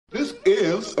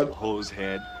is a hose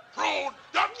head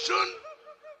production.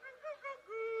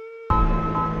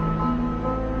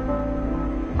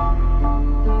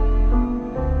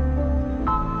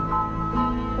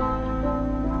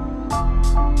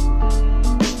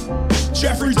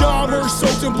 Jeffrey Dahmer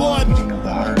soaked in blood.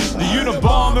 The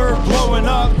Unabomber blowing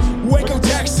up. Waco,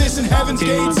 Texas, and Heaven's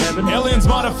Gates. Aliens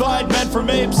modified, meant for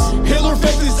apes. Hitler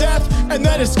faked his death and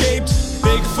then escaped.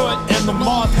 Bigfoot and the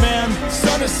Mothman.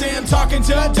 Son of Sam talking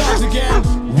to dogs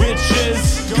again.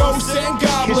 Witches, ghosts, and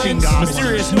goblins.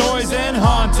 Mysterious noise and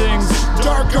hauntings.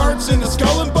 Dark arts in the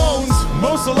skull and bones.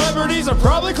 Most celebrities are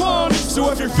probably cloned.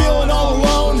 So if you're feeling all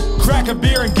alone, crack a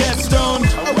beer and get stoned.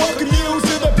 I welcome you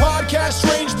to the podcast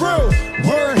Strange Brew.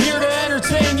 We're here to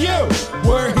entertain you.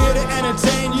 We're here to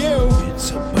entertain you.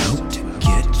 It's about to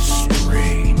get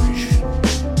strange.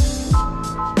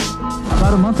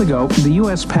 About a month ago, the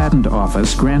U.S. Patent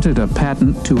Office granted a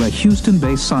patent to a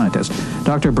Houston-based scientist,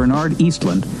 Dr. Bernard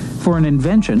Eastlund, for an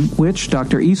invention which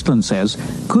Dr. Eastlund says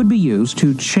could be used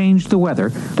to change the weather.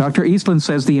 Dr. Eastlund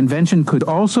says the invention could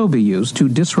also be used to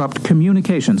disrupt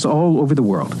communications all over the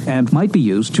world and might be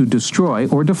used to destroy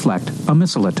or deflect a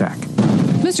missile attack.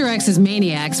 Mr. X's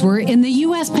maniacs were in the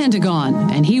U.S.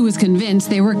 Pentagon, and he was convinced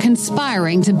they were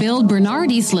conspiring to build Bernard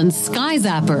Eastlund's Sky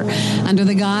Zapper under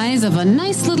the guise of a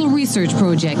nice little research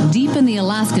project deep in the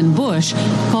Alaskan bush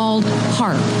called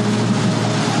HAARP.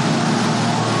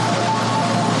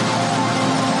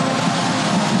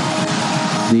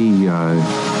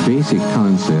 The basic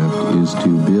concept is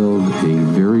to build a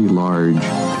very large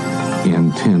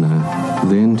antenna,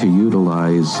 then to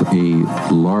utilize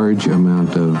a large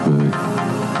amount of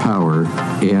power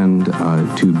and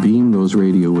to beam those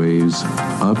radio waves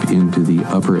up into the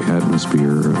upper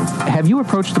atmosphere. Have you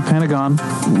approached the Pentagon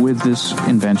with this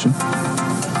invention?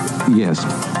 Yes.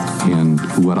 And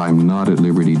what I'm not at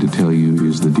liberty to tell you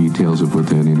is the details of what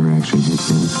that interaction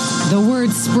has been. The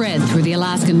word spread through the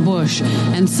Alaskan bush,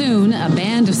 and soon a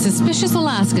band of suspicious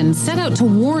Alaskans set out to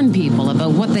warn people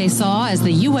about what they saw as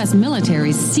the U.S.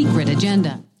 military's secret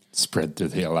agenda. Spread through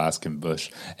the Alaskan bush.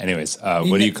 Anyways,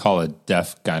 what do you call a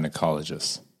deaf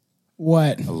gynecologist?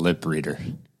 What? A lip reader.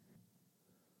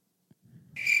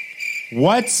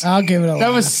 What? I'll give it a That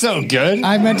laugh. was so good.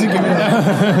 I meant to give it a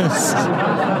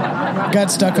laugh. Got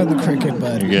stuck on the cricket,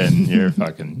 bud. You're good.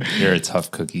 You're a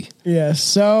tough cookie. Yeah,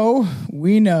 so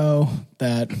we know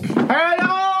that.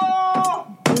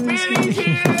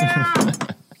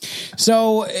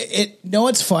 So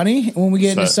it's funny when we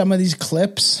get into some of these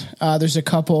clips. There's a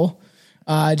couple.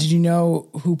 Did you know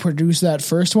who produced that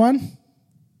first one?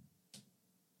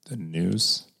 The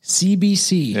news.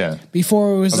 CBC. Yeah.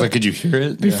 Before it was, like, could you hear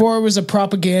it? Before it was a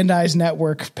propagandized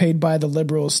network paid by the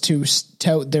liberals to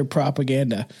tout their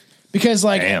propaganda. Because,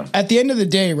 like, at the end of the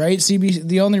day, right, CBC,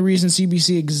 the only reason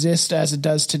CBC exists as it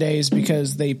does today is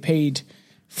because they paid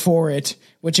for it,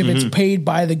 which if it's paid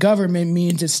by the government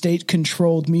means it's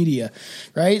state-controlled media,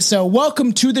 right? So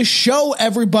welcome to the show,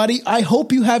 everybody. I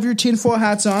hope you have your tinfoil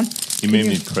hats on. You made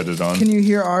me put it on. Can you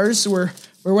hear ours? We're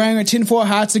wearing our tinfoil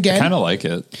hats again. I kind of like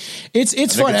it. It's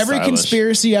fun. Every stylish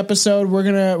conspiracy episode, we're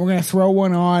gonna throw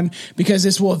one on because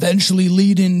this will eventually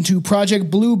lead into Project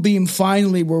Bluebeam.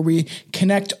 Finally, where we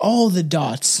connect all the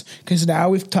dots. Because now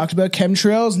we've talked about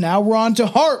chemtrails. Now we're on to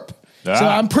HAARP. So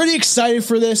I'm pretty excited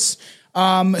for this.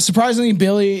 Surprisingly,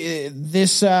 Billy,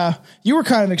 you were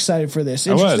kind of excited for this.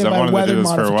 Interested I wanted weather to do this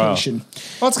modification. for a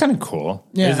while. Well, it's kind of cool.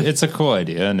 Yeah. It's a cool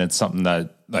idea, and it's something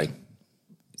that, like,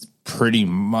 pretty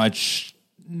much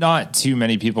not too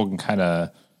many people can kind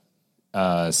of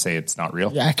say it's not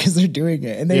real. Yeah, because they're doing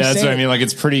it, and they that's what I mean. Like,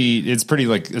 it's pretty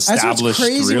like established. That's what's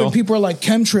crazy real. when people are like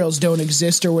chemtrails don't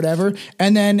exist or whatever,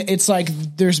 and then it's like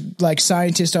there's like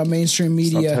scientists on mainstream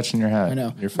media. Stop touching your hat. I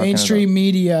know. You're fucking Mainstream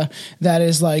media that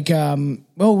is like,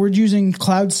 well, we're using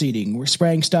cloud seeding. We're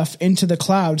spraying stuff into the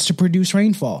clouds to produce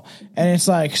rainfall, and it's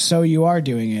like, so you are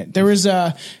doing it. There was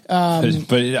a,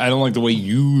 but I don't like the way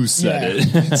you said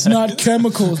it. It's not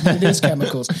chemicals, but it is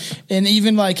chemicals. And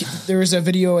even like there was a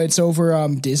video. It's over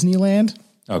Disneyland.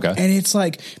 Okay. And it's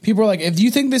like, people are like, if you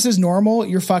think this is normal,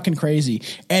 you're fucking crazy.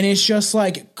 And it's just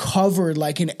like covered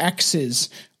like in X's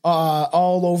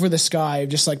all over the sky,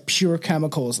 just like pure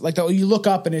chemicals. Like you look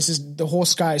up and it's just the whole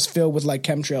sky is filled with like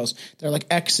chemtrails. They're like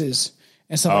X's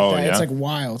and stuff like that. Yeah. It's like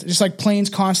wild. It's just like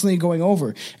planes constantly going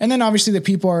over. And then obviously the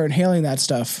people are inhaling that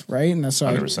stuff, right? And that's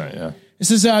 100%, yeah. This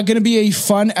is going to be a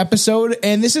fun episode,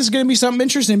 and this is going to be something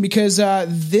interesting because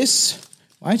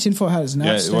my tinfoil hat is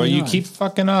not staying you on. keep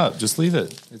fucking up. Just leave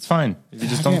it. It's fine. If you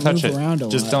just don't touch it.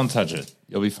 Just don't touch it.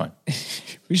 You'll be fine.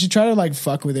 We should try to like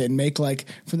fuck with it and make like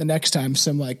for the next time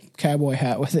some like cowboy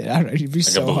hat with it. I don't know. It'd be like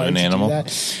so a balloon hard animal. to do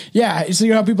that. Yeah. So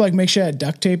you know how people like make shit out of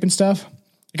duct tape and stuff?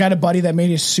 I got a buddy that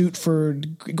made a suit for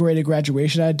graded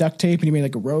graduation out of duct tape, and he made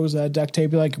like a rose out of duct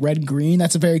tape, like red and green.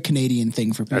 That's a very Canadian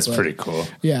thing for people. That's pretty cool.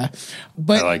 Yeah.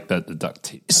 But I like that, the duct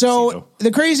tape. So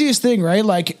the craziest thing, right?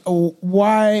 Like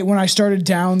why, when I started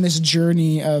down this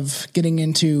journey of getting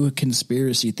into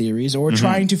conspiracy theories or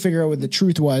trying to figure out what the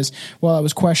truth was while I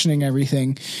was questioning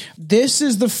everything, this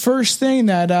is the first thing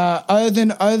that, other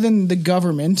than the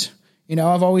government, you know,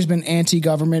 I've always been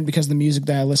anti-government because of the music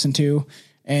that I listen to.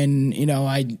 And, you know,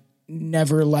 I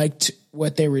never liked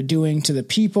what they were doing to the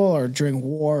people or during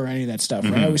war or any of that stuff.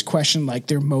 Right? I always questioned like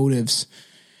their motives.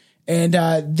 And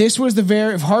this was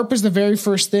HAARP is the very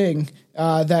first thing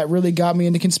that really got me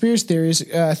into conspiracy theories,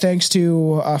 thanks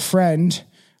to a friend.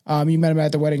 You met him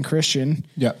at the wedding, Christian.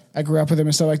 Yeah. I grew up with him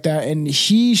and stuff like that. And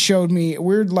he showed me,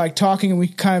 we're like talking and we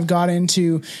kind of got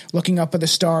into looking up at the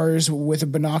stars with the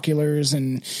binoculars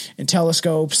and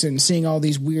telescopes and seeing all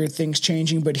these weird things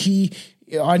changing. But he,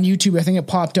 on YouTube, I think it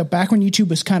popped up back when YouTube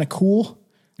was kind of cool.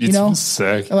 You know,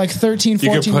 sick. Like 13,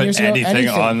 14 years ago. You could put anything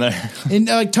on there. And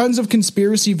like tons of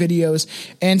conspiracy videos.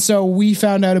 And so we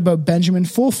found out about Benjamin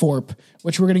Fulthorpe,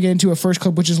 which we're going to get into a first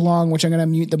clip, which is long, which I'm going to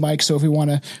mute the mic. So if we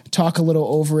want to talk a little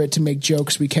over it to make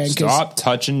jokes, we can. Stop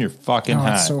touching your fucking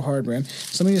hat. It's so hard, man.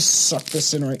 So let me just suck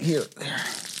this in right here.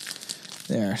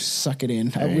 There, suck it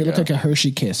in. We look like a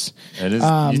Hershey kiss. It is.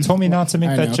 You told me not to make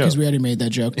that joke because we already made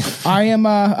that joke.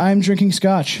 I'm drinking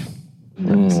scotch.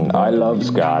 I love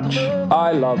scotch.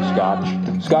 I love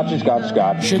scotch. Scotchy, scotch,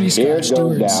 scotch. Shitty Here it scotch,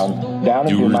 goes down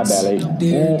into my belly.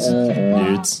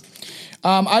 Dudes.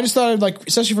 I just thought, like,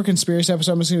 especially for conspiracy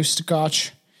episode, I'm just going to do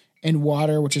scotch and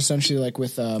water, which is essentially like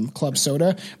with club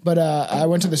soda. But I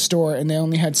went to the store and they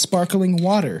only had sparkling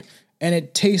water. And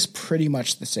it tastes pretty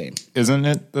much the same. Isn't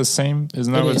it the same?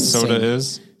 Isn't that what soda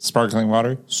is? Sparkling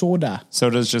water? Soda.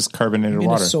 Soda is just carbonated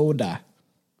water. Soda.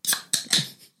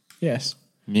 Yes.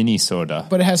 Mini soda.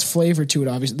 But it has flavor to it,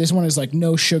 obviously. This one is like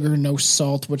no sugar, no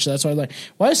salt, which that's why I like.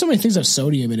 Why do so many things have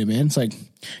sodium in it, man? It's like, do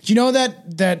you know that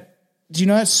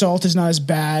salt is not as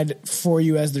bad for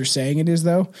you as they're saying it is,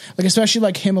 though? Like, especially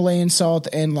like Himalayan salt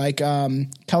and like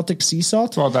Celtic sea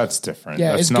salt. Well, that's different.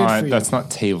 Yeah, that's it's not, good for you. That's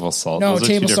not table salt. No, Those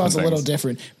table salt's a little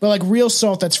different. But like real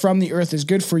salt that's from the earth is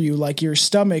good for you. Like your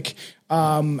stomach,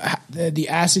 the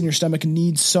acid in your stomach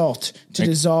needs salt to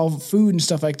dissolve food and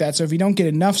stuff like that. So if you don't get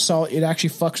enough salt, it actually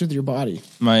fucks with your body.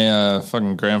 My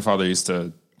fucking grandfather used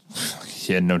to...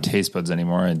 He had no taste buds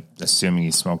anymore, and assuming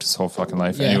he smoked his whole fucking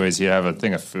life. Yeah. Anyways, he'd have a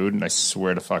thing of food, and I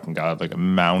swear to fucking God, like a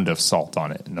mound of salt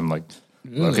on it. And I'm like,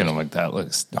 looking at him like, that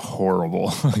looks horrible.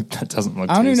 Like, that doesn't look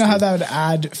tasty. I don't even know how that would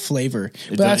add flavor.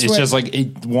 It's just like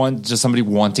just somebody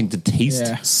wanting to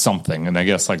taste something, and I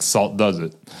guess like salt does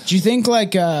it. Do you think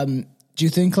like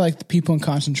the people in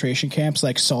concentration camps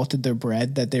like salted their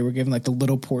bread, that they were given like the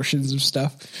little portions of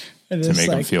stuff? To make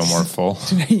them feel more full.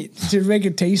 To make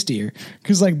it tastier.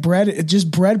 Because like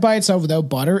bread by itself without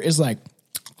butter is like...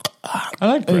 I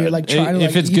like bread. Like trying to,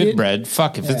 if it's good bread,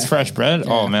 fuck. If it's fresh bread,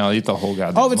 oh man, I'll eat the whole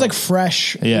goddamn. Oh, if it's like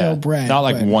fresh bread. Not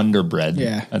like Wonder Bread.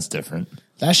 Yeah. That's different.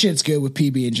 That shit's good with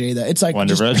PB&J though. It's like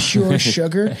Wonder just Bread? pure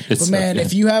sugar. But man,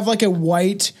 if you have like a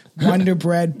white Wonder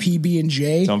Bread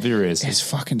PB&J... Don't be racist. It's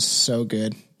fucking so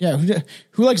good. Yeah,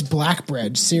 who likes black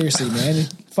bread? Seriously, man.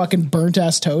 Fucking burnt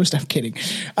ass toast. I'm kidding.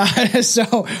 So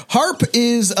HAARP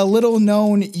is a little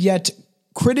known yet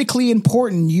critically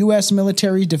important U.S.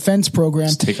 military defense program.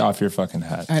 Just take off your fucking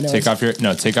hat. I know. Take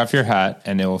off your hat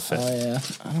and it will fit. Oh yeah,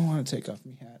 I don't want to take off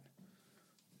my hat.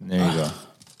 There you go.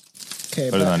 Okay,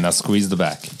 put it on. Now squeeze the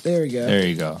back. There we go. There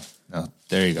you go. No,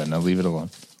 there you go. Now leave it alone.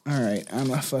 All right,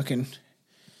 I'm a fucking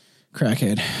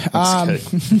crackhead.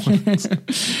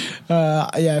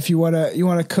 Yeah, if you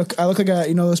wanna cook, I look like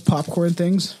those popcorn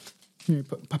things.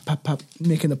 Pop,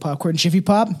 making the popcorn. Jiffy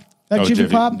Pop. Jiffy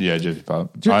Pop. Yeah, Jiffy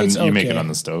Pop. You make it on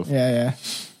the stove. Yeah.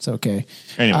 It's okay.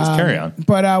 Anyways, carry on.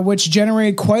 But which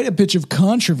generated quite a bit of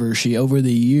controversy over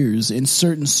the years in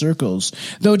certain circles.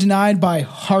 Though denied by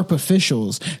HAARP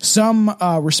officials, some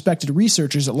respected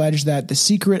researchers allege that the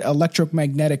secret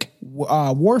electromagnetic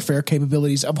warfare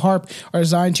capabilities of HAARP are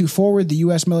designed to forward the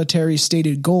U.S. military's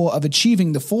stated goal of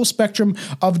achieving the full spectrum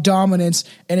of dominance.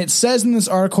 And it says in this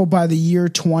article by the year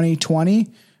 2020.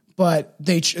 But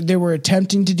they were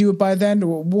attempting to do it by then.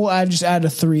 We'll just add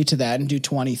a 3 to that and do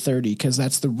 2030 because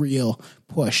that's the real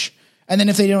push. And then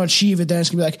if they don't achieve it, then it's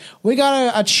gonna be like, we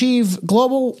gotta achieve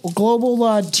global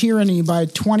tyranny by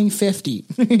 2050.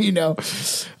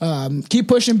 Keep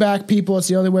pushing back, people. It's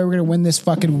the only way we're gonna win this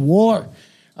fucking war.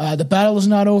 The battle is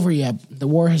not over yet. The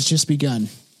war has just begun.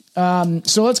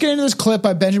 So let's get into this clip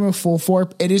by Benjamin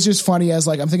Fulthorpe. It is just funny as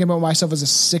like I'm thinking about myself as a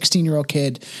 16-year-old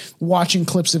kid watching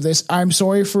clips of this. I'm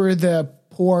sorry for the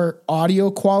poor audio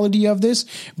quality of this,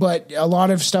 but a lot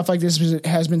of stuff like this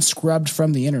has been scrubbed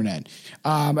from the internet,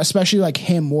 especially like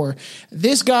him. Or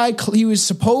this guy, he was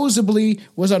supposedly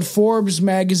was on Forbes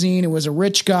magazine and was a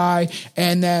rich guy,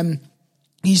 and then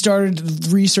he started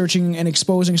researching and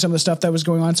exposing some of the stuff that was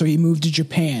going on. So he moved to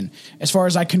Japan, as far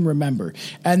as I can remember.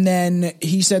 And then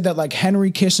he said that like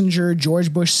Henry Kissinger,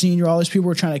 George Bush Sr., all these people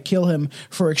were trying to kill him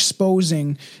for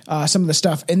exposing some of the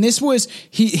stuff. And this was,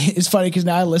 it's funny because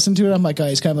now I listen to it, I'm like, oh,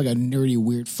 he's kind of like a nerdy,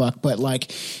 weird fuck. But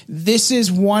like, this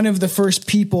is one of the first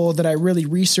people that I really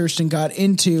researched and got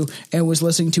into and was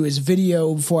listening to his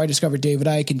video before I discovered David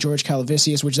Icke and George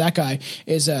Calvisius, which that guy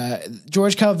is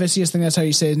George Calvisius, I think that's how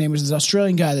you say his name, is this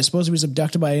Australian guy that supposedly was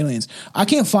abducted by aliens. I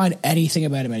can't find anything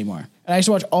about him anymore. And I used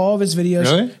to watch all of his videos.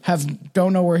 Really?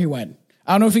 Don't know where he went.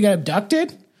 I don't know if he got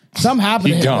abducted. Something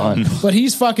happened to him. Gone. But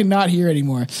he's fucking not here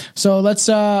anymore. So let's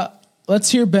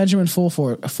hear Benjamin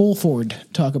Fulford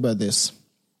talk about this.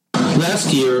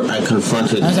 Last year, I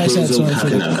confronted Keizo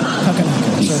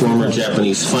Takenaka, the former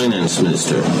Japanese finance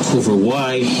minister, over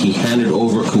why he handed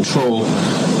over control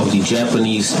of the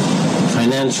Japanese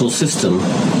financial system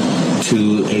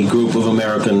to a group of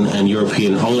American and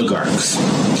European oligarchs.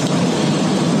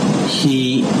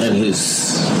 He and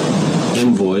his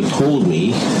envoy told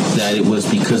me that it was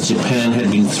because Japan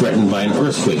had been threatened by an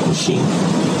earthquake machine.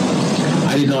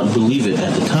 I did not believe it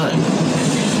at the time.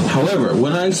 However,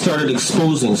 when I started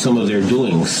exposing some of their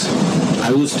doings,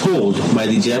 I was told by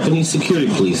the Japanese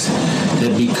security police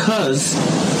that because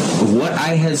of what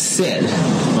I had said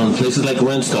on places like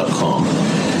Rents.com,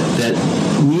 that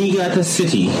Niigata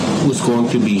City was going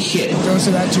to be hit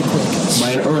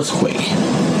by an earthquake.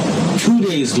 2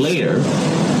 days later,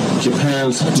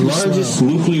 Japan's largest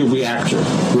nuclear reactor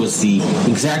was the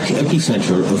exact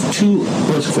epicenter of 2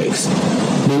 earthquakes,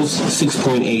 both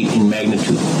 6.8 in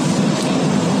magnitude.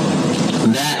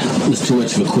 That was too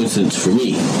much of a coincidence for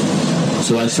me.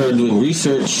 So I started doing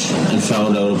research and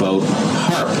found out about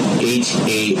HAARP,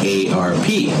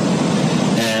 H-A-A-R-P.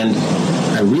 And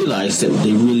I realized that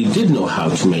they really did know how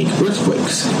to make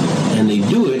earthquakes. And they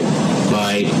do it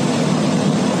by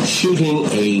shooting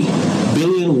a 1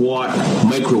 billion-watt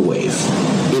microwave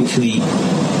into the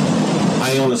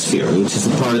ionosphere, which is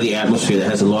a part of the atmosphere that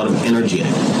has a lot of energy in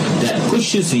it, that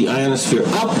pushes the ionosphere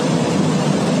up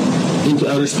into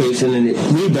outer space, and then it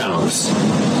rebounds.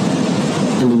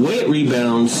 And the way it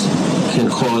rebounds can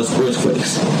cause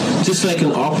earthquakes. Just like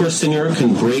an opera singer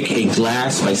can break a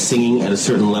glass by singing at a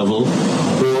certain level,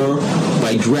 or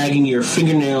by dragging your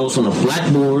fingernails on a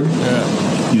blackboard,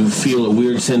 you feel a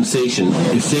weird sensation.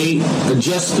 If they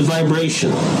adjust the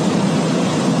vibration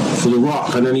for the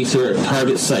rock underneath their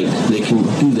target site, they can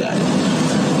do that.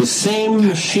 The same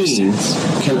machine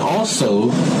can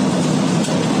also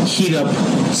heat up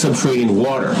subterranean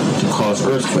water to cause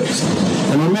earthquakes.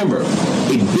 And remember, a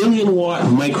 1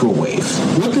 billion-watt microwave.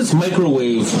 What does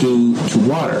microwave do to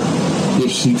water? It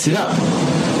heats it up.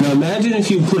 Now imagine if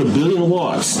you put 1 billion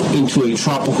watts into a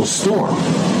tropical storm.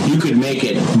 You could make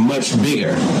it much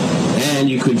bigger, and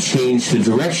you could change the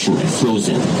direction it flows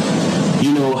in.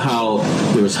 You know how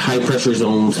there's high-pressure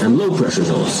zones and low-pressure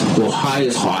zones. Well, high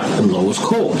is hot and low is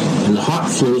cold, and the hot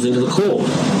flows into the cold,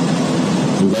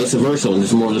 and vice versa, and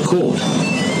there's more of the cold.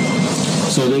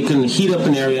 So they can heat up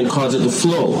an area and cause it to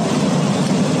flow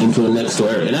into a next door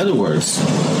area. In other words,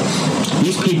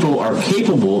 these people are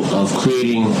capable of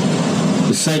creating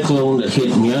the cyclone that hit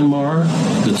Myanmar,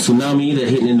 the tsunami that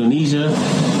hit Indonesia,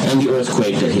 and the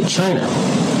earthquake that hit China.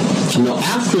 Now,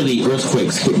 after the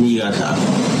earthquakes hit Niigata,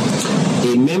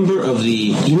 a member of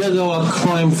the Inagawa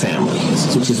crime family,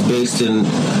 which is based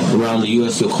around the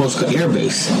U.S. Yokosuka Air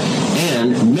Base,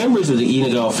 and members of the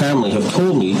Inagawa family have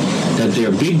told me that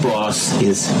their big boss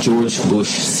is George Bush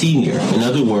Sr. In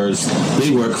other words, they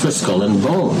work for Skull and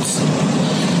Bones.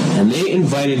 And they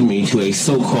invited me to a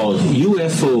so-called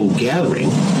UFO gathering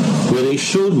where they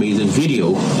showed me the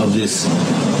video of this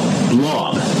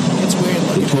blob.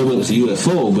 They told me it was a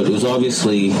UFO, but it was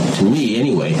obviously, to me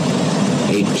anyway,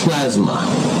 a plasma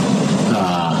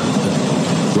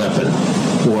weapon,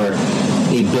 or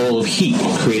a ball of heat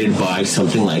created by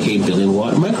something like a 1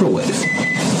 billion-watt microwave.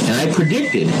 And I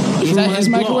predicted in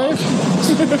my blog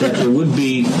that there would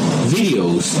be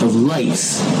videos of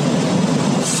lights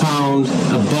found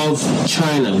above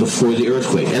China before the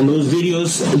earthquake. And those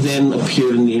videos then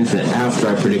appeared on the internet after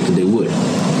I predicted they would.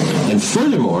 And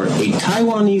furthermore, a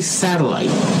Taiwanese satellite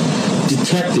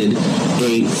detected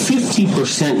a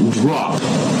 50% drop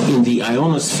in the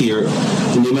ionosphere,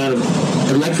 in the amount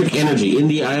of electric energy in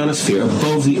the ionosphere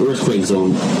above the earthquake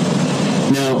zone.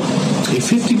 Now, a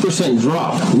 50%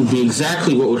 drop would be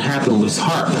exactly what would happen with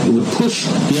HAARP. It would push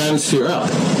the ionosphere up,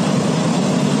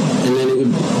 and then it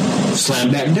would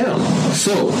slam back down.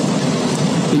 So,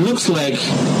 it looks like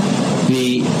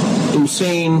the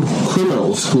insane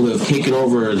criminals who have taken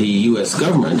over the U.S.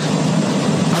 government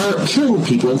are killing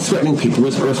people and threatening people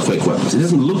with earthquake weapons. It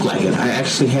doesn't look like it. I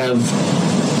actually have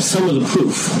some of the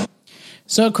proof.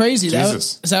 So crazy. That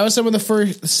was some of the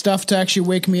first stuff to actually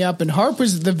wake me up. And HAARP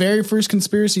was the very first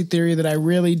conspiracy theory that I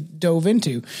really dove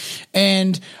into.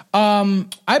 And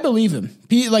I believe him.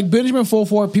 Like Benjamin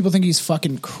Fulford, people think he's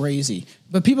fucking crazy.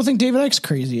 But people think David Icke's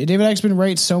crazy. David Icke's been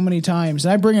right so many times.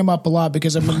 And I bring him up a lot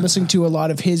because I've been listening to a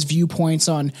lot of his viewpoints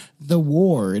on the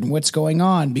war and what's going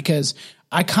on. Because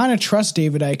I kind of trust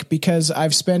David Icke because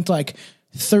I've spent like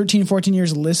 13, 14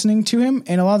 years listening to him,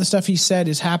 and a lot of the stuff he said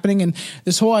is happening. And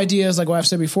this whole idea is like what I've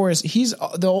said before is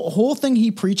the whole thing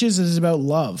he preaches is about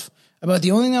love, about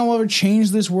the only thing that will ever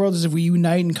change this world is if we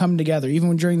unite and come together. Even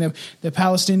when during the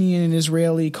Palestinian and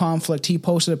Israeli conflict, he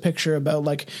posted a picture about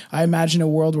like, I imagine a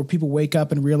world where people wake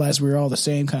up and realize we're all the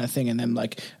same kind of thing. And then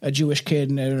like a Jewish kid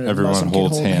and everyone Muslim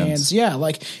holds kid hold hands. Yeah.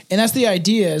 Like, and that's the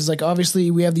idea is like, obviously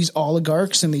we have these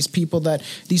oligarchs and these people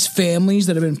these families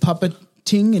that have been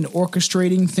and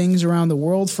orchestrating things around the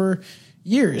world for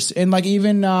years. And like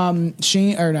even homie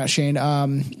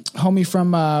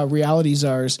from Reality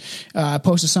Czars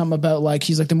posted something about like,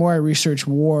 he's like, the more I research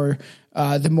war,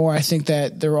 the more I think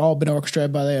that they're all been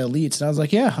orchestrated by the elites. And I was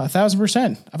like, yeah,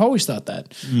 1,000%. I've always thought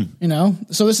that, you know?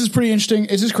 So this is pretty interesting.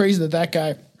 It's just crazy that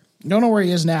guy, don't know where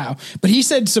he is now, but he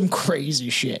said some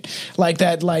crazy shit like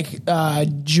that. Like,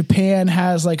 Japan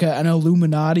has like an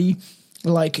Illuminati,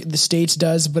 like the States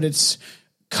does, but it's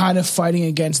kind of fighting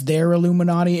against their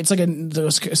Illuminati. It's like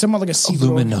somewhat like a secret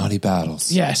Illuminati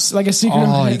battles. Yes, like a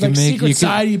secret, secret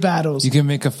society battles. You can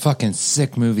make a fucking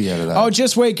sick movie out of that. Oh,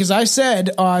 just wait, because I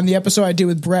said on the episode I did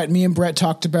with Brett, me and Brett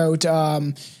talked about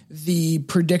the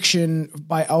prediction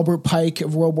by Albert Pike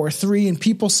of World War III, and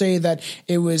people say that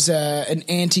it was an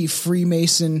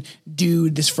anti-Freemason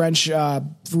dude, this French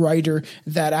writer,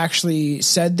 that actually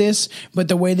said this. But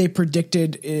the way they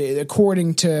predicted,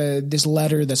 according to this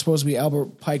letter that's supposed to be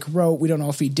Albert Pike wrote, we don't know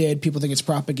if he did. People think it's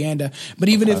propaganda. But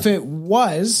even if it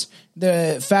was,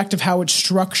 the fact of how it's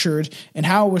structured and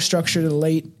how it was structured in the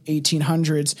late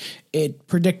 1800s, it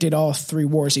predicted all three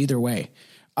wars either way.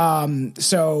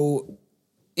 So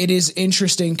it is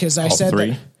interesting because I said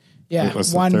three? that. Yeah,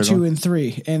 1, 2, and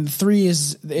 3, and 3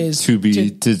 is to be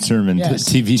determined. Yes,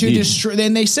 TBD. To destroy.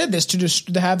 And they said this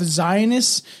to have the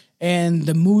Zionists and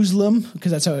the Muslim,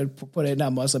 because that's how I put it,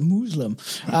 not Muslim, Muslim,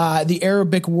 the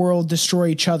Arabic world destroy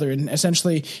each other, and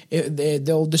essentially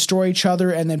they'll destroy each other,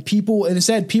 and then people, and it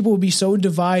said people will be so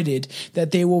divided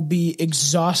that they will be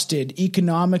exhausted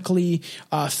economically,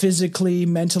 physically,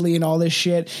 mentally, and all this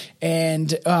shit,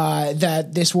 and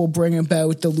that this will bring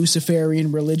about the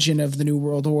Luciferian religion of the New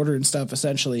World Order and stuff,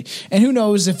 essentially. And who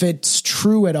knows if it's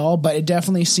true at all, but it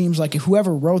definitely seems like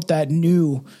whoever wrote that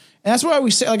knew. And that's why we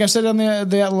say, like I said on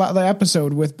the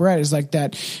episode with Brett, is like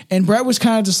that. And Brett was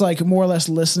kind of just like more or less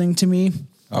listening to me.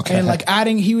 Okay. And like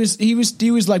adding, he was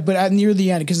like, but at near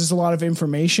the end, because there's a lot of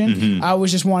information, I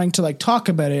was just wanting to like talk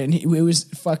about it. And it was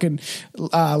fucking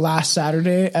last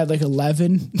Saturday at like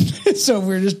 11. So we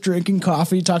were just drinking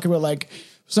coffee, talking about like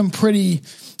some pretty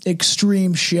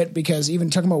extreme shit, because even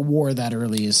talking about war that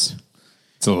early is...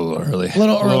 It's a little early. A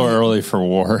little early for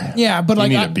war. Yeah, but you like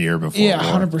need a beer before. Yeah,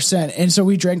 100%. And so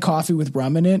we drank coffee with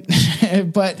rum in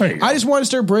it. But I just want to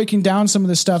start breaking down some of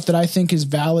the stuff that I think is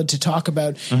valid to talk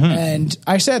about. And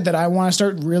I said that I want to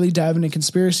start really diving into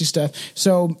conspiracy stuff.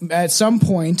 So at some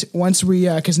point, once we,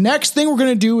 because next thing we're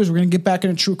going to do is we're going to get back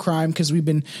into true crime, because we've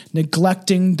been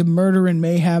neglecting the murder and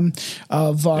mayhem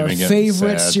of our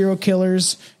favorite serial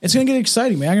killers. It's going to get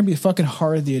exciting, man. I'm going to be fucking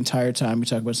hard the entire time we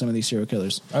talk about some of these serial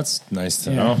killers. That's nice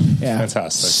to know. Yeah.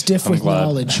 Fantastic. Stiff with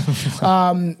knowledge.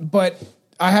 But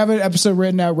I have an episode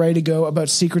written out ready to go about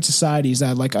secret societies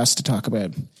that I'd like us to talk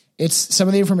about. It's some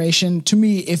of the information, to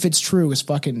me, if it's true, is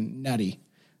fucking nutty.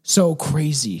 So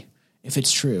crazy if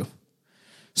it's true.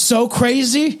 So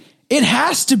crazy, it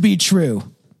has to be true.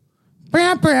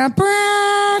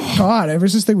 God, ever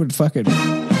since they would fucking...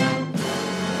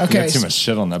 Okay, you got too much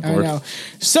shit on that board. I know.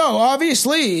 So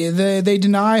obviously they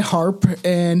deny HAARP,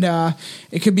 and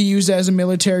it could be used as a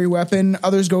military weapon.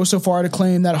 Others go so far to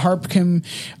claim that HAARP can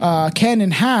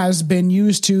and has been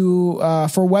used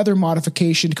for weather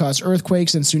modification to cause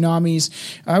earthquakes and tsunamis.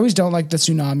 I always don't like the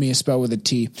tsunami is spelled with a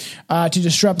T. To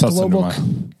disrupt global.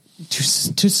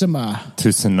 tsunami.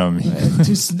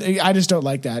 I just don't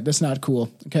like that. That's not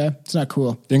cool. Okay, it's not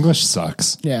cool. English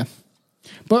sucks. Yeah,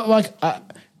 but like,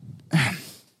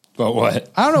 but what?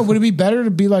 I don't know. Would it be better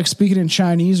to be like speaking in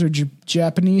Chinese or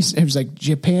Japanese? It was like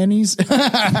Japanese.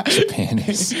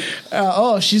 Japanese.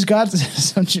 She's got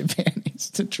some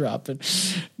Japanese to drop it.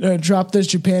 Drop those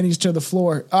Japanese to the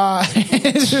floor.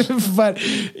 But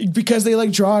because they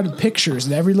like draw pictures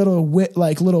and every little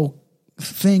little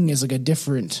thing is like a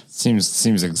different.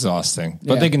 Seems exhausting,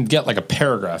 but they can get like a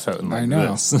paragraph out in like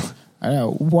this. I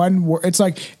know one word. It's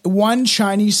like one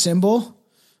Chinese symbol.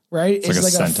 Right?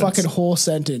 It's like a fucking whole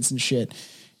sentence and shit.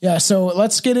 Yeah. So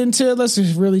let's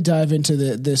just really dive into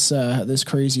this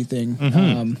crazy thing.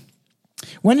 Mm-hmm.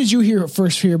 When did you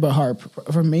first hear about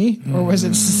HAARP? From me? Or was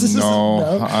it?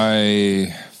 No,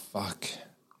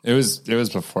 It was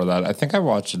before that. I think I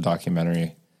watched a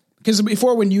documentary. Because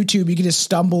before, when YouTube, you could just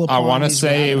stumble upon. I want to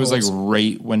say it was like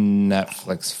right when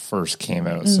Netflix first came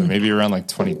out. So maybe around like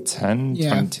 2010,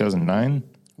 2009.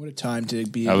 What a time to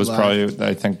be. That was probably,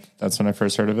 I think that's when I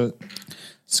first heard of it.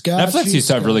 Netflix used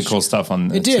to have really cool stuff on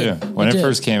it too. When it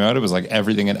first came out, it was like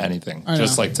everything and anything,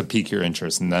 just like to pique your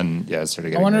interest. And then, it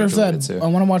started getting. I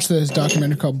want to watch this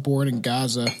documentary called Born in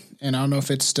Gaza. And I don't know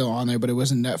if it's still on there, but it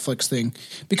was a Netflix thing.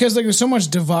 Because like there's so much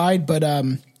divide, but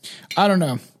I don't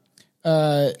know.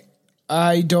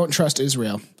 I don't trust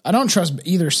Israel. I don't trust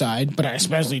either side, but I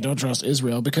especially don't trust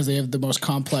Israel because they have the most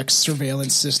complex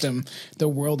surveillance system the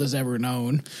world has ever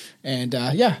known. And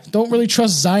don't really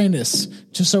trust Zionists,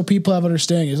 just so people have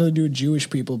understanding. It has nothing to do with Jewish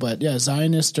people, but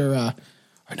Zionists are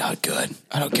not good.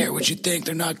 I don't care what you think.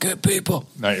 They're not good people.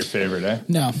 Not your favorite, eh?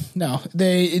 No.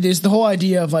 It is the whole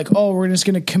idea of like, we're just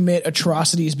going to commit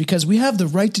atrocities because we have the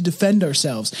right to defend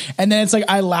ourselves. And then it's like,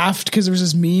 I laughed because there was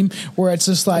this meme where it's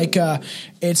just like,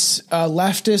 it's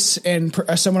leftists and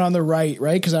someone on the right?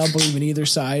 Because I don't believe in either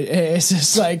side. It's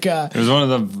just like, it was one of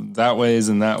the that ways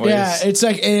and that ways. Yeah.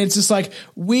 It's just like,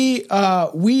 we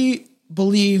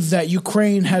believe that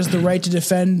Ukraine has the right to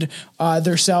defend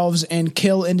themselves and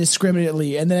kill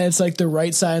indiscriminately. And then it's like the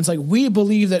right side. It's like, we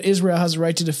believe that Israel has the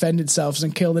right to defend itself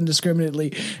and kill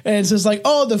indiscriminately. And it's just like,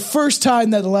 the first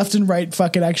time that the left and right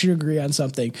fucking actually agree on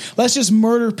something. Let's just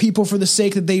murder people for the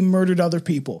sake that they murdered other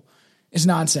people. It's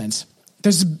nonsense.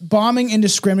 There's bombing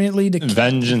indiscriminately.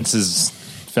 Vengeance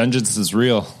is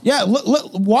real. Yeah,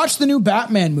 watch the new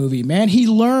Batman movie, man. He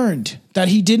learned that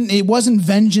it wasn't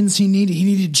vengeance he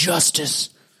needed justice,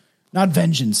 not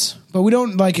vengeance. But we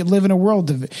don't live in a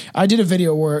world I did a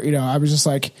video where, I was just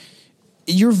like,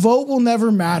 your vote will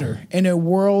never matter in a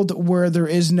world where there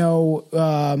is no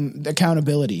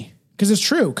accountability. Because it's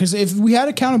true. Because if we had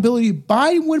accountability,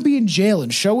 Biden would be in jail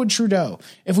and so would Trudeau.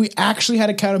 If we actually had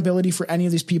accountability for any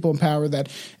of these people in power that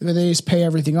they just pay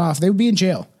everything off, they would be in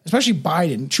jail. Especially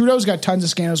Biden. Trudeau's got tons of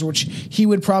scandals, which he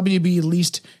would probably be at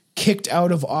least kicked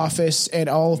out of office and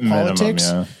all of politics.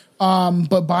 Minimum, yeah.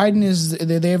 But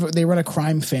Biden they run a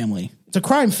crime family. It's a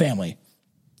crime family.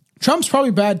 Trump's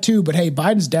probably bad too, but hey,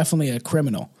 Biden's definitely a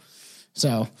criminal.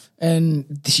 So,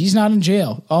 and he's not in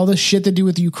jail. All the shit they do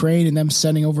with Ukraine and them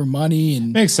sending over money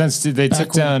and makes sense. Dude, they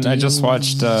took down. I just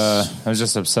watched. I was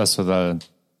just obsessed with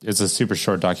it's a super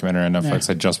short documentary on Netflix.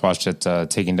 Yeah. I just watched it.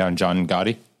 Taking down John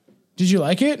Gotti. Did you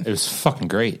like it? It was fucking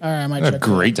great. All right, I might check.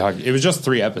 Great talk. It was just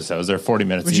 3 episodes. They're 40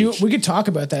 minutes each. We could talk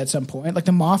about that at some point. Like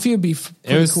the mafia would be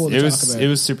pretty cool to talk about. It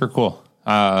was super cool.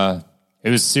 It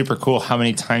was super cool how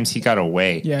many times he got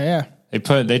away. Yeah. They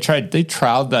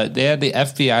trialed that. They had the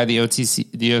FBI, the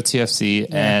OTFC,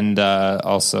 and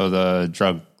also the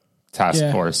drug task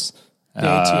force. The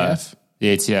ATF.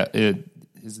 The ATF.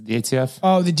 Is it the ATF?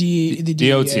 Oh, the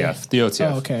OTF. The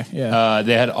OTF. Oh, okay. Yeah.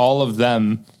 They had all of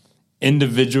them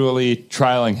individually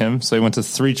trialing him. So they went to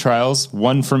 3 trials,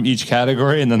 1 from each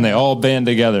category, and then they all band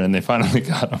together and they finally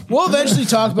got him. We'll eventually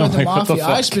talk about the mafia.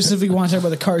 I specifically want to talk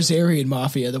about the Karzarian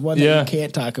mafia, the one that we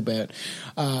can't talk about.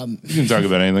 You can talk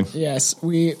about anything. Yes,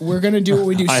 we're going to do what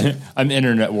we do. I'm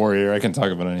internet warrior. I can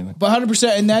talk about anything. But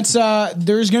 100%. And that's,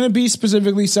 there's going to be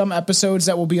specifically some episodes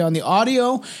that will be on the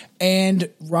audio and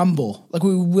Rumble. Like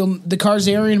the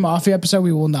Karzarian mafia episode,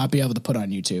 we will not be able to put on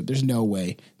YouTube. There's no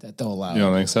way that they'll allow it. You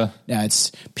don't think so? Yeah,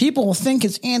 people think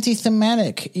it's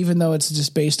anti-Semitic, even though it's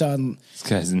just based on... This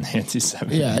guy's an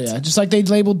anti-Semite. Yeah. Just like they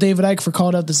labeled David Icke for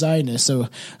calling out the Zionists. So,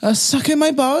 suck in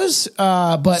my balls.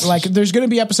 But there's going to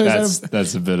be episodes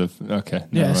That's a bit of... Okay.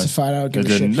 Yeah, it's fine. I don't give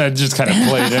a shit. That just kind of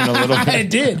played in a little bit. It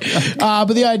did.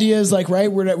 But the idea is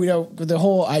the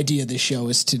whole idea of this show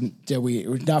is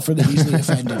we're not for the easily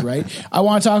offended, right? I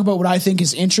want to talk about what I think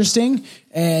is interesting.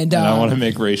 And I want to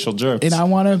make racial jokes. And I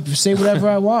want to say whatever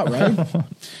I want, right?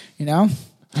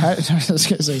 I was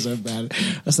going to say something bad.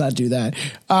 Let's not do that.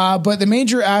 But the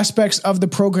major aspects of the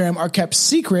program are kept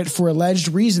secret for alleged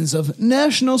reasons of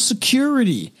national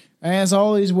security. And that's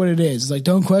always what it is. It's like,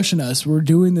 don't question us. We're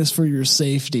doing this for your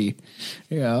safety.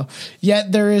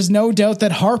 Yet there is no doubt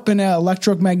that HAARP and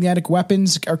electromagnetic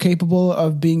weapons are capable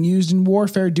of being used in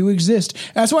warfare do exist.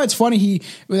 And that's why it's funny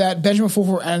that Benjamin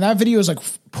Fulford, and that video is like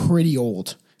pretty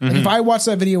old. Like if I watched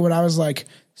that video when I was like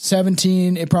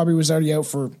 17, it probably was already out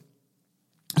for.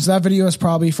 So that video is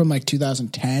probably from like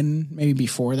 2010, maybe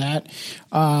before that,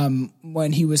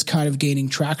 when he was kind of gaining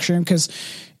traction, because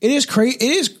it is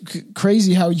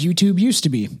crazy how YouTube used to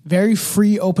be. Very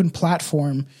free, open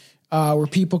platform where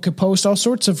people could post all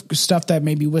sorts of stuff that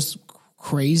maybe was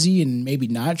crazy and maybe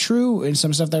not true, and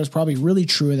some stuff that was probably really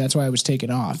true, and that's why it was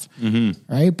taken off.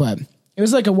 Right? But it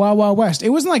was like a Wild Wild West. It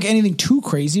wasn't like anything too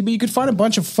crazy, but you could find a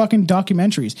bunch of fucking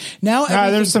documentaries. Now,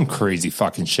 there's some crazy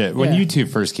fucking shit. When YouTube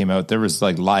first came out, there was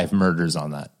like live murders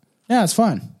on that. Yeah, it's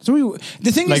fun. So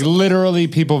the thing like is, literally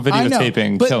people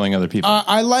videotaping killing other people.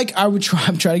 I'm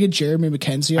trying to get Jeremy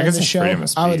McKenzie on the show.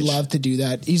 I would love to do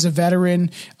that. He's a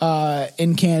veteran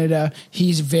in Canada.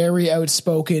 He's very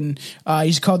outspoken.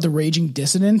 He's called the Raging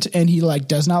Dissident, and he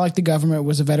does not like the government.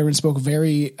 Was a veteran, spoke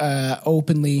very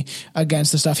openly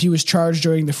against the stuff. He was charged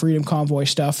during the Freedom Convoy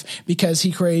stuff because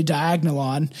he created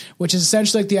Diagonalon, which is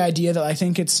essentially like the idea that I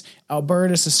think it's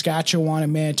Alberta, Saskatchewan,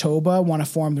 and Manitoba want to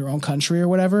form their own country or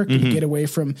whatever, get away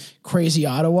from crazy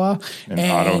Ottawa.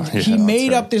 And he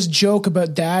made up this joke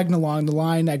about Diagonalon, the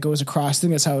line that goes across. I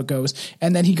think that's how it goes.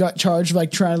 And then he got charged of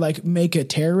trying to make a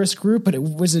terrorist group, but it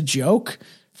was a joke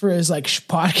for his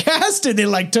podcast, and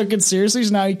they took it seriously.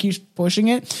 So now he keeps pushing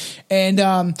it.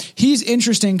 And he's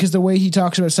interesting because the way he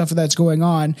talks about stuff that's going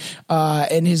on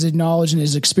and his knowledge and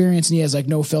his experience, and he has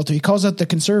no filter. He calls out the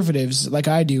conservatives like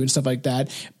I do and stuff like that.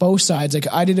 Both sides.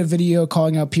 I did a video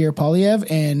calling out Pierre Poilievre,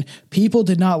 and people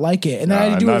did not like it. And then I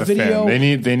had to do a video.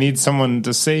 They need someone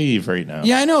to save right now.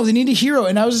 Yeah, I know. They need a hero.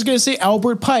 And I was just going to say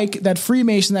Albert Pike, that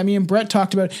Freemason that me and Brett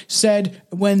talked about, said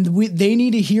when they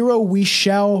need a hero, we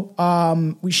shall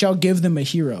give them a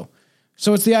hero.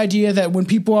 So it's the idea that when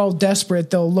people are desperate,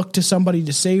 they'll look to somebody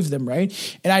to save them, right?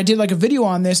 And I did a video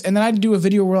on this, and then I had to do a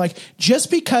video where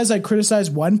just because I criticize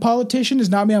one politician does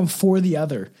not mean I'm for the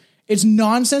other. It's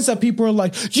nonsense that people are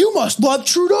like, you must love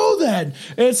Trudeau then.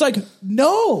 And it's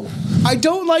no, I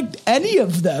don't like any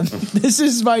of them. This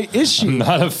is my issue. I'm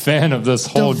not a fan of this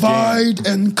whole divide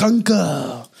and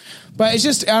conquer. But it's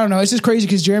just, I don't know. It's just crazy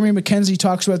because Jeremy McKenzie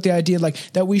talks about the idea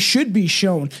that we should be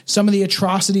shown some of the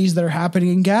atrocities that are happening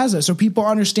in Gaza so people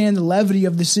understand the levity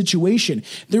of the situation.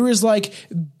 There's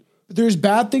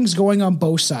bad things going on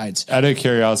both sides. Out of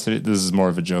curiosity, this is more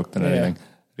of a joke than anything.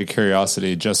 Out of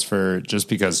curiosity, just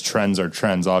because trends are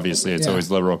trends, obviously it's always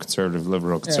liberal,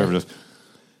 conservative. Yeah.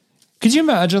 Could you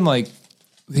imagine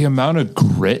the amount of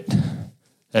grit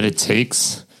that it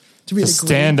takes to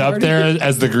stand up there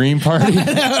as the Green Party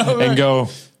and go,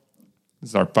 this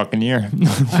is our fucking year.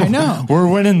 I know.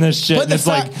 We're winning this shit. And it's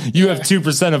you have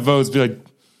 2% of votes. Be like,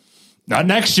 not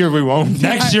next year we won't.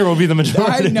 Next year will be the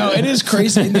majority. I know. It is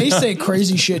crazy. And they say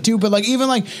crazy shit too. But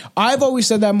I've always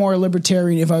said that more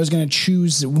libertarian if I was going to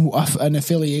choose an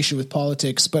affiliation with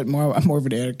politics, but I'm more of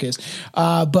an anarchist.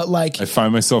 But I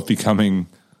find myself becoming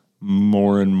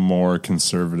more and more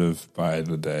conservative by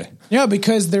the day. Yeah,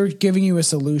 because they're giving you a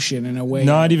solution in a way.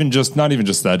 Not even just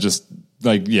that. Just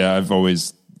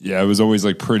I was always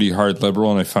pretty hard liberal,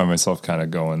 and I find myself kind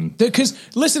of going because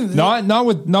listen, not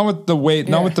with the weight,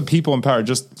 not with the people in power,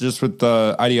 just with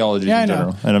the ideology in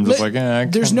general. And I'm just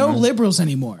there's no liberals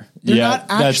anymore. They're not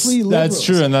actually liberals. That's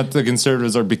true, and that the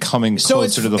conservatives are becoming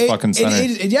closer to the fucking center.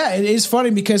 It is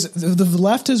funny because the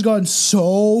left has gone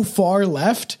so far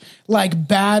left,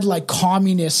 bad,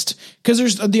 communist. Because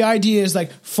there's the idea is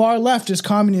far left is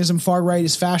communism, far right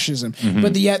is fascism. Mm-hmm.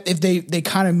 But yet if they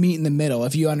kind of meet in the middle,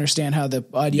 if you understand how the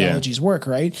ideologies work,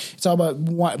 right? It's all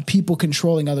about people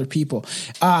controlling other people.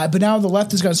 But now the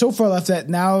left has gone so far left that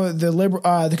now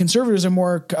the conservatives are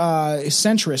more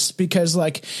centrist because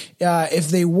if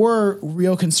they were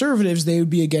real conservatives, they would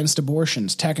be against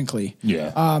abortions technically.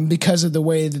 Yeah. Because of the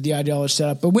way that the ideology is set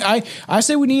up. But I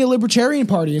say we need a libertarian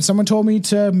party, and someone told me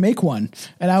to make one,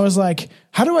 and I was like,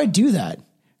 how do I do that?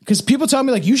 Because people tell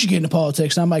me you should get into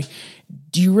politics, and I'm like,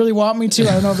 do you really want me to?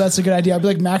 I don't know if that's a good idea. I'd be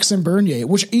like Maxim Bernier,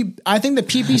 which I think the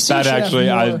PPC that should actually,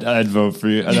 have more. I'd vote for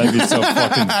you. That'd be so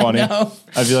fucking funny.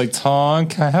 I'd be like, Tom,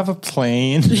 can I have a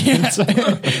plane? Yeah.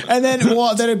 And then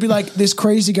it'd be like this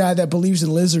crazy guy that believes in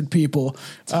lizard people.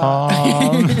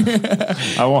 Tom,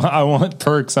 I want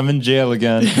perks. I'm in jail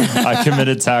again. I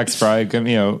committed tax fraud. At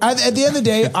the end of the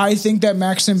day, I think that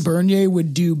Maxim Bernier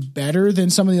would do better than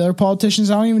some of the other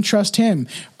politicians. I don't even trust him.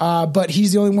 But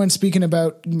he's the only one speaking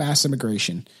about mass immigration.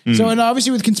 So, and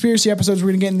obviously with conspiracy episodes, we're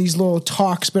going to get in these little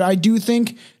talks, but I do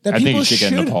think that people should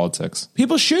get into politics.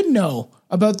 People should know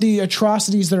about the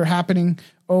atrocities that are happening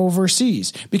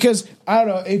overseas, because I don't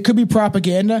know, it could be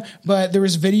propaganda, but there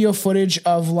was video footage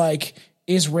of like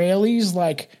Israelis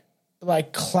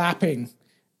like clapping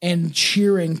and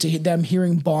cheering to them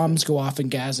hearing bombs go off in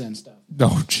Gaza and stuff.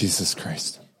 Oh, Jesus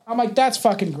Christ. I'm like, that's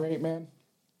fucking great, man.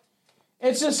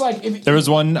 It's just like there was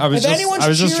one. I was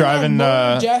just driving.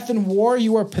 Death and war.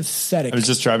 You are pathetic. I was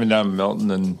just driving down Milton,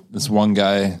 and this one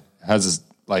guy has his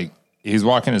he's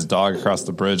walking his dog across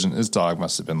the bridge, and his dog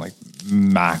must have been like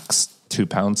max 2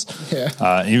 pounds.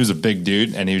 Yeah, he was a big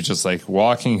dude, and he was just like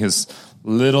walking his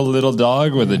little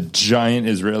dog with a giant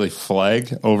Israeli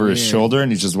flag over his shoulder,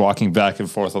 and he's just walking back and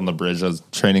forth on the bridge. I was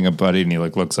training a buddy, and he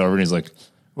like looks over, and he's like,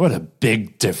 what a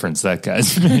big difference that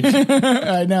guy's made.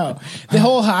 I know. The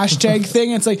whole hashtag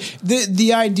thing, it's like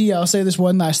the idea, I'll say this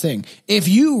one last thing. If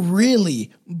you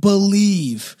really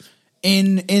believe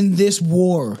in this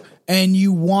war and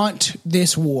you want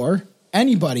this war,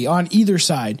 anybody on either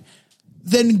side,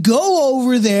 then go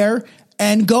over there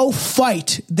and go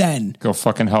fight then. Go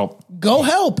fucking help. Go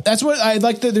help. That's what I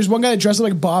like. There's one guy that dressed up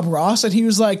like Bob Ross, and he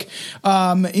was like,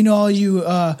 all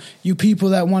you people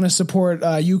that want to support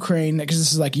Ukraine, because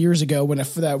this is like years ago when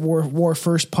that war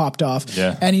first popped off.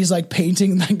 Yeah. And he's like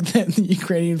painting like the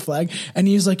Ukrainian flag, and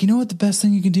he's like, you know what, the best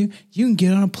thing you can do? You can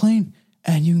get on a plane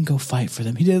and you can go fight for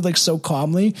them. He did it like so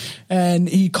calmly, and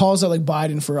he calls out like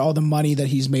Biden for all the money that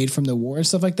he's made from the war and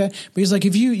stuff like that. But he's like,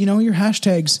 if you your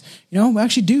hashtags,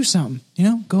 actually do something,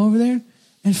 go over there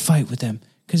and fight with them.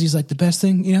 Because he's like, the best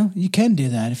thing, you can do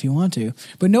that if you want to,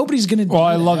 but nobody's going to. Well,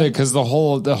 I love it because the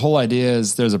whole idea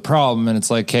is there's a problem, and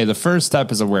it's like, hey, the first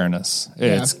step is awareness.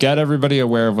 It's get everybody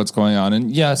aware of what's going on,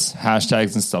 and yes,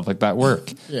 hashtags and stuff like that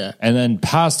work. Yeah, and then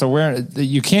past awareness,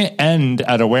 you can't end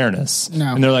at awareness.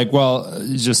 No, and they're like, well,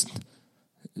 just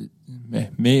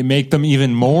make them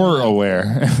even more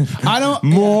aware. I don't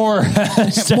more. More.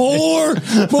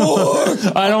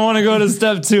 I don't want to go to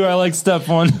step 2. I like step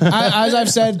 1. As I've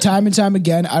said time and time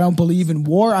again, I don't believe in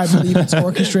war. I believe it's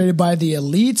orchestrated by the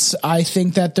elites. I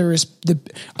think that there's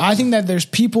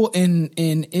people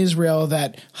in Israel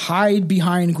that hide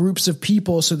behind groups of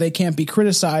people so they can't be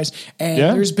criticized. And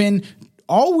there's been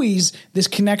always this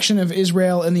connection of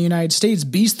Israel and the United States.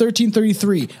 Beast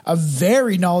 1333, a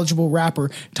very knowledgeable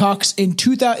rapper, talks in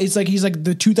 2000. It's like he's like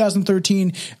the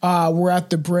 2013. We're at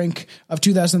the brink of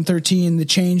 2013. The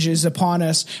change is upon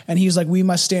us, and he's like, we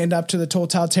must stand up to the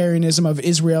totalitarianism of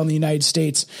Israel and the United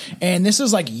States. And this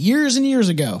is like years and years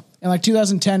ago. In like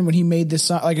 2010, when he made this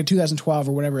song, like in 2012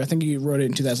 or whatever. I think he wrote it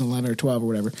in 2011 or 12 or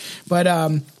whatever. But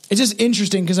it's just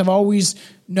interesting because I've always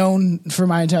known for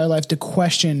my entire life to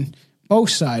question both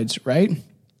sides, right?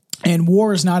 And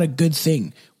war is not a good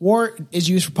thing. War is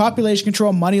used for population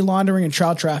control, money laundering, and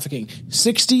child trafficking.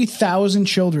 60,000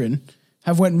 children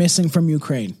have went missing from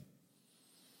Ukraine.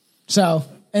 So,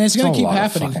 and it's going to keep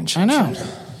happening. I know.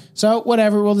 So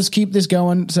whatever, we'll just keep this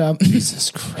going. So Jesus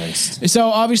Christ. So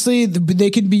obviously they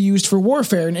could be used for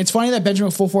warfare. And it's funny that Benjamin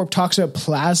Fulthorpe talks about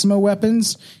plasma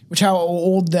weapons, which how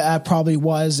old that probably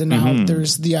was. And now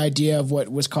there's the idea of what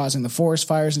was causing the forest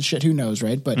fires and shit. Who knows,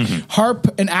 right? But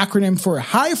HAARP, an acronym for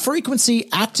High Frequency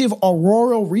Active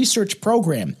Auroral Research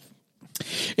Program,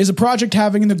 is a project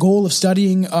having the goal of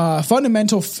studying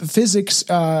fundamental physics,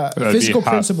 physical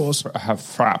principles.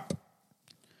 HAARP.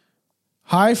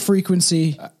 High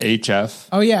frequency HF.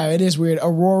 Oh yeah, it is weird.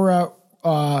 Aurora,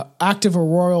 active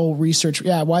auroral research.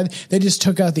 Yeah, why they just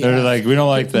took out the. They're like, we don't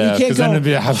like that because then it'd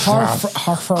be a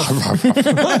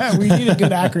we need a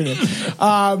good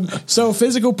acronym. So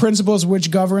physical principles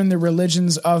which govern the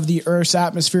religions of the Earth's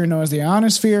atmosphere, known as the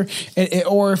ionosphere,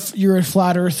 or if you're a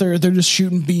flat earther, they're just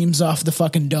shooting beams off the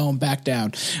fucking dome back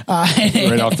down.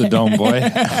 Right off the dome, boy.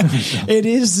 It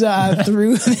is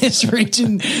through this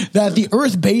region that the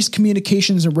Earth-based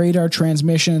communications and radar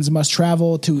transmissions must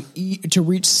travel to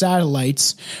reach satellites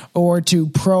or to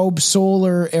probe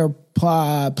solar or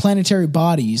planetary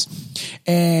bodies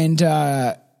and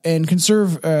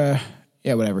conserve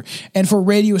whatever, and for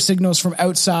radio signals from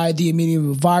outside the immediate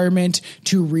environment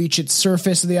to reach its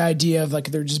surface. The idea of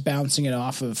like they're just bouncing it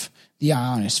off of the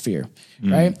ionosphere,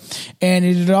 right? And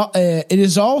it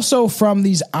is also from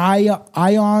these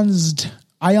ionized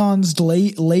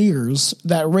layers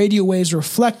that radio waves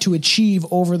reflect to achieve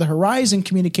over the horizon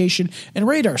communication and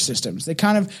radar systems.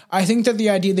 I think that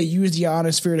the idea they use the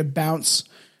ionosphere to bounce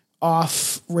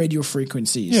off radio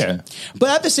frequencies. Yeah. But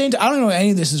at the same time, I don't know if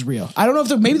any of this is real. I don't know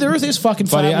if maybe the Earth is fucking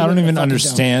flat. Buddy, I don't even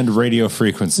understand radio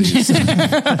frequencies.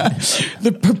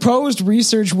 The proposed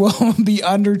research will be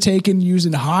undertaken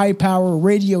using high power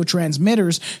radio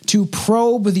transmitters to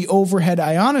probe the overhead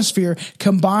ionosphere,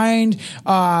 combined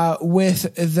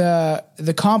with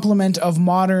the complement of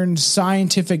modern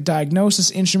scientific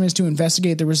diagnosis instruments to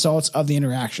investigate the results of the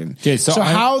interaction. Okay, so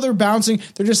how they're bouncing,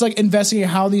 they're just like investigating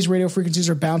how these radio frequencies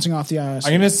are bouncing off the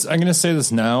ionosphere. I'm gonna say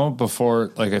this now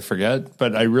before I forget,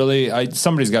 but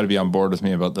somebody's got to be on board with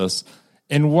me about this.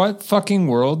 In what fucking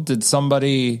world did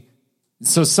somebody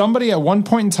at one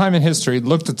point in time in history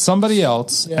looked at somebody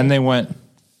else and they went,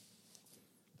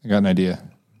 I got an idea.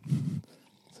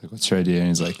 It's like, what's your idea? And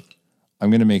he's like, I'm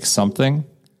gonna make something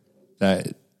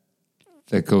that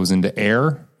goes into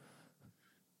air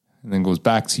and then goes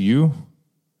back to you,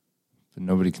 but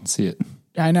nobody can see it.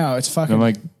 I know, it's fucking. And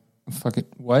I'm like, fucking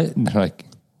what? And they're like,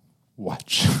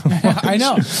 watch. I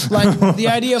know, like the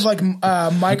idea of like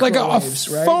microwaves,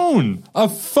 like a phone. Right? A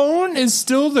phone is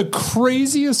still the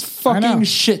craziest fucking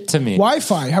shit to me.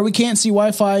 Wi-Fi, how we can't see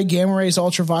Wi-Fi, gamma rays,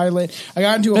 ultraviolet. I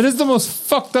got into that is the most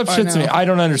fucked up shit to me. I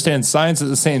don't understand science at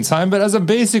the same time, but as a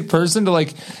basic person,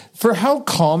 to for how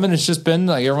common it's just been,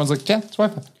 like everyone's like, yeah, it's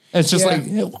Wi-Fi. It's just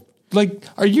like,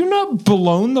 are you not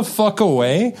blown the fuck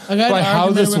away by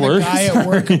how this works? I had a guy at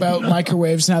work about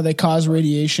microwaves and how they cause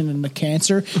radiation and the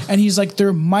cancer. And he's like,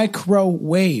 they're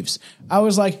microwaves. I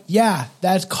was like, yeah,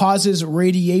 that causes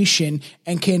radiation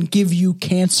and can give you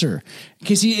cancer.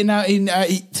 Because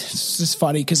it's just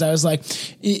funny because I was like,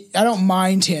 I don't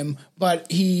mind him,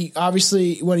 but he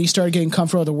obviously, when he started getting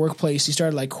comfortable at the workplace, he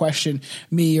started question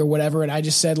me or whatever. And I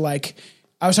just said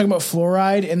I was talking about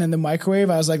fluoride and then the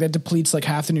microwave. I was like, that depletes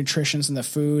half the nutrients in the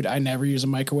food. I never use a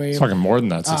microwave. It's fucking more than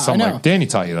that. So something like Danny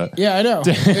taught you that. Yeah, I know.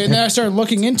 And then I started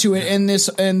looking into it and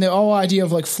the whole idea of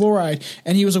fluoride.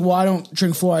 And he was like, well, I don't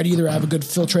drink fluoride either. I have a good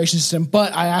filtration system,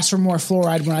 but I ask for more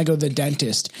fluoride when I go to the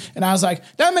dentist. And I was like,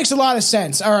 that makes a lot of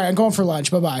sense. All right, I'm going for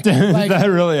lunch. Bye-bye. That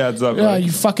really adds up.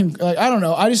 You fucking, I don't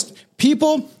know.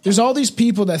 There's all these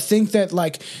people that think that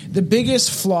the biggest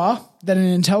flaw that an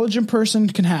intelligent person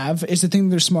can have is the thing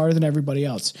that they're smarter than everybody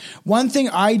else. One thing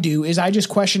I do is I just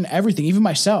question everything, even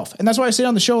myself. And that's why I say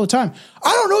on the show all the time,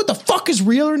 I don't know what the fuck is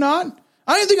real or not.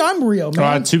 I don't think I'm real,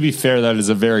 man. To be fair, that is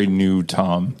a very new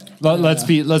Tom. Let's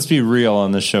be real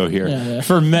on the show here. Yeah.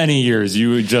 For many years,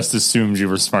 you just assumed you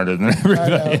were smarter than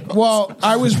everybody else. Well,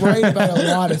 I was right about a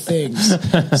lot of things.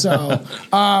 So,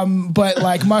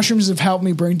 but mushrooms have helped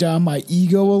me bring down my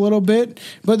ego a little bit.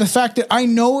 But the fact that I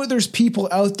know there's people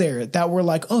out there that were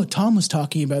like, oh, Tom was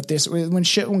talking about this when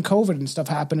COVID and stuff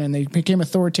happened and they became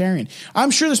authoritarian.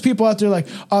 I'm sure there's people out there like,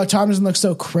 oh, Tom doesn't look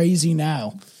so crazy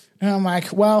now. And I'm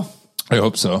like, well, I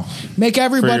hope so. Make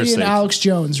everybody an Alex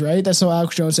Jones, right? That's what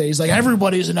Alex Jones says. He's like,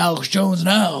 everybody's an Alex Jones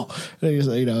now. And he's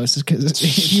like, it's just because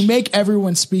if you make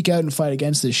everyone speak out and fight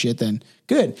against this shit, then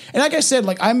good. And like I said,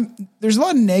 there's a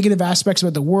lot of negative aspects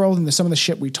about the world and some of the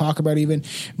shit we talk about even.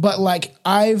 But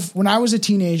when I was a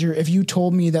teenager, if you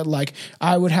told me that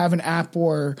I would have an app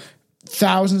where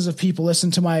thousands of people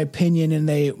listen to my opinion and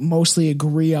they mostly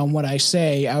agree on what I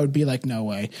say, I would be like, no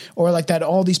way. Or that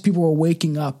all these people were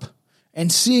waking up and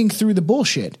seeing through the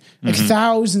bullshit,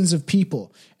 thousands of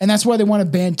people. And that's why they want to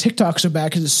ban TikTok so bad,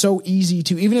 because it's so easy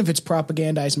to, even if it's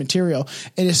propagandized material,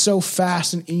 it is so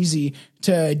fast and easy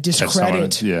to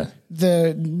discredit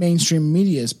the mainstream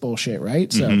media's bullshit,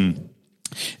 right? So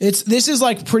this is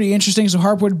pretty interesting. So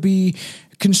HAARP would be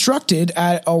constructed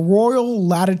at Royal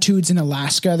Latitudes in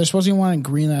Alaska. There's supposed to be one in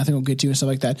Greenland, I think we'll get to, and stuff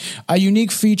like that. A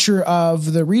unique feature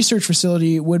of the research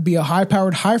facility would be a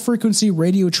high-powered, high-frequency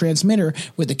radio transmitter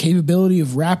with the capability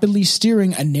of rapidly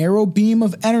steering a narrow beam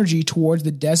of energy towards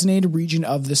the designated region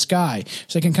of the sky.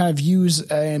 So it can kind of use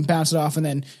and bounce it off, and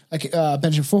then,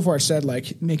 Benjamin Fulford said,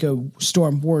 make a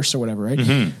storm worse or whatever,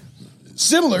 right?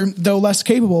 Similar, though less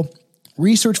capable,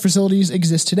 research facilities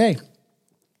exist today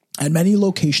at many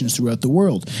locations throughout the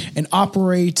world and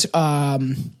operate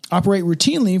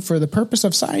routinely for the purpose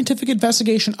of scientific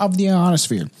investigation of the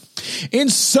ionosphere. And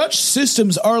such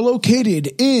systems are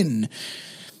located in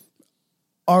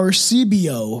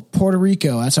Arecibo, Puerto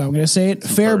Rico. That's how I'm going to say it.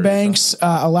 Fairbanks,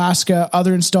 Alaska.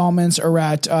 Other installments are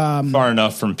at far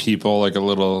enough from people, a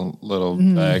little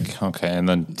bag. Okay, and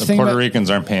then the Puerto Ricans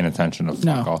aren't paying attention to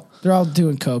fuck all. They're all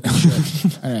doing coke and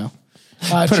shit. I know.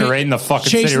 Put it right in the fucking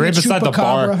city, right beside the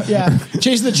bar. Yeah,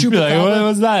 chasing the chupacabra. Like, what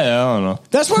was that? I don't know.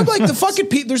 That's why I'm like the fucking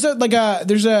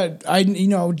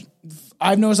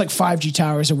I've noticed like 5G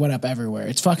towers have went up everywhere.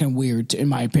 It's fucking weird, in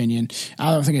my opinion. I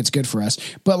don't think it's good for us.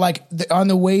 But like on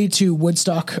the way to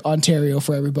Woodstock, Ontario,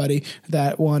 for everybody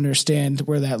that will understand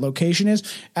where that location is,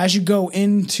 as you go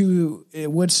into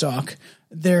Woodstock,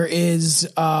 there is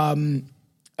a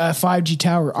 5G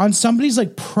tower on somebody's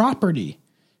like property.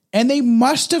 And they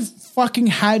must have fucking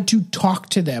had to talk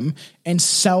to them and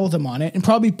sell them on it and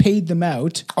probably paid them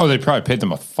out. Oh, they probably paid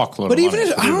them a fuckload but of even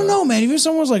money. If, I don't know, man. Even if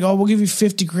someone was like, oh, we'll give you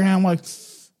 50 grand. Like,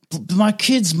 my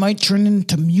kids might turn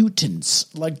into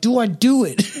mutants. Like, do I do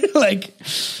it? Like,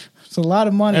 it's a lot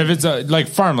of money. If it's like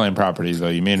farmland properties, though,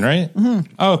 you mean, right?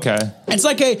 Mm-hmm. Oh, okay. It's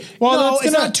like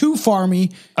it's not too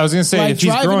farmy. I was going to say, like if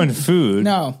he's growing food.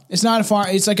 No, it's not a farm.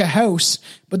 It's like a house,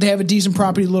 but they have a decent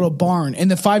property, little barn.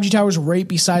 And the 5G tower's right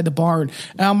beside the barn.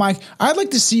 And I'm like, I'd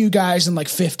like to see you guys in like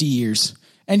 50 years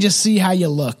and just see how you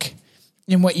look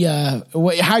and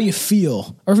how you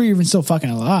feel, or if you're even still fucking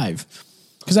alive.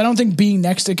 Because I don't think being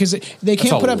next to, because they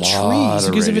can't put up trees.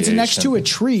 Because if it's next to a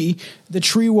tree, the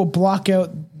tree will block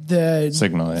out the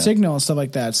signal and stuff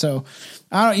like that. So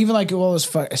I don't even like all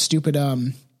this stupid all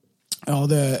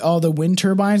the wind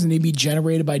turbines, and they'd be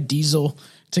generated by diesel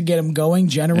to get them going,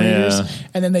 generators,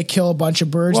 and then they kill a bunch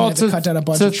of birds and they have to cut down a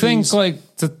bunch of trees.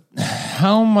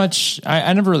 How much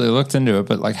I never really looked into it,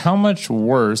 but like how much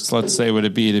worse, let's say, would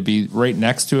it be to be right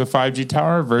next to a 5G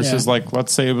tower versus like,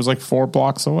 let's say it was like 4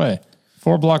 blocks away.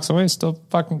 4 blocks away is still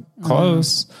fucking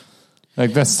close.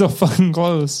 Like, that's still fucking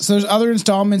close. So there's other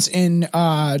installments in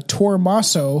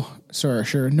Tormaso,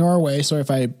 Norway. Sorry if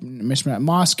I mispronounced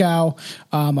Moscow.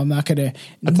 I'm not going to.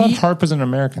 I thought HAARP was an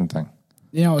American thing.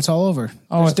 You know, it's all over.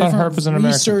 Oh, I thought HAARP was an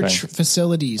American thing. Research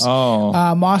facilities.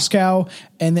 Oh. Moscow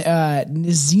and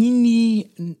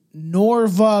Nizhny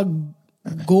Novgorod.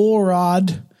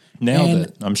 Nailed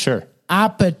it, I'm sure.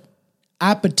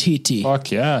 Apatiti.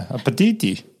 Fuck yeah.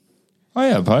 Apatiti. Oh,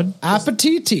 yeah, bud.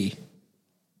 Apatiti.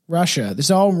 Russia. This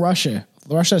is all in Russia.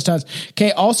 Russia has tons.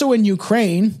 Okay, also in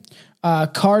Ukraine,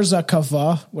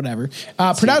 Karzakova, whatever.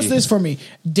 Pronounce this for me.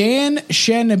 Dan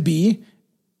Shannaby.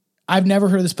 I've never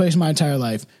heard of this place in my entire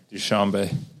life.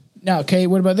 Dushanbe. No, okay,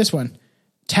 what about this one?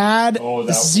 Tad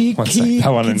Ziki. That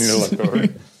one I need to look over.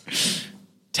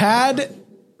 Tad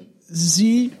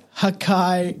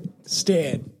Zihakai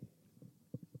Stan.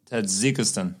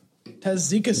 Tajikistan.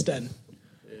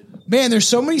 Man, there's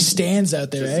so many stands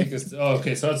out there, eh? Oh,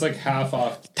 okay, so it's like half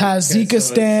off.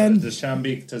 Tajikistan. Okay, so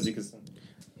Tajikistan.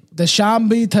 The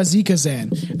Shambi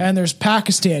Tajikistan. And there's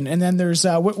Pakistan. And then there's,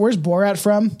 where's Borat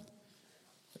from?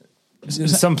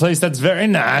 Someplace that's very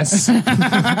nice.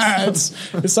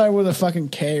 it's like with a fucking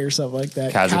K or something like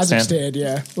that. Kazakhstan,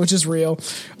 yeah, which is real.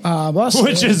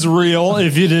 Which is real,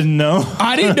 if you didn't know.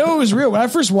 I didn't know it was real. When I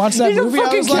first watched that movie,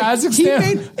 I was like,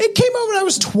 it came out when I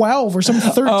was 12 or something,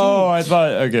 13. Oh, I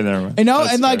thought, okay, never mind. And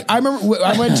like, I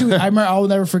remember I'll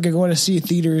never forget going to see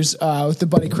theaters with the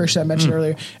buddy Chris I mentioned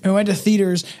earlier. And we went to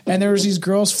theaters, and there was these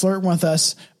girls flirting with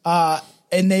us,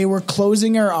 and they were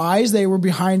closing our eyes. They were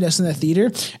behind us in the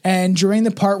theater. And during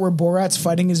the part where Borat's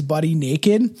fighting his buddy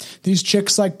naked, these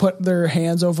chicks like put their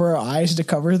hands over our eyes to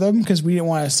cover them because we didn't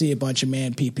want to see a bunch of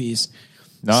man peepees.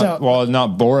 Not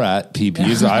Borat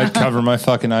peepees. I'd cover my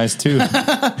fucking eyes too.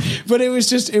 But it was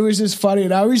just funny.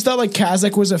 And I always thought like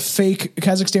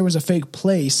Kazakhstan was a fake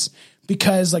place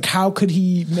because like how could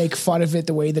he make fun of it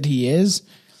the way that he is?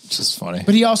 It's just funny.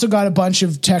 But he also got a bunch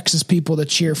of Texas people to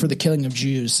cheer for the killing of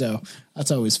Jews, so that's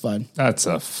always fun. That's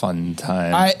a fun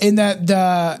time. In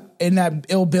that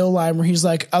Ill Bill line where he's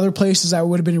like, other places I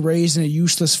would have been raised in a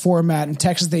useless format. In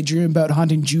Texas, they dream about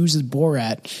hunting Jews as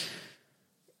Borat.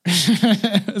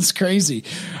 It's crazy.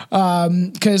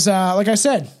 Because like I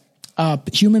said,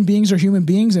 human beings are human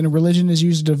beings, and a religion is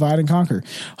used to divide and conquer.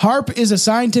 HAARP is a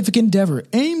scientific endeavor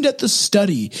aimed at the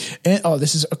study.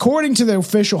 This is according to the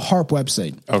official HAARP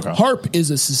website. Okay. HAARP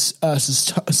is a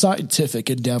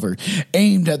scientific endeavor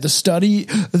aimed at the studying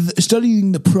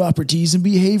the properties and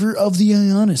behavior of the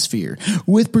ionosphere,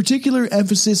 with particular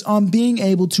emphasis on being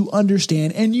able to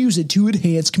understand and use it to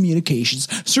enhance communications,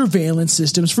 surveillance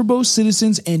systems for both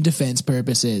citizens and defense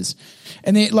purposes.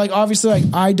 And they obviously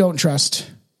I don't trust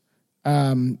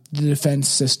the defense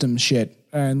system shit,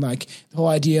 and like the whole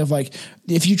idea of like,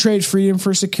 if you trade freedom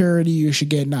for security, you should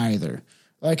get neither.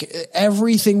 Like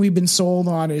everything we've been sold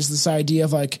on is this idea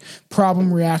of like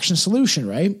problem, reaction, solution,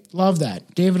 right? Love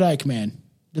that. David Icke, man,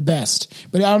 the best.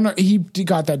 But I don't know, he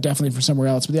got that definitely from somewhere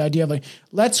else. But the idea of like,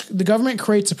 the government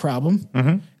creates a problem.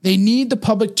 Mm-hmm. They need the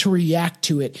public to react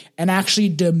to it and actually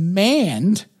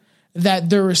demand that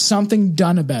there is something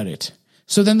done about it.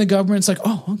 So then the government's like,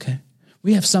 oh, okay,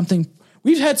 we have something.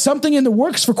 We've had something in the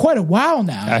works for quite a while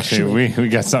now. Actually, we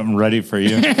got something ready for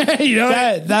you. You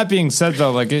know, that being said,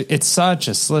 though, like it's such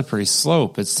a slippery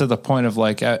slope. It's to the point of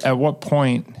like, at what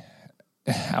point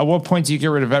do you get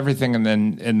rid of everything and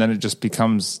then it just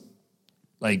becomes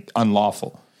like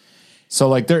unlawful? So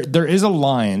like there is a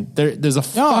line. There's a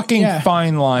fucking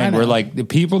fine line where like the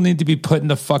people need to be put in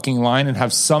the fucking line and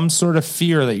have some sort of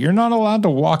fear that you're not allowed to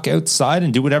walk outside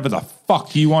and do whatever the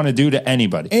fuck you want to do to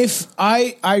anybody. If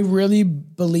I really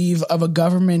believe of a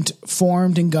government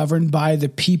formed and governed by the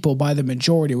people, by the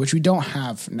majority, which we don't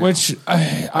have now. Which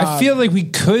I feel like we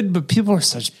could, but people are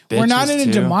such bitches. We're not in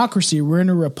a democracy. We're in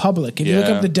a republic. If you look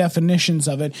up the definitions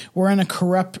of it, we're in a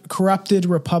corrupted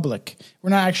republic.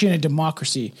 We're not actually in a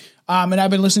democracy. And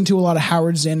I've been listening to a lot of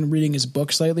Howard Zinn, reading his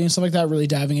books lately and stuff like that, really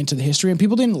diving into the history. And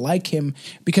people didn't like him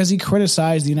because he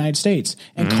criticized the United States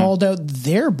and called out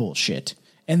their bullshit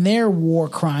and their war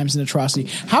crimes and atrocity.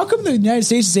 How come the United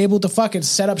States is able to fucking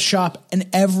set up shop in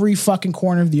every fucking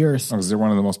corner of the earth? Because they're one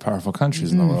of the most powerful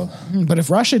countries in the world. But if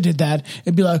Russia did that,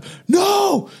 it'd be like,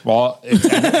 no! Well, it's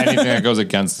anything that goes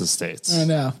against the States. I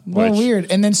know. Well,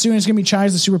 weird. And then soon it's going to be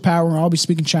China's the superpower and we'll all be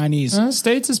speaking Chinese.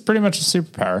 States is pretty much a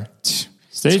superpower.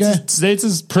 States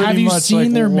is pretty much. Have you seen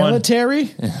like their military?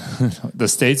 The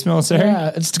States military?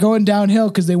 Yeah, it's going downhill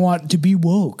because they want to be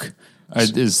woke.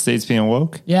 Is States being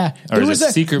woke? Yeah, or is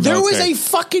it secret military? There was a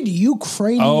fucking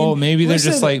Ukrainian. Oh, maybe they're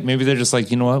just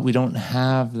like you know what? We don't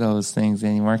have those things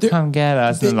anymore. Come get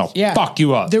us, and they'll fuck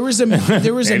you up. There was a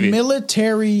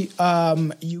military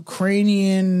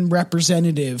Ukrainian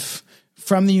representative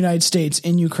from the United States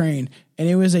in Ukraine, and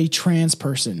it was a trans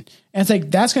person. And it's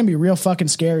like, that's going to be real fucking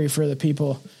scary for the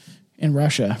people in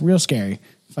Russia. Real scary.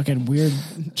 Fucking weird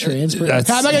trans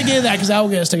person. I'm not going to get into that because that will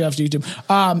get us taken off YouTube.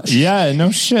 Yeah,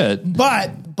 no shit.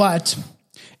 But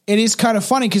it is kind of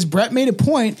funny because Brett made a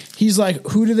point. He's like,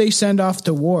 who do they send off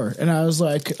to war? And I was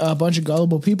like, a bunch of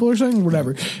gullible people or something,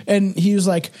 whatever. And he was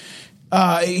like,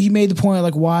 he made the point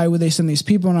like, why would they send these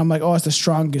people? And I'm like, oh, it's the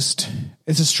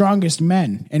strongest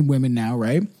men and women now,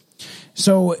 right?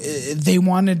 So they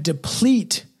want to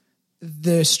deplete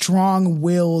the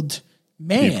strong-willed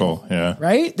man, people,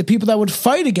 right? The people that would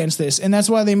fight against this. And that's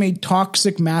why they made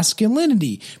toxic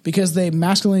masculinity, because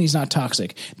masculinity is not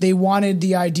toxic. They wanted to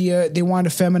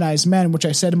feminize men, which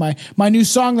I said in my new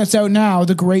song that's out now,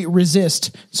 The Great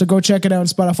Resist. So go check it out on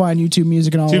Spotify and YouTube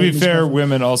Music and all. To be fair,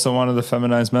 women also wanted to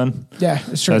feminize men. Yeah,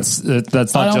 it's true.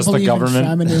 That's not just the government.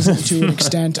 Feminism to an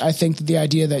extent. I think that the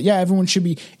idea that, everyone should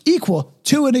be equal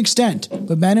to an extent,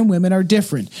 but men and women are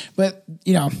different. But,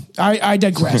 I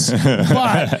digress.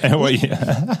 But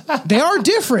they are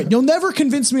different. You'll never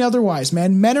convince me otherwise,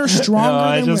 man. Men are stronger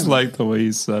than women. I just like the way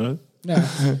you said it. Yeah.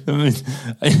 I mean,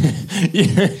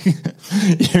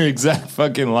 your exact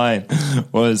fucking line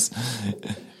was,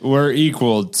 we're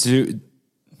equal to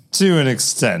an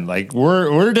extent. Like,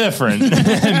 we're different.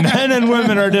 Men and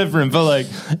women are different, but like,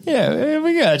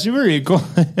 we got you. We're equal.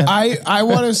 I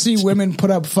want to see women put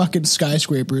up fucking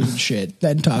skyscrapers and shit,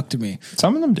 then talk to me.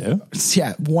 Some of them do.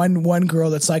 Yeah, one girl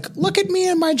that's like, look at me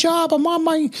and my job. I'm on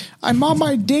my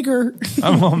digger.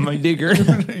 I'm on my digger.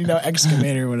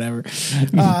 Excavator or whatever.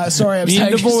 Sorry, I'm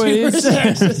saying the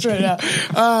boys right now.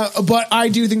 But I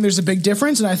do think there's a big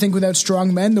difference, and I think without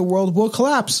strong men, the world will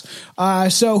collapse.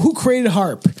 So who created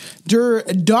HAARP?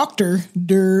 Dr.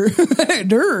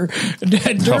 Bernard.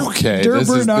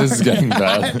 This is getting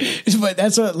bad. But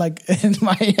that's what, like, in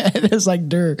my head is like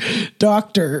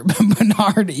Dr.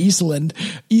 Bernard Eastland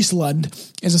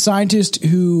is a scientist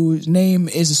whose name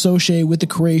is associated with the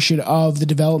creation of the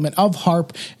development of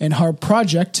HAARP and HAARP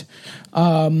project.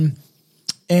 And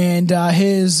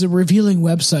his revealing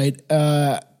website,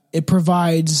 it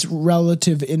provides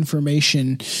relative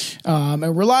information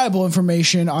and reliable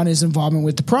information on his involvement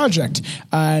with the project.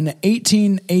 An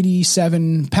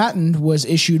 1887 patent was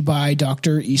issued by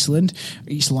Dr. Eastland,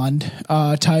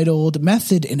 titled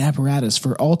Method and Apparatus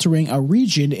for Altering a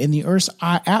Region in the Earth's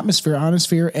Atmosphere,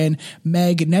 Ionosphere, and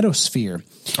Magnetosphere.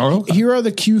 Oh, okay. Here are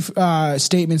the key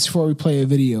statements before we play a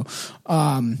video,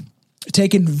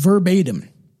 taken verbatim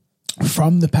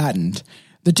from the patent.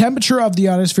 The temperature of the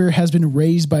ionosphere has been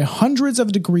raised by hundreds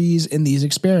of degrees in these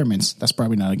experiments. That's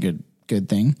probably not a good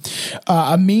thing.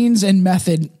 A means and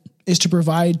method is to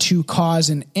provide to cause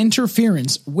an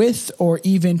interference with or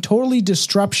even totally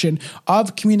disruption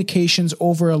of communications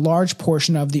over a large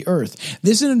portion of the Earth.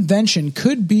 This invention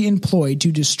could be employed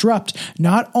to disrupt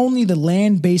not only the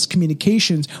land-based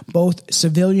communications, both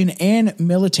civilian and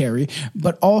military,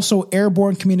 but also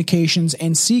airborne communications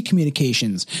and sea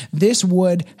communications. This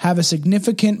would have a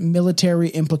significant military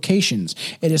implications.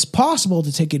 It is possible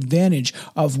to take advantage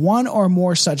of one or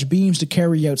more such beams to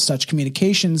carry out such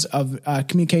communications of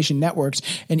communication networks,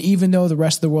 and even though the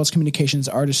rest of the world's communications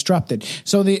are disrupted.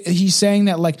 So he's saying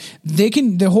that like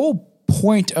the whole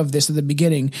point of this at the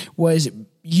beginning was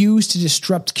used to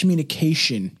disrupt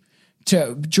communication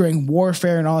during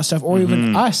warfare and all that stuff, or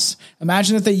even us.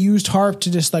 Imagine if they used HAARP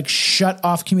to just like shut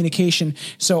off communication,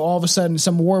 so all of a sudden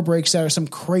some war breaks out or some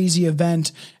crazy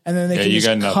event, and then they can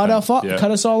just cut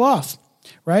us all off,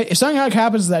 right? If something like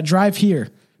happens to that, drive here,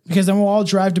 because then we'll all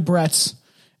drive to Brett's,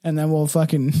 and then we'll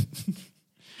fucking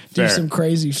do some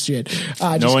crazy shit.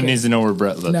 No one needs to know where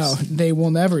Brett lives. No, they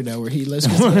will never know where he lives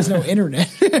because there's no internet.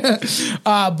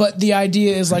 But the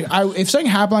idea is like, if something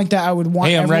happened like that, I would want.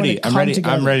 Hey, I'm ready. I'm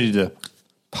ready to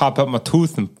pop up my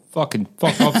tooth and fucking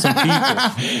fuck up some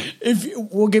people.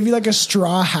 We'll give you like a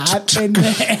straw hat and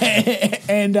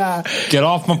get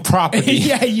off my property.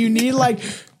 Yeah, you need like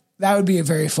that would be a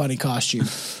very funny costume.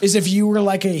 Is if you were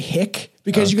like a hick.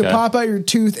 Because you could pop out your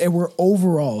tooth and wear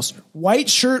overalls, white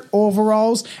shirt,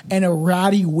 overalls, and a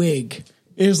ratty wig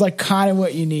is like kind of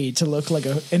what you need to look like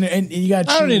and you got.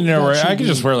 I don't even know where I could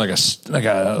just wear like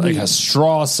a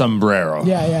straw sombrero.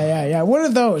 Yeah. One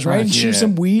of those, right? And chew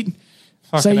some weed.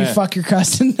 Say you fuck your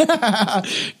cousin.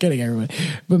 Kidding, everyone,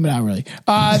 but not really.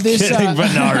 Kidding,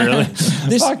 but not really.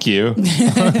 Fuck you.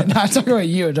 Not talking about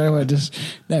you. I'm talking about just.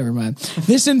 Never mind.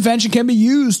 This invention can be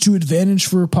used to advantage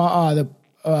for the.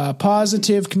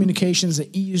 Positive communications, the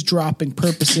eavesdropping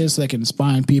purposes, so they can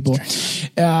spy on people.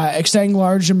 Extending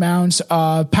large amounts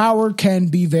of power can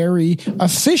be very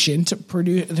efficient to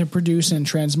produce and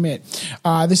transmit.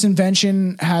 This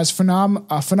invention has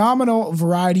a phenomenal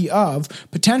variety of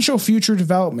potential future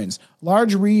developments.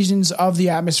 Large regions of the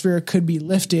atmosphere could be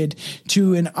lifted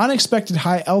to an unexpected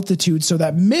high altitude so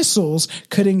that missiles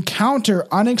could encounter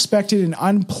unexpected and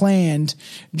unplanned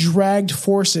dragged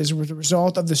forces with the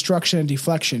result of destruction and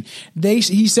deflection.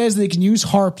 He says they can use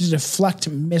HAARP to deflect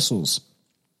missiles,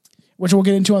 which we'll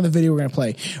get into on the video we're going to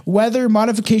play. Weather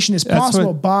modification is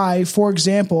possible by, for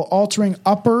example, altering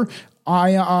upper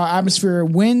atmosphere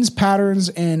winds patterns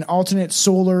and alternate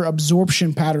solar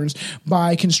absorption patterns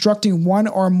by constructing one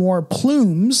or more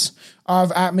plumes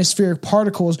of atmospheric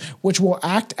particles, which will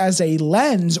act as a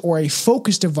lens or a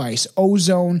focus device,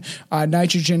 ozone,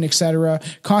 nitrogen, etc.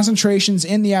 Concentrations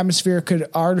in the atmosphere could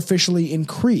artificially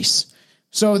increase.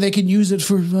 So they can use it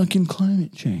for fucking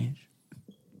climate change.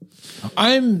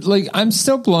 I'm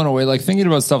still blown away. Like thinking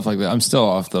about stuff like that. I'm still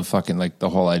off the fucking like the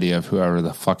whole idea of whoever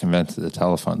the fuck invented the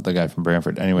telephone, the guy from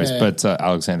Brantford. Anyways, but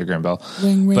Alexander Graham Bell.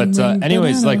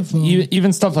 Anyways, like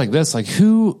even stuff like this, like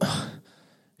who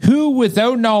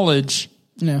without knowledge,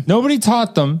 nobody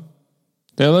taught them.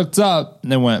 They looked up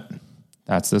and they went,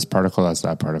 that's this particle, that's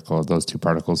that particle, those two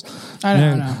particles. I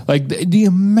don't know. Like the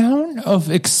amount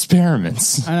of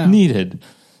experiments needed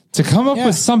to come up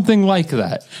with something like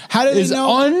that. How do they know?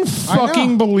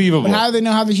 Unfucking believable. But how do they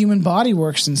know how the human body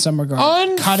works in some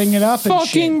regard? Cutting it up and shit.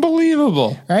 Fucking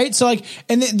believable. Right? So like,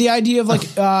 and the idea of like,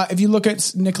 if you look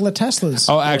at Nikola Tesla's.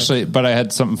 Oh, actually, but I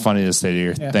had something funny to say to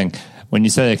your thing. When you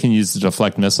said they can use to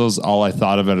deflect missiles, all I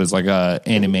thought of it is like a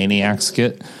Animaniacs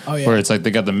skit where it's like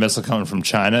they got the missile coming from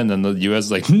China and then the U.S.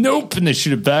 is like, nope, and they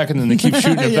shoot it back and then they keep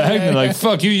shooting it back and they're like,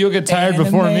 fuck you, you'll get tired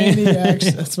before me.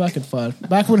 That's fucking fun.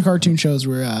 Back when cartoon shows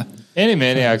were...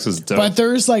 Animaniacs was dope. But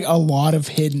there's like a lot of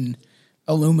hidden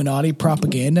Illuminati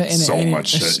propaganda. And much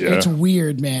shit, It's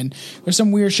weird, man. There's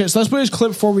some weird shit. So let's play this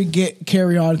clip before we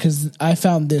carry on because I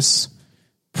found this...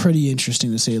 pretty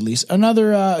interesting to say the least.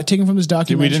 Another taken from this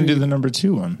documentary. We didn't do the number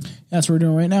 2 one. That's what we're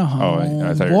doing right now.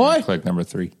 I thought you were going to click number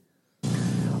 3.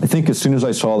 I think as soon as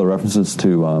I saw the references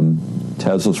to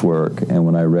Tesla's work and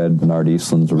when I read Bernard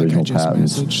Eastland's original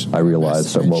patents, I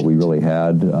realized that what we really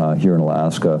had here in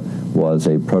Alaska was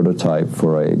a prototype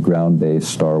for a ground-based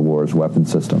Star Wars weapon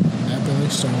system.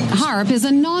 HAARP is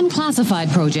a non-classified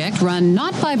project run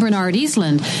not by Bernard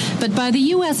Eastland, but by the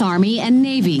U.S. Army and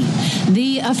Navy.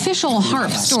 The official HAARP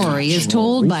story is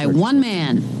told by one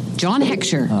man, John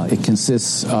Heckscher. It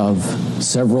consists of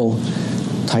several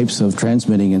types of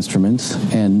transmitting instruments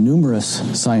and numerous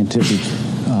scientific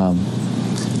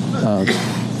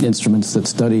instruments that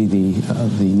study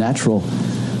the natural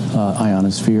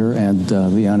ionosphere and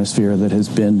the ionosphere that has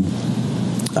been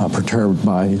perturbed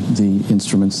by the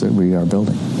instruments that we are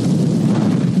building.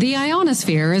 The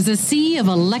ionosphere is a sea of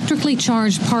electrically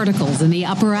charged particles in the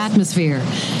upper atmosphere,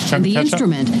 and the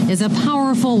instrument is a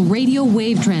powerful radio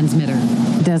wave transmitter.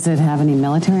 Does it have any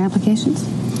military applications?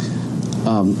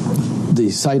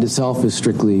 The site itself is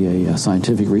strictly a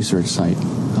scientific research site.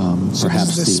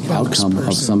 Perhaps the outcome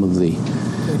of some of the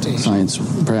science,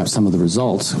 perhaps some of the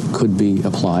results could be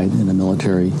applied in to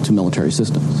military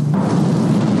systems.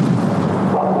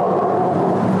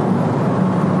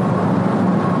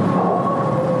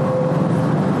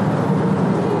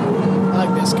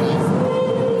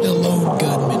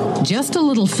 Just a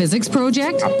little physics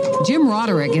project? Jim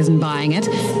Roderick isn't buying it.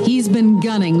 He's been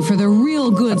gunning for the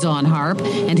real goods on HAARP,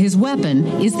 and his weapon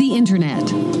is the internet.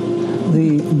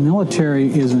 The military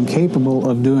is incapable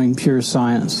of doing pure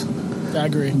science. I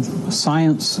agree.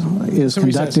 Science is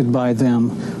conducted by them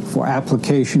for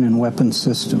application in weapon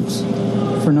systems,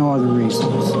 for no other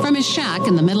reasons. From his shack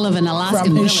in the middle of an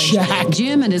Alaskan village,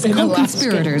 Jim and his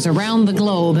co-conspirators around the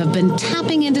globe have been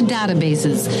tapping into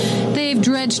databases. They've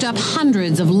dredged up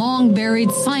hundreds of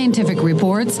long-buried scientific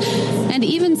reports and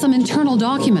even some internal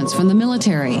documents from the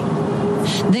military.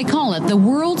 They call it the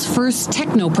world's first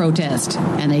techno-protest,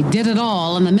 and they did it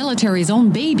all on the military's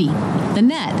own baby, the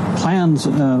net. Plans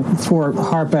for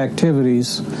HAARP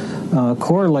activities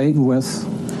correlate with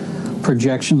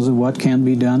projections of what can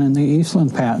be done in the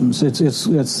Eastland patents. It's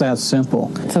that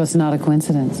simple. So it's not a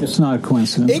coincidence? It's not a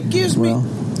coincidence. It gives me...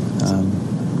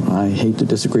 I hate to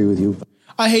disagree with you.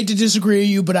 I hate to disagree with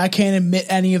you, but I can't admit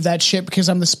any of that shit because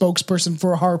I'm the spokesperson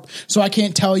for HAARP, so I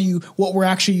can't tell you what we're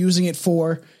actually using it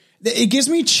for. It gives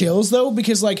me chills, though,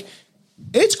 because, like,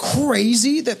 it's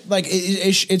crazy that, like,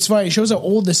 it's funny. It shows how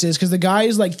old this is because the guy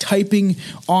is, like, typing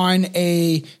on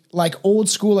a, like, old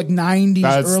school, like,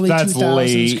 90s, early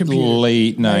 2000s computer.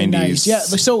 Late 90s. Yeah,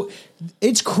 so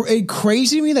it's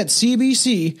crazy to me that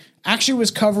CBC actually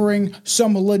was covering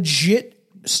some legit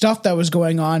stuff that was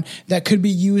going on that could be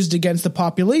used against the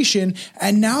population,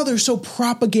 and now they're so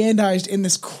propagandized in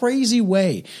this crazy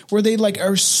way where they like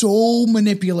are so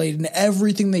manipulated in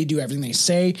everything they do, everything they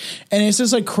say, and it's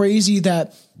just like crazy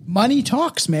that money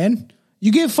talks, man.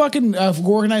 You give fucking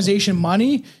organization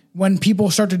money, when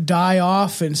people start to die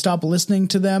off and stop listening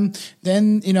to them,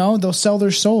 then you know they'll sell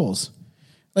their souls.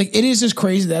 Like, it is just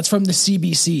crazy. That's from the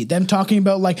CBC. Them talking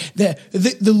about, like,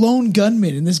 the lone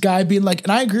gunman and this guy being like,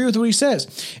 and I agree with what he says,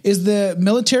 is the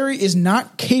military is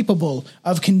not capable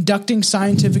of conducting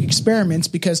scientific experiments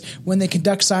because when they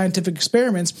conduct scientific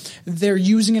experiments, they're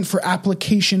using it for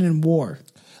application in war.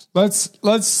 Let's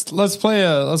play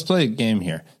a game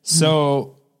here.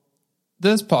 So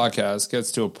this podcast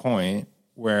gets to a point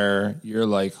where you're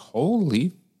like,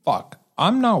 holy fuck.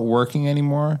 I'm not working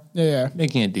anymore. Yeah.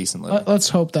 Making a decent living. Let's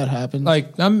hope that happens.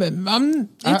 Like it's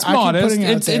modest.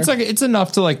 It's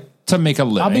enough to make a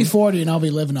living. I'll be 40 and I'll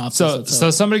be living off this. So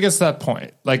somebody gets to that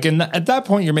point. Like at that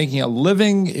point you're making a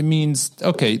living. It means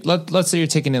okay, let's say you're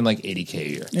taking in like $80K a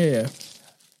year. Yeah.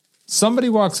 Somebody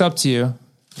walks up to you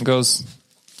and goes,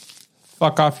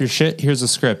 "Fuck off your shit. Here's a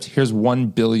script. Here's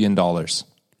 $1 billion."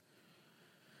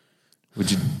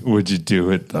 Would you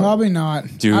do it though? Probably not.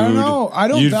 Dude, I don't know. I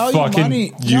don't value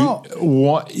money.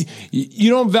 You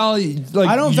don't value like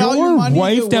I don't value your money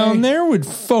wife down there would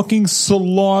fucking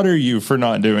slaughter you for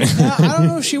not doing it. Yeah, I don't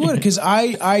know if she would because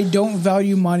I don't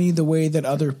value money the way that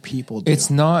other people do. It's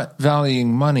not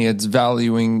valuing money, it's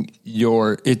valuing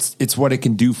it's what it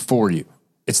can do for you.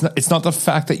 It's not the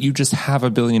fact that you just have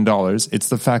 $1 billion. It's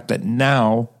the fact that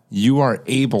now you are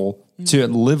able to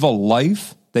live a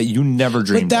life that you never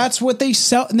dreamed. But that's what they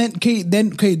sell. And then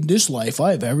this life,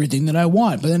 I have everything that I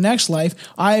want. But the next life,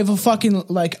 I have a fucking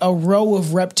like a row of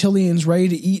reptilians ready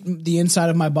to eat the inside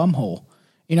of my bumhole.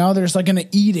 You know, they're just like going to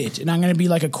eat it, and I'm going to be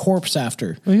like a corpse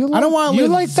after. I don't want to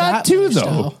live like that too,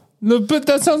 lifestyle. though. But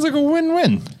that sounds like a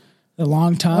win-win. A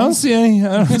long time. I don't see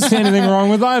anything wrong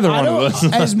with either one of us.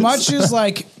 As much as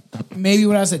like maybe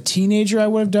when I was a teenager, I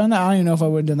would have done that. I don't even know if I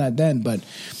would have done that then, but.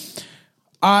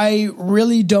 I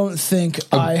really don't think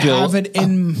have it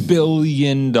in $1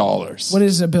 billion. What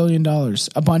is $1 billion?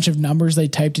 A bunch of numbers they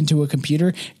typed into a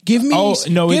computer. Give me a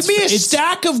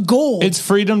stack of gold. It's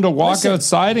freedom to walk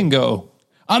outside and go.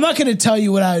 I'm not going to tell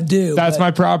you what I would do. That's my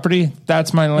property.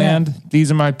 That's my land. Yeah. These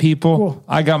are my people. Cool.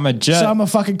 I got my jet. So I'm a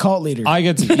fucking cult leader. I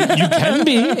get to, you can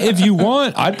be if you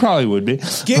want. I probably would be.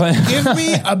 Give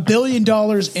me $1 billion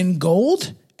in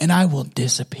gold and I will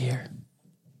disappear.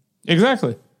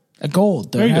 Exactly. A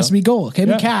gold. There has to be gold. Can't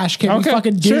be cash. Can't be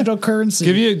fucking digital currency.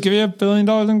 Give you $1 billion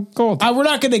in gold. We're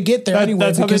not going to get there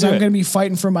anyway because I'm going to be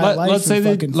fighting for my life. Let's say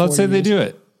they do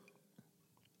it.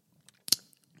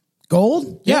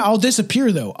 Gold? Yeah, I'll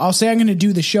disappear though. I'll say I'm going to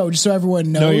do the show just so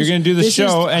everyone knows. No, you're going to do the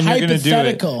show and you're going to do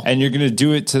it. And you're going to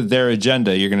do it to their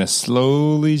agenda. You're going to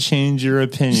slowly change your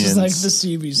opinions. Just like the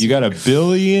CBC. You got $1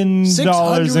 billion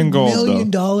in gold. $600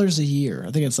 million a year.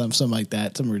 I think it's something like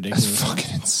that. Something ridiculous. That's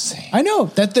fucking insane. I know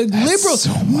that the liberals,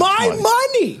 so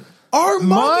money. Our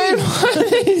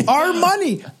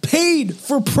money paid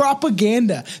for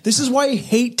propaganda. This is why I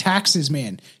hate taxes,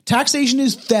 man. Taxation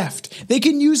is theft. They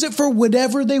can use it for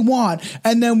whatever they want,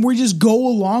 and then we just go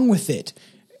along with it.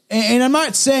 And I'm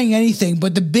not saying anything,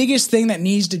 but the biggest thing that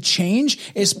needs to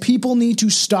change is people need to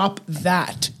stop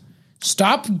that.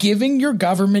 Stop giving your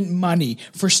government money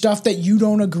for stuff that you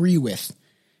don't agree with.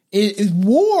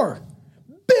 War.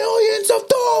 Billions of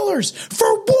dollars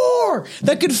for war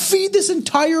that could feed this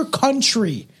entire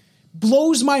country.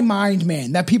 Blows my mind,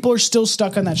 man, that people are still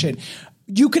stuck on that shit.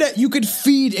 You could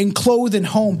feed and clothe and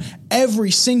home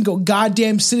every single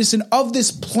goddamn citizen of this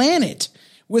planet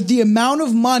with the amount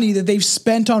of money that they've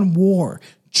spent on war.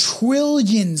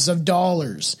 Trillions of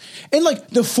dollars. And like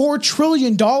the $4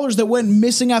 trillion that went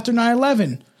missing after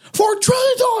 9/11. $4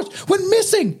 trillion went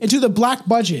missing into the black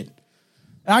budget.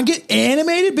 And I get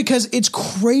animated because it's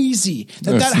crazy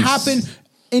that happened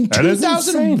in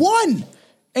 2001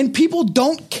 and people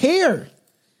don't care.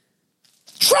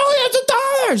 Trillions of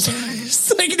dollars.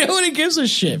 It's like nobody gives a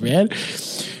shit, man.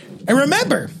 And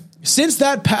remember, since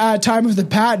that time of the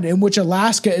patent, in which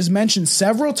Alaska is mentioned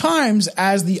several times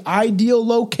as the ideal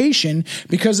location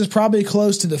because it's probably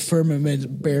close to the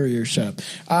firmament barrier shut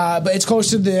up. But it's close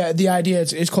to the idea.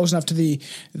 It's close enough to the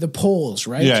poles,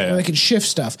 right? Yeah. Where they can shift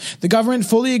stuff. The government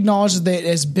fully acknowledges that it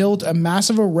has built a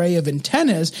massive array of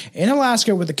antennas in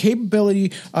Alaska with the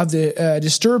capability of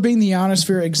disturbing the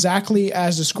ionosphere exactly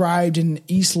as described in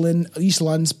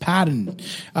Eastland's patent.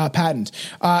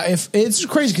 If it's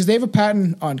crazy because they have a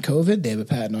patent on COVID, they have a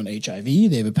patent on HIV,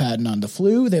 they have a patent on the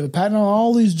flu, they have a patent on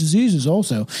all these diseases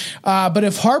also. But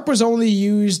if HAARP was only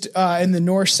used in the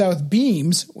north-south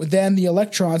beams, then the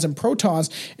electrons and protons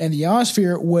in the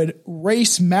ionosphere would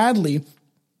race madly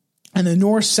in the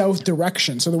north-south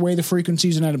direction, so the way the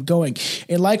frequencies would end up going.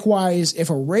 And likewise, if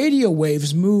a radio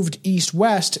waves moved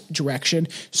east-west direction,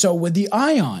 so would the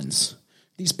ions.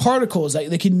 These particles that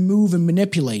they can move and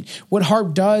manipulate. What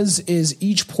HAARP does is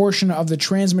each portion of the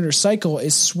transmitter cycle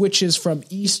is switches from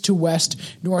east to west,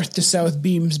 north to south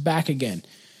beams back again.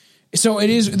 So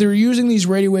they're using these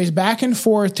radio waves back and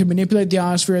forth to manipulate the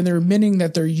ionosphere, and they're admitting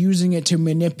that they're using it to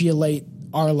manipulate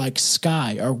our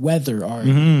sky, our weather, our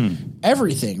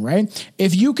everything, right?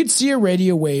 If you could see a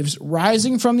radio waves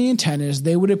rising from the antennas,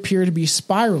 they would appear to be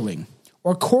spiraling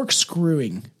or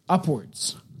corkscrewing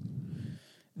upwards.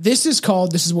 This is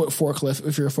what forklift,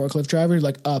 if you're a forklift driver,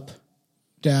 up,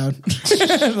 down,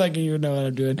 like you know what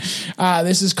I'm doing.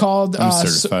 This is called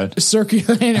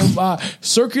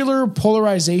circular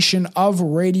polarization of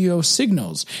radio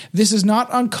signals. This is not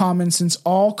uncommon since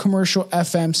all commercial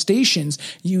FM stations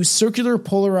use circular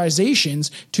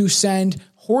polarizations to send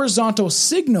horizontal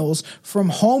signals from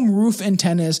home roof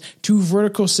antennas to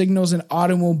vertical signals in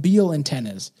automobile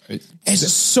antennas.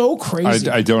 It's so crazy.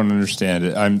 I don't understand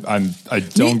it. I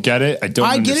don't get it.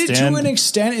 I get it to an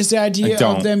extent. It's the idea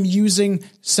of them using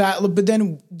satellite, but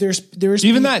then there's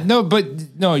even that.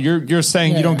 No, you're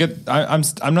saying you don't get.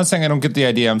 I'm not saying I don't get the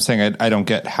idea. I'm saying I don't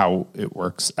get how it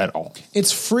works at all.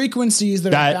 It's frequencies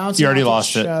that are bouncing. You already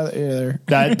lost it.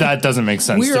 That doesn't make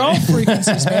sense. We're all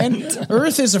frequencies, man.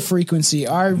 Earth is a frequency.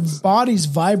 Our bodies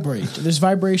vibrate. There's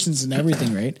vibrations and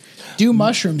everything, right? Do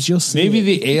mushrooms, you'll see. Maybe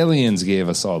the aliens gave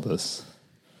us all this.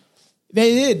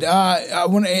 They did.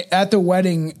 When at the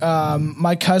wedding,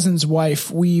 my cousin's wife.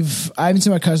 I haven't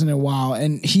seen my cousin in a while,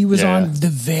 and he was on the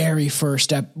very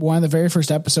first one of the very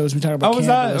first episodes. We talked about. Was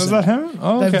that him?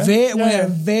 Oh, okay. When I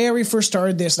very first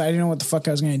started this, I didn't know what the fuck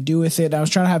I was going to do with it. I was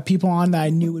trying to have people on that I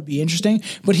knew would be interesting,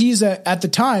 but he's at the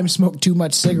time smoked too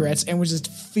much cigarettes and was just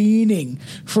fiending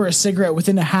for a cigarette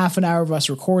within a half an hour of us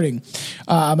recording.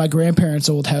 My grandparents'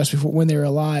 old house when they were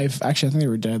alive. Actually, I think they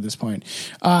were dead at this point.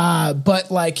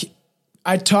 But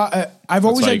I've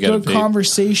always had good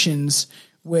conversations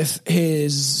with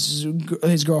his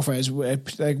girlfriend, his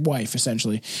wife,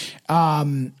 essentially.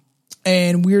 And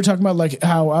we were talking about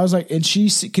how I was and she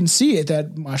can see it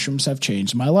that mushrooms have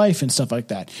changed my life and stuff like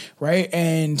that, right?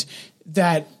 And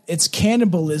that it's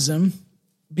cannibalism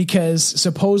because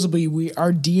supposedly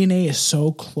our DNA is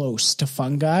so close to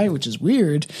fungi, which is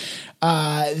weird,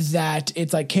 that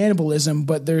it's like cannibalism.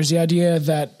 But there's the idea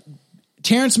that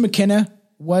Terrence McKenna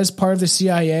was part of the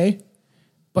CIA,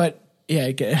 but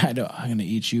Yeah, I know. I'm gonna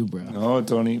eat you, bro. No,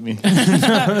 don't eat me.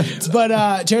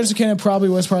 But Terrence McKenna probably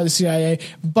was part of the CIA,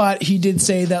 but he did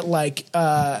say that like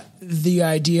the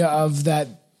idea of that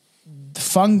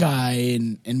fungi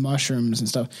and mushrooms and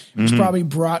stuff was probably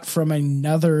brought from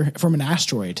an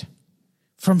asteroid,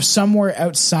 from somewhere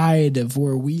outside of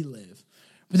where we live.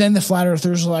 But then the flat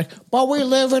earthers are like, but we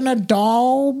live in a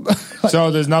dome.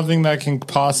 So there's nothing that can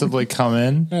possibly come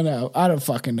in? I know. I don't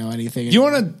fucking know anything. You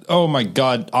want to, oh my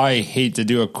God, I hate to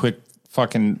do a quick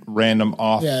fucking random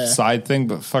side thing,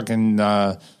 but fucking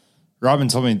Robin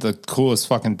told me the coolest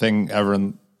fucking thing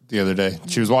ever the other day.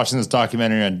 She was watching this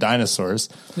documentary on dinosaurs.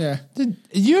 Yeah. Do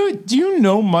you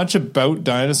know much about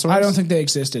dinosaurs? I don't think they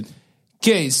existed.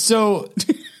 Okay, so...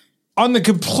 On the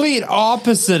complete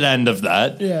opposite end of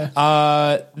that,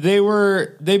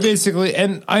 they basically,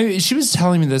 and she was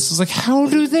telling me this, I was like, how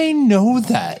do they know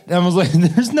that? And I was like,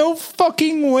 there's no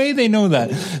fucking way they know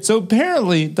that. So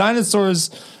apparently dinosaurs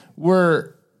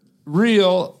were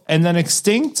real and then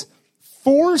extinct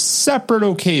 4 separate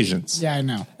occasions. Yeah, I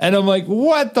know. And I'm like,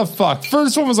 what the fuck?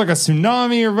 First one was like a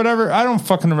tsunami or whatever. I don't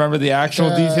fucking remember the actual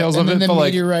details of it. And then the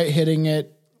meteorite hitting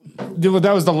it.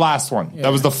 That was the last one. Yeah.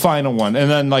 That was the final one. And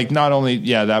then like not only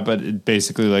that, but it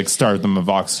basically like starved them of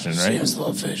oxygen, right? Seems a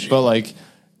little fishy. But like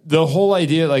the whole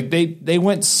idea, like they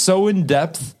went so in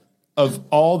depth of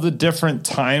all the different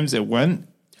times it went.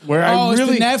 Where it's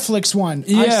the Netflix one.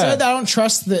 Yeah. I said I don't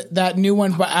trust that new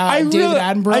one by David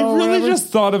Attenborough. I really just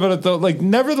thought about it though. Like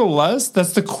nevertheless,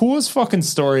 that's the coolest fucking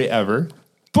story ever.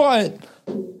 But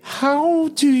how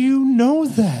do you know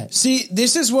that? See,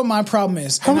 this is what my problem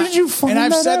is. How did you find that out?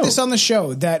 And I've said this on the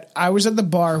show, that I was at the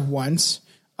bar once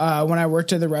when I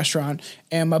worked at the restaurant,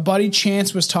 and my buddy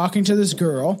Chance was talking to this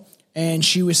girl, and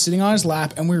she was sitting on his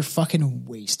lap, and we were fucking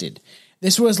wasted.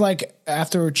 This was like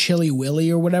after Chili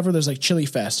Willy or whatever. There's like Chili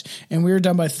Fest, and we were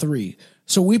done by 3.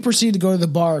 So we proceeded to go to the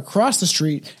bar across the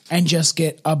street and just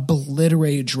get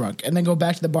obliterated drunk, and then go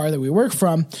back to the bar that we work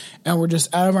from, and we're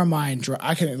just out of our mind.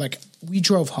 We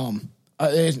drove home.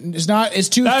 It's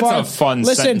too far. That's a fun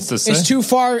sentence to say. It's too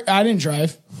far. I didn't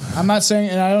drive. I'm not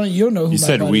saying, and you don't know who you my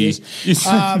said. buddy is.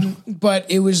 But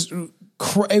it was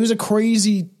a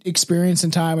crazy experience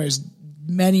in time. It was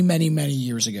many, many, many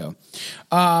years ago,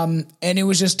 and it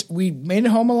was just, we made it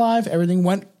home alive. Everything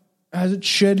went as it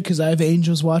should, because I have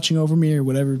angels watching over me or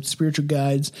whatever, spiritual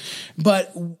guides.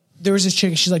 But there was this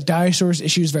chick, she's like, dinosaurs,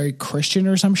 she was very Christian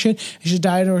or some shit. She said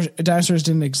dinosaurs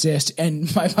didn't exist.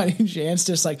 And my buddy Chance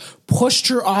just like pushed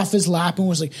her off his lap and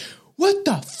was like, what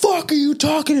the fuck are you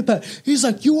talking about? He's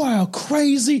like, you are a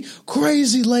crazy,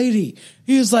 crazy lady.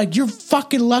 He's like, you're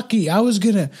fucking lucky.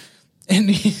 And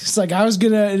he's like,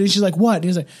 and she's like, what? And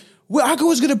he's like, well, I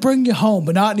was going to bring you home,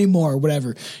 but not anymore or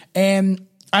whatever. And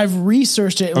I've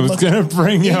researched it. I was going to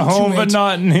bring you home, but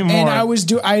not anymore. And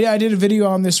I did a video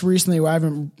on this recently where I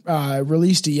haven't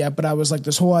released it yet, but I was like,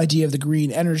 this whole idea of the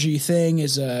green energy thing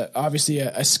is obviously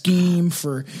a scheme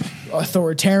for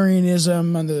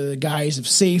authoritarianism under the guise of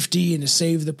safety and to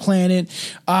save the planet.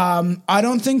 I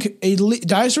don't think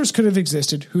dinosaurs could have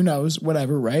existed. Who knows?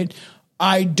 Whatever, right?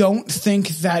 I don't think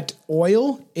that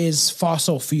oil is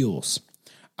fossil fuels.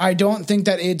 I don't think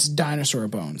that it's dinosaur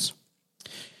bones.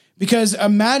 Because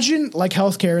imagine, like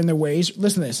healthcare in their ways,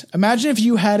 listen to this. Imagine if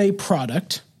you had a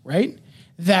product, right,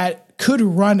 that could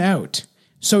run out.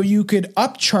 So you could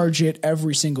upcharge it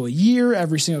every single year,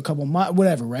 every single couple months,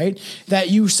 whatever, right? That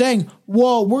you saying,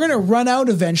 well, we're going to run out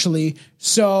eventually,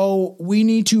 so we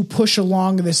need to push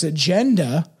along this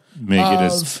agenda. Make it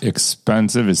as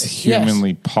expensive as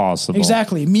humanly possible.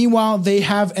 Exactly. Meanwhile, they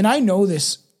have, and I know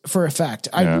this for a fact.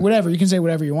 Whatever, you can say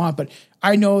whatever you want, but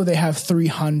I know they have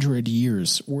 300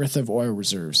 years worth of oil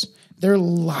reserves. They're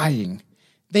lying.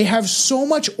 They have so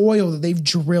much oil that they've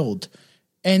drilled,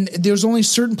 and there's only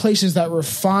certain places that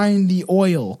refine the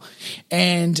oil.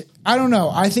 And I don't know.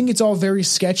 I think it's all very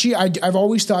sketchy. I've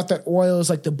always thought that oil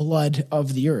is like the blood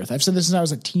of the earth. I've said this since I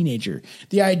was a teenager.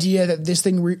 The idea that this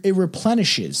thing it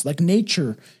replenishes, like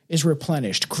nature is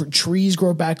replenished. Trees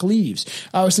grow back leaves.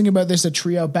 I was thinking about this, a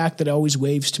tree out back that always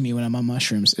waves to me when I'm on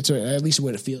mushrooms. It's at least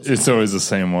what it feels like. It's always the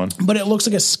same one. But it looks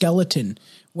like a skeleton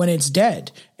when it's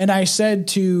dead. And I said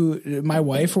to my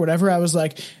wife or whatever, I was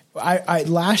like, I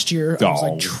last year I was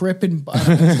like tripping.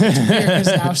 It's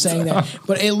now saying that,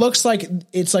 but it looks like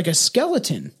it's like a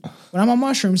skeleton. When I'm on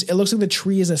mushrooms, it looks like the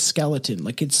tree is a skeleton,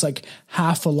 like it's like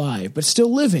half alive but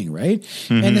still living, right?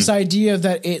 Mm-hmm. And this idea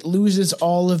that it loses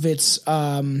all of its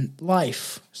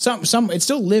life. Some it's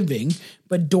still living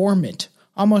but dormant,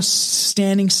 almost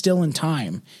standing still in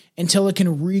time until it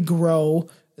can regrow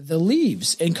the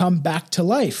leaves and come back to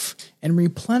life and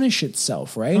replenish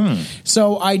itself, right?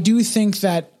 So I do think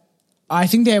that I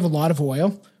think they have a lot of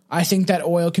oil. I think that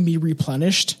oil can be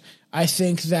replenished. I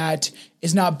think that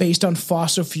is not based on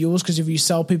fossil fuels, because if you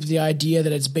sell people the idea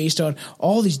that it's based on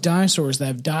all these dinosaurs that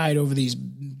have died over these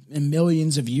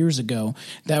millions of years ago,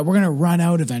 that we're going to run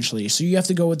out eventually. So you have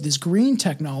to go with this green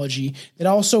technology that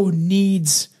also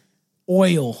needs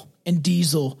oil and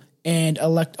diesel and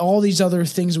all these other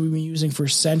things we've been using for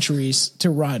centuries to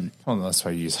run. Well, that's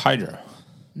why you use hydro.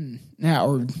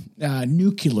 Or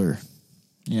nuclear,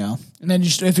 and then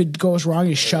just if it goes wrong,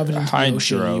 you shove it into the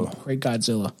ocean and you create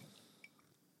Godzilla.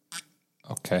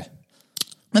 Okay.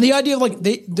 And the idea of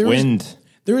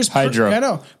there is hydro. I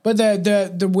know, but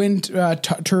the wind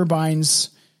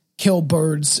turbines kill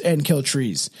birds and kill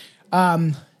trees.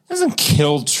 It doesn't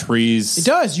kill trees. It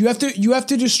does. You have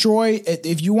to destroy it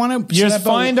if you want to. Just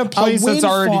find a place that's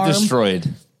already destroyed.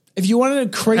 If you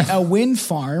wanted to create a wind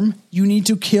farm, you need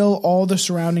to kill all the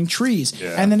surrounding trees,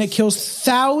 and then it kills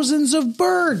thousands of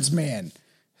birds. Man,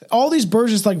 all these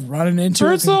birds just like running into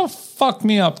birds. Will fuck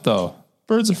me up though.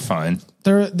 Birds are fine.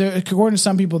 They're according to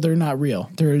some people, they're not real.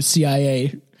 They're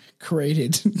CIA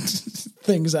created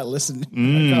things that listen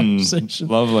to our conversation.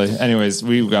 Lovely. Anyways,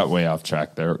 we got way off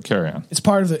track there. Carry on. It's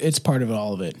part of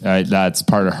all of it. That's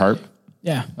part of HAARP.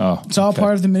 Yeah. Oh, it's all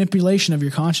part of the manipulation of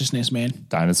your consciousness, man.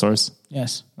 Dinosaurs?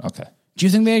 Yes. Okay. Do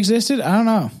you think they existed? I don't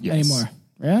know anymore.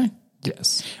 Really?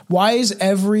 Yes. Why is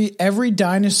every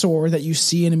dinosaur that you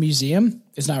see in a museum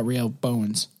is not real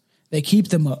bones? They keep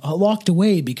them locked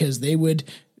away because they would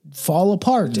fall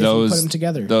apart if you put them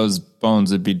together. Those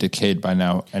bones would be decayed by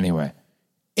now anyway.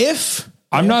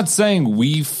 I'm not saying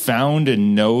we found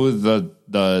and know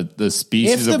the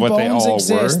species of what they all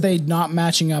were. They're not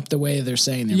matching up the way they're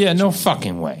saying they're matching. No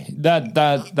fucking way.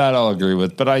 That I'll agree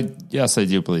with. But I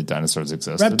do believe dinosaurs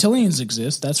exist. Reptilians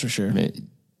exist, that's for sure.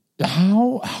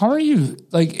 How are you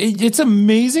like? It's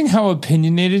amazing how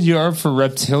opinionated you are for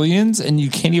reptilians, and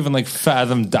you can't even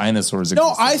fathom dinosaurs.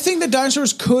 No, I think that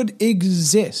dinosaurs could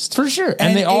exist for sure,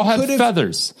 and they all had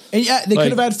feathers. And they could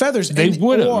have had feathers. They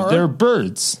would have. They're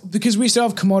birds because we still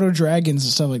have Komodo dragons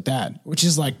and stuff like that, which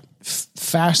is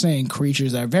fascinating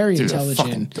creatures that are very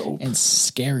intelligent and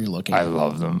scary looking. I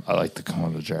love them. I like the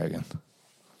Komodo dragon.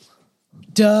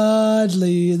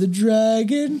 Dudley the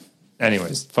dragon.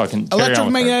 Anyways, fucking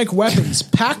electromagnetic weapons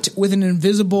packed with an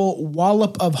invisible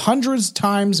wallop of hundreds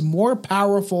times more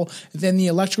powerful than the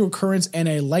electrical currents and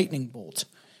a lightning bolt.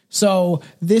 So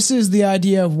this is the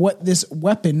idea of what this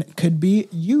weapon could be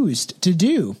used to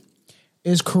do,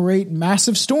 is create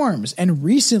massive storms. And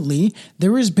recently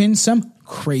there has been some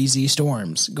crazy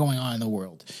storms going on in the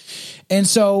world. And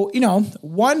so,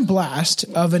 one blast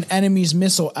of an enemy's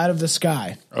missile out of the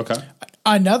sky. Okay.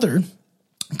 Another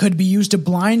could be used to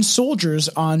blind soldiers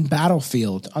on the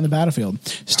battlefield.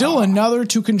 Still another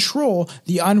to control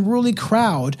the unruly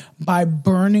crowd by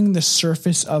burning the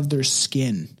surface of their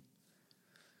skin.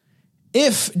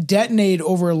 If detonated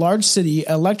over a large city,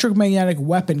 an electromagnetic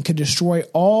weapon could destroy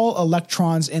all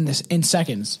electrons in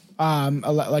seconds.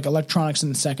 Like electronics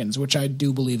in seconds, which I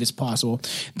do believe is possible.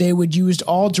 They would use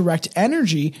all direct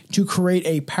energy to create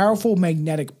a powerful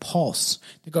magnetic pulse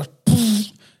that goes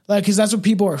because that's what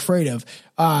people are afraid of.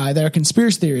 They're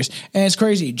conspiracy theories. And it's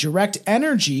crazy. Direct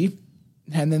energy,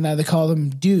 and then they call them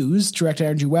DEWs, direct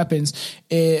energy weapons,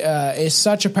 is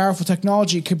such a powerful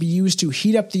technology. It could be used to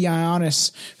heat up the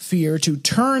ionosphere to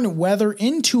turn weather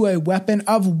into a weapon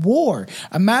of war.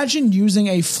 Imagine using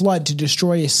a flood to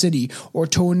destroy a city or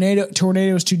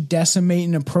tornadoes to decimate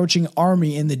an approaching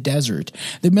army in the desert.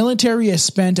 The military has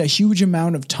spent a huge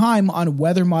amount of time on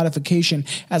weather modification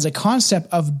as a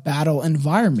concept of battle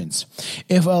environments.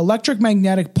 If an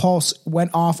electromagnetic pulse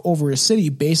went off over a city,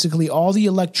 basically all the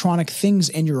electronic things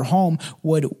in your home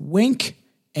would wink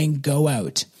and go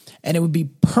out, and it would be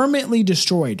permanently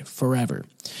destroyed forever.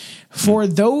 For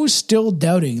those still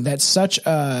doubting that such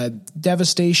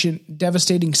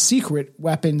devastating secret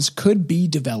weapons could be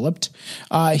developed,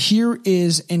 here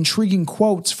is intriguing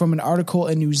quotes from an article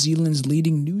in New Zealand's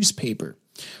leading newspaper.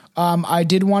 I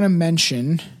did want to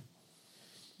mention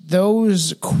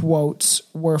those quotes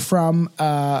were from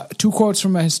two quotes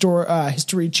from a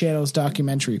History Channel's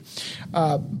documentary.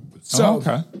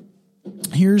 Okay.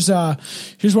 Here's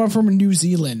one from New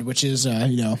Zealand, which is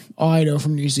all I know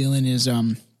from New Zealand is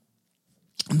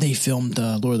they filmed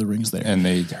Lord of the Rings there, and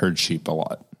they herd sheep a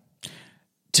lot.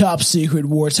 Top secret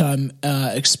wartime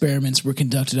experiments were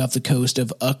conducted off the coast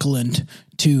of Auckland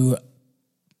to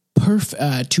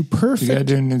perfect. You gotta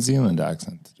do a New Zealand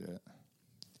accent to do it.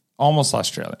 Almost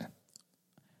Australian.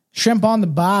 Shrimp on the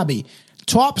barbie.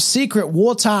 Top secret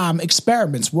wartime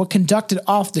experiments were conducted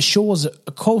off the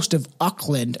coast of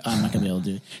Auckland. I'm not going to be able to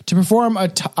do it. To perform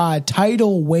a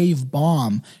tidal wave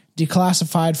bomb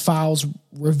declassified files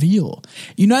reveal.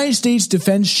 United States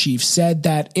Defense Chief said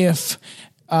that if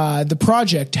the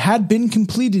project had been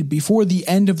completed before the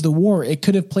end of the war, it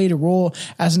could have played a role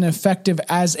as effective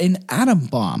as an atom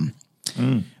bomb.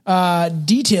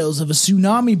 Details of a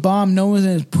tsunami bomb known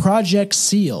as Project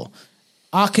SEAL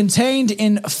are contained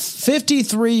in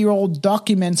 53-year-old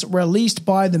documents released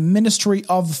by the Ministry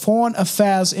of Foreign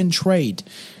Affairs and Trade.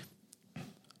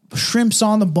 Shrimps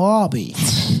on the barbie.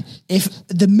 If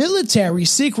the military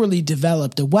secretly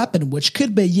developed a weapon which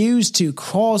could be used to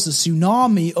cause a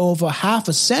tsunami over half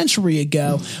a century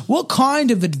ago, what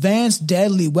kind of advanced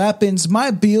deadly weapons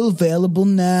might be available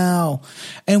now?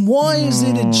 And why is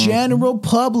it the general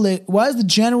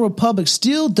public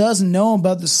still doesn't know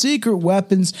about the secret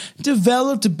weapons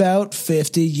developed about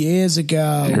 50 years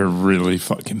ago? You're really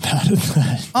fucking bad at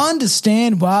that.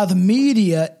 Understand why the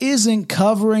media isn't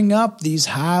covering up these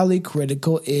highly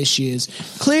critical issues.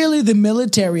 Clearly, the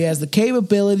military has the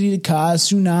capability to cause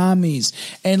tsunamis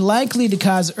and likely to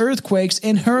cause earthquakes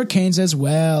and hurricanes as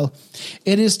well.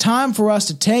 It is time for us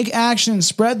to take action and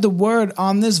spread the word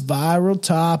on this viral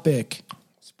topic.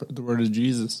 Spread the word of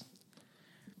Jesus.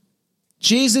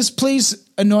 Jesus, please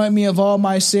anoint me of all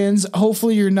my sins.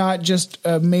 Hopefully you're not just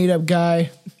a made-up guy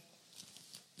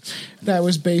that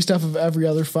was based off of every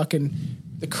other fucking,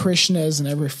 the Krishnas and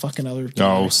every fucking other guy.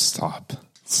 No, stop.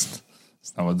 That's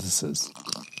not what this is.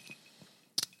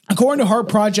 According to HAARP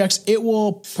projects, it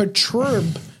will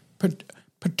perturb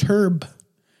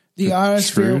the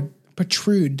ionosphere.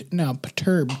 Perturbed. The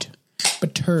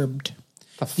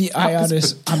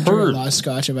ionosphere. I'm drinking a lot of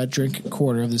scotch. I'm about to drink a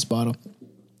quarter of this bottle.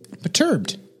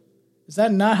 Perturbed. Is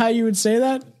that not how you would say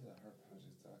that?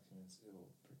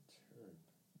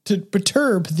 To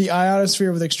perturb the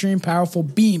ionosphere with extreme powerful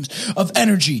beams of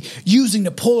energy using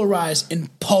to polarize and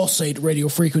pulsate radio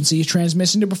frequencies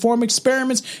transmission to perform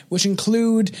experiments which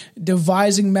include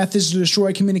devising methods to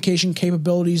destroy communication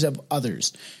capabilities of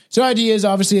others. So the idea is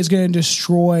obviously it's going to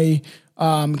destroy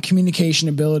communication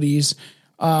abilities.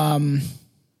 Perturb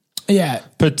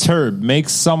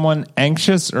makes someone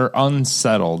anxious or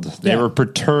unsettled. They were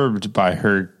perturbed by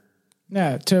her.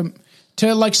 Yeah,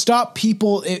 to like stop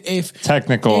people if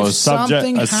technical, if a subject,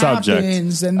 something a subject,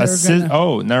 happens, then they're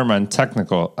gonna... never mind.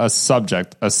 Technical, a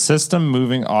subject, a system,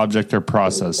 moving object or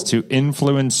process to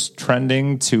influence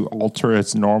trending to alter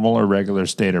its normal or regular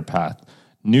state or path.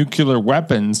 Nuclear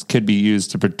weapons could be used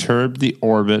to perturb the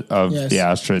orbit of the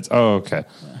asteroids. Oh, okay.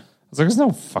 Yeah. I was like, there's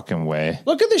no fucking way.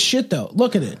 Look at this shit though.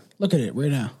 Look at it. Look at it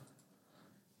right now.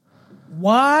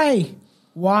 Why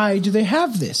do they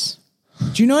have this?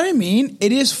 Do you know what I mean?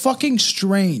 It is fucking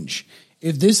strange.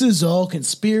 If this is all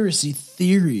conspiracy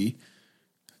theory,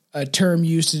 a term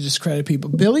used to discredit people.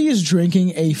 Billy is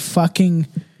drinking a fucking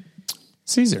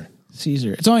Caesar.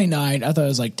 It's only 9. I thought it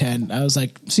was like 10. I was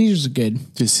like, Caesars are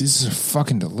good. Dude, Caesars are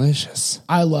fucking delicious.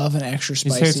 I love an extra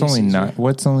spicy. You say it's only Caesar. 9.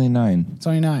 What's only 9? It's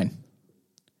only 9.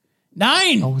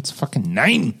 9! Oh, it's fucking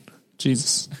 9.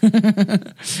 Jesus. I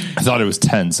thought it was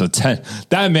 10, so 10.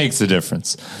 That makes a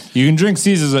difference. You can drink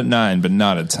Caesars at 9, but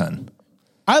not at 10.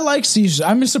 I like Caesars.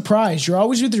 I'm surprised. You're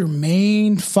always with your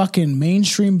main fucking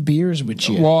mainstream beers with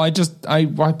you. Well, I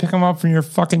pick them up from your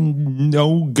fucking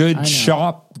no good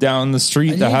shop down the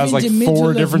street that has like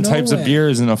 4 different types of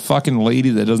beers and a fucking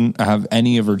lady that doesn't have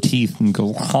any of her teeth and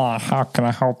goes, how can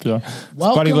I help you?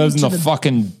 Buddy lives in the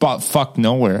fucking butt fuck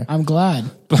nowhere. I'm glad.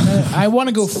 I want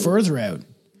to go further out.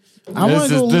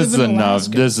 This is enough.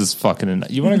 This is fucking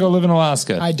enough. You want to go live in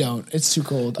Alaska? I don't. It's too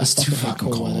cold. It's too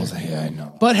fucking cold. Yeah, I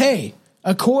know. But hey,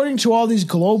 according to all these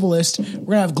globalists,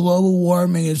 we're gonna have global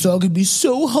warming. It's all gonna be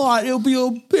so hot, it'll be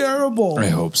unbearable. I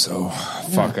hope so.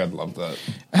 Fuck, I'd love that.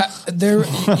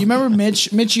 You remember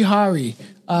Michi Hari?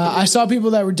 I saw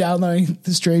people that were downloading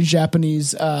the Strange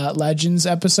Japanese Legends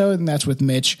episode, and that's with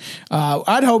Mitch.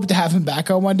 I'd hope to have him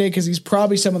back on one day because he's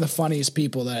probably some of the funniest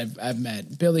people that I've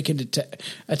met. Billy can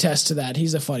attest to that.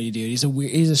 He's a funny dude.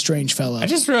 He's a strange fellow. I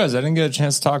just realized I didn't get a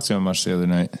chance to talk to him much the other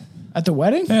night. At the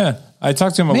wedding? Yeah. I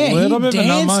talked to him a little bit, but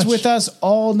not much. He danced with us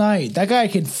all night. That guy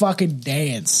can fucking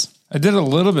dance. I did a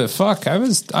little bit. Fuck. I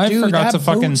forgot to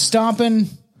fucking... stomping...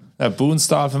 That boon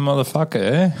stomping motherfucker,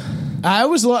 eh? I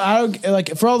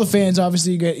like for all the fans.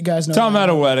 Obviously, you guys know. Saw him at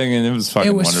a wedding, and it was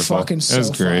fucking wonderful. Fucking it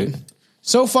was great. Fun.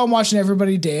 So fun watching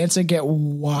everybody dance and get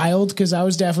wild because I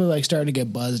was definitely like starting to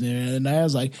get buzzed in it, and I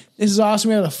was like, "This is awesome."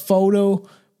 We had a photo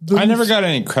booth. I never got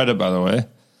any credit, by the way.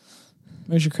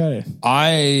 Where's your credit?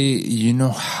 You know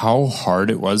how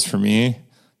hard it was for me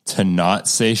to not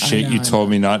say shit you told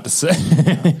me not to say.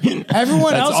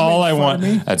 Everyone else. All I want.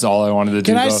 That's all I wanted to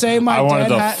do. Can I say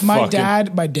my dad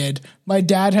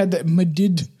had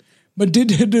But did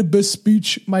the best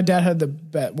speech. My dad had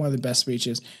one of the best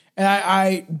speeches. And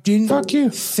I didn't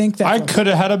think that. I could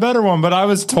have had a better one, but I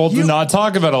was told to not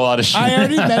talk about a lot of shit. I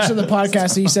already mentioned the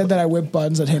podcast. He said that I whipped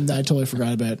buttons at him that I totally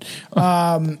forgot about.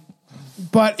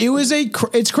 But it was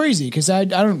it's crazy because I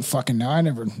don't fucking know. I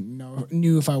never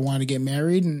knew if I wanted to get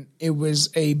married, and it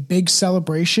was a big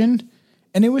celebration.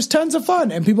 And it was tons of fun,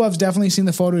 and people have definitely seen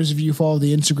the photos if you follow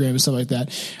the Instagram and stuff like that.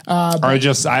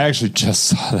 I actually just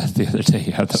saw that the other day.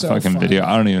 You had the fucking video.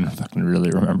 I don't even fucking really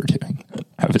remember doing it.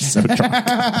 I was so drunk.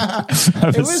 I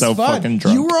was so fun. Fucking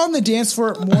drunk. You were on the dance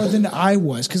floor more than I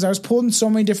was because I was pulled in so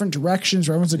many different directions.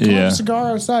 Where everyone's like, "Come have a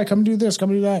cigar outside. Come do this.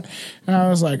 Come do that." And I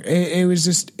was like,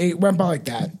 it went by like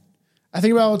that. I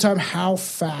think about all the time how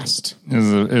fast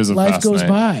it was a life fast goes night.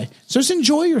 by. So just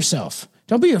enjoy yourself.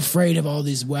 Don't be afraid of all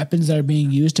these weapons that are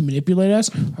being used to manipulate us,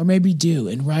 or maybe do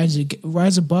and rise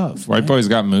above. White boys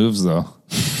got moves though.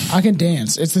 I can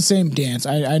dance. It's the same dance.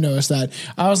 I noticed that.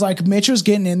 I was like, Mitch was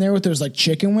getting in there with those like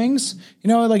chicken wings. You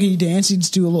know, like he dance, he'd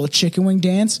just do a little chicken wing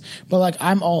dance. But like,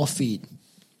 I'm all feet.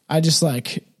 I just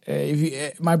like,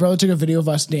 my brother took a video of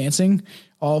us dancing,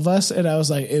 all of us, and I was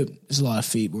like, it's a lot of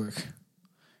feet work.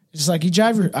 Just like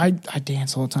I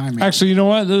dance all the time. Man. Actually, you know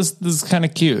what? This is kind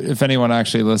of cute. If anyone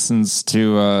actually listens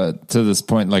to this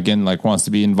point, wants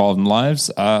to be involved in lives,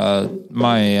 I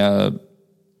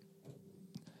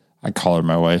call her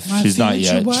my wife. She's not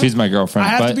yet. Wife? She's my girlfriend.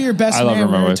 I have to be your best man. I love her,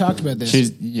 my wife. Talked about this.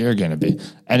 You're gonna be.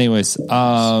 Anyways,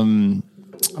 I'm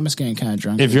just getting kind of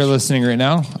drunk. If you're listening right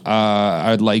now,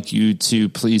 I'd like you to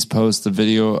please post the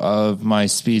video of my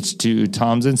speech to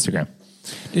Tom's Instagram.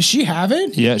 Does she have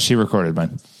it? Yeah, she recorded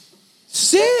mine.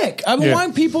 Sick. I've been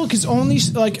wanting people because only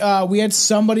we had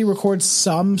somebody record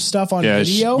some stuff on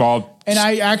video. And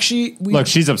I actually look.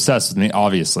 She's obsessed with me,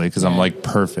 obviously, because I'm like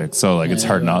perfect. So it's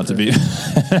hard not to be.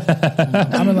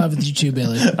 I'm in love with you too,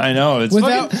 Billy. I know. It's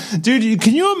fucking, dude.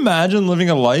 Can you imagine living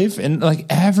a life and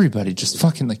everybody just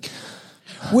fucking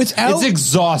it's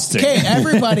exhausting. Okay,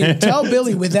 everybody, tell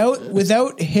Billy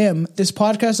without him, this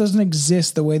podcast doesn't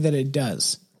exist the way that it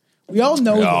does. We all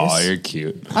know this. Oh, you're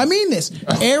cute. I mean this.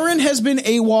 Aaron has been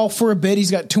AWOL for a bit.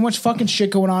 He's got too much fucking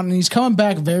shit going on, and he's coming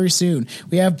back very soon.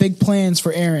 We have big plans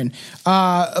for Aaron.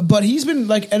 But he's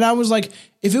been and I was like,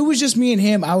 if it was just me and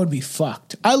him, I would be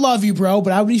fucked. I love you, bro,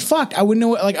 but I would be fucked. I wouldn't know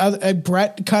what,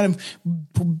 Brett kind of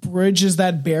bridges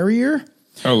that barrier.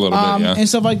 A little bit, yeah. And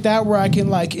stuff like that where I can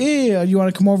you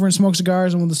want to come over and smoke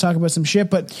cigars and we'll just talk about some shit.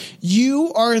 But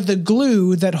you are the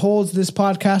glue that holds this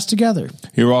podcast together.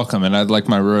 You're welcome. And I'd like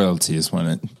my royalties when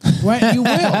you will.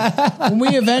 When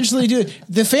we eventually do it.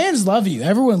 The fans love you.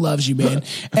 Everyone loves you, man.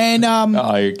 And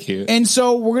oh, you're cute. And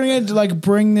so we're going to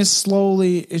bring this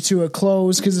slowly to a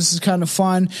close because this is kind of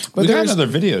fun. But we got another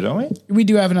video, don't we? We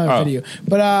do have another video.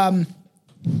 But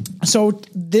so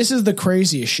this is the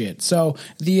craziest shit. So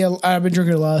I've been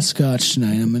drinking a lot of scotch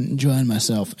tonight. I'm enjoying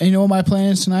myself. And you know what my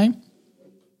plan is tonight?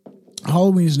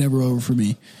 Halloween is never over for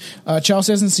me.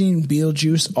 Chelsea hasn't seen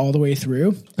Beetlejuice all the way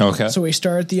through. Okay. So we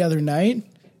started the other night,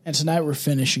 and tonight we're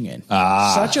finishing it.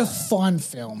 Such a fun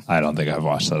film. I don't think I've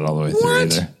watched that all the way through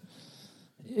either.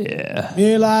 Yeah.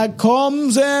 Daylight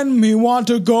comes and me want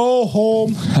to go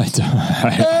home.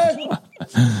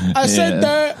 I said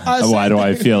that. Why do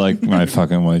I feel like my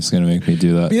fucking wife's going to make me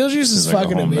do that? Beetlejuice is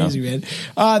fucking amazing, man.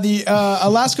 The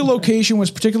Alaska location was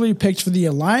particularly picked for the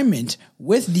alignment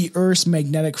with the Earth's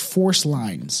magnetic force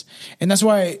lines. And that's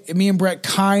why me and Brett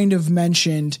kind of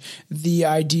mentioned the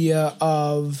idea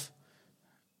of...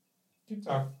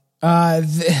 I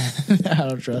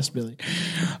don't trust Billy.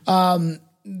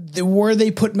 Where they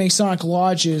put Masonic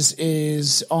lodges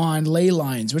is on ley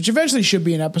lines, which eventually should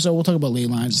be an episode. We'll talk about ley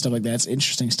lines and stuff like that. It's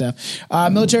interesting stuff.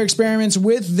 Military experiments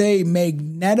with the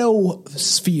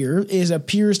magnetosphere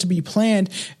appears to be planned.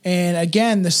 And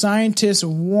again, the scientists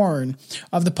warn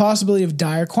of the possibility of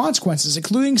dire consequences,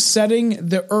 including setting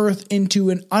the Earth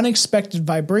into an unexpected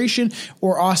vibration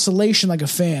or oscillation like a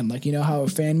fan. Like, you know how a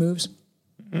fan moves?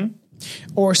 Mm-hmm.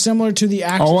 Or similar to the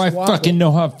axis. Oh, I fucking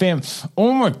know how a fan.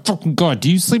 Oh my fucking God.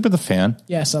 Do you sleep with a fan?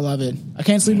 Yes, I love it. I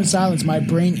can't sleep in silence. My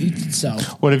brain eats itself.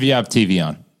 What if you have TV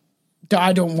on?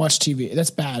 I don't watch TV. That's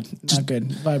bad. Not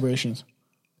good. Vibrations.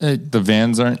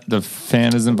 The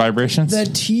fan isn't vibrations? The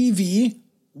TV,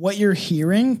 what you're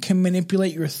hearing can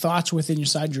manipulate your thoughts within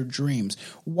inside your dreams.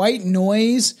 White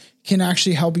noise can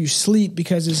actually help you sleep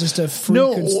because it's just a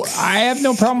frequency. No, I have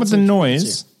no problem with the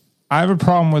noise. I have a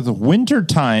problem with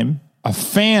wintertime. A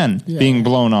fan being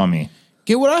blown on me.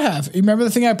 Get what I have. You remember the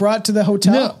thing I brought to the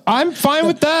hotel? No, I'm fine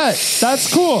with that.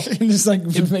 That's cool. Just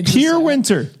pure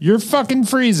winter. You're fucking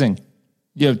freezing.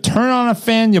 You turn on a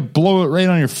fan, you blow it right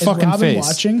on your fucking Robin face.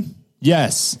 Watching?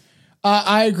 Yes.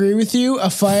 I agree with you.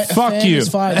 Fuck fan you. Is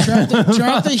fine. Turn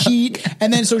up the heat,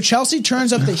 and then so Chelsea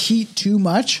turns up the heat too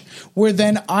much, where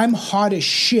then I'm hot as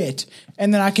shit,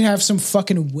 and then I can have some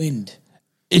fucking wind.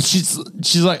 She's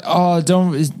like, oh,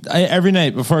 every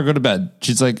night before I go to bed,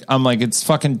 I'm like, it's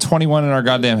fucking 21 in our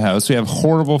goddamn house. We have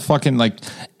horrible fucking, like,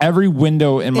 every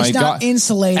window in my... It's not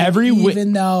insulated, every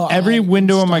window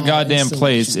in my goddamn insulation.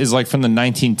 place is like from the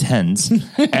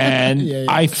 1910s. And Yeah.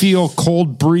 I feel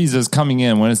cold breezes coming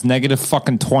in when it's negative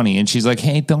fucking 20. And she's like,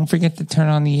 hey, don't forget to turn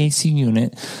on the AC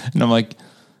unit. And I'm like...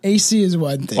 AC is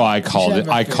one thing. Well, I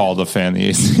called a fan the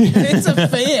AC. It's a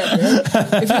fan, man.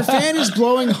 If your fan is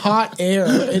blowing hot air,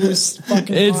 it is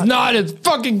fucking It's hot. not. It's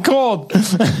fucking cold.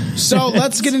 So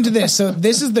let's get into this. So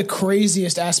this is the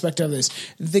craziest aspect of this.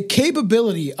 The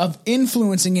capability of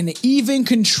influencing and even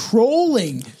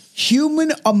controlling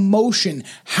human emotion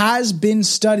has been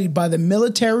studied by the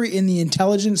military and the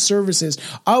intelligence services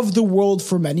of the world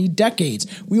for many decades.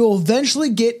 We will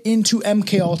eventually get into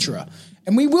MKUltra.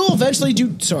 And we will eventually do,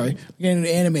 getting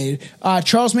animated,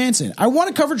 Charles Manson. I want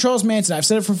to cover Charles Manson. I've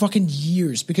said it for fucking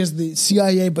years because the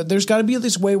CIA, but there's got to be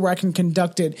this way where I can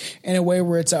conduct it in a way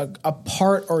where it's a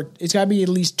part, or it's got to be at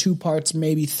least 2 parts,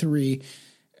 maybe 3.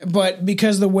 But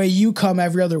because the way you come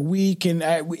every other week, and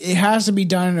it has to be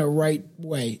done in a right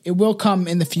way. It will come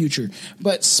in the future.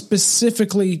 But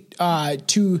specifically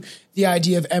to the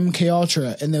idea of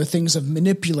MKUltra and the things of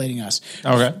manipulating us.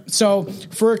 Okay. So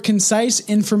for a concise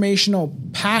informational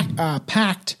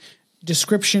packed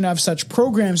description of such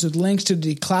programs with links to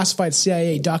declassified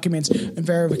CIA documents and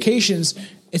verifications,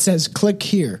 it says click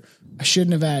here. I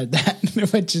shouldn't have added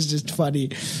that, which is just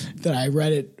funny that I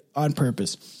read it on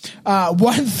purpose.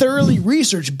 One thoroughly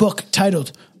researched book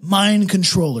titled Mind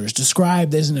Controllers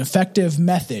described as an effective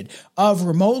method of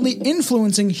remotely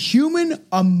influencing human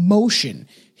emotion.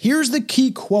 Here's the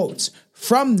key quotes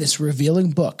from this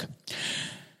revealing book.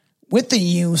 With the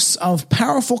use of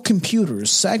powerful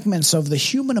computers, segments of the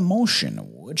human emotion,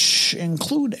 which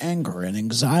include anger and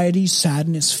anxiety,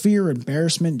 sadness, fear,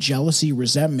 embarrassment, jealousy,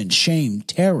 resentment, shame,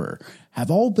 terror, have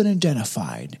all been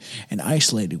identified and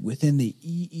isolated within the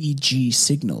EEG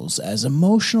signals as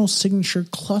emotional signature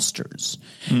clusters.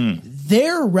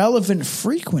 Their relevant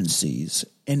frequencies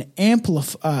and amplitudes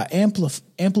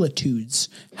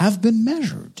have been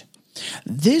measured.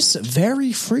 This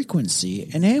very frequency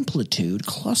and amplitude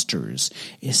clusters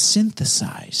is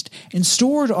synthesized and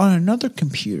stored on another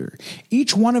computer.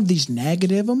 Each one of these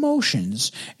negative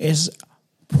emotions is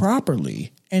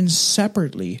properly and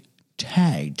separately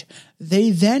tagged.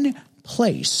 They then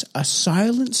place a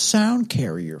silent sound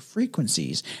carrier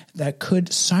frequencies that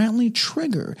could silently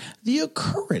trigger the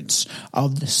occurrence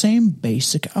of the same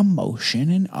basic emotion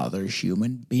in other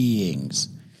human beings.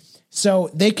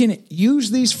 So they can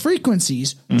use these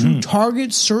frequencies to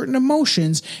target certain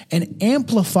emotions and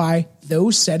amplify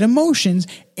those said emotions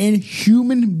in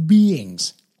human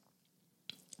beings.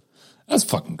 That's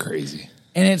fucking crazy.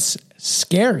 And it's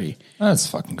scary. That's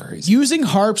fucking crazy. Using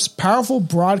HAARP's powerful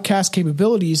broadcast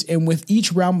capabilities, and with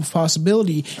each realm of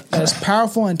possibility that is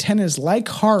powerful antennas like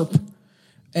HAARP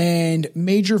and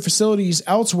major facilities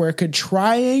elsewhere could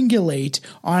triangulate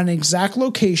on an exact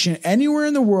location anywhere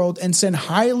in the world and send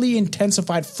highly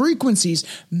intensified frequencies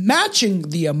matching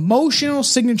the emotional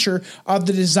signature of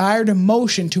the desired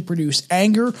emotion to produce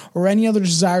anger or any other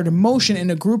desired emotion in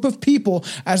a group of people,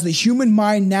 as the human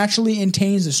mind naturally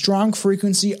maintains a strong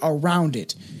frequency around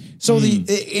it. So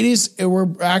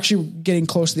we're actually getting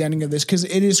close to the ending of this, because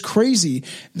it is crazy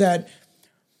that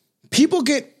people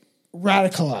get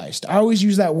radicalized. I always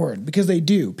use that word because they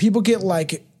do. People get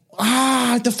like,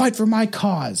 I have to fight for my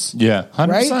cause. Yeah, 100%.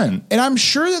 Right? And I'm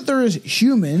sure that there is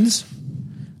humans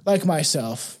like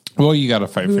myself. Well, you got to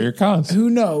fight for your cause. Who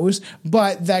knows?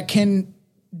 But that can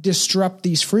disrupt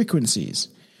these frequencies.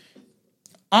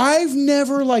 I've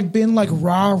never been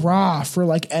rah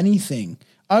for anything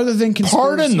other than conspiracy.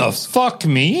 Pardon the fuck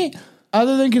me?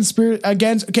 Other than anything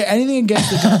against the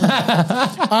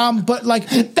government. But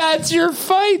that's your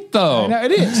fight, though. No,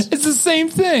 it is. It's the same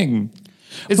thing.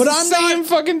 It's the same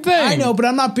fucking thing. I know, but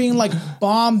I'm not being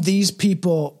bomb these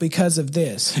people because of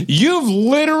this. You've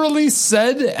literally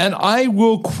said, and I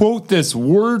will quote this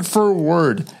word for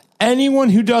word, anyone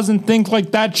who doesn't think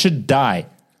like that should die.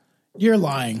 You're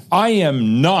lying. I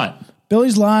am not.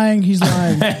 Billy's lying. He's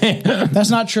lying. That's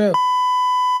not true.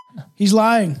 He's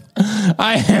lying.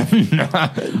 I am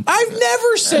not. I've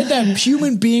never said that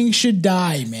human beings should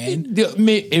die, man.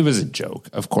 It was a joke,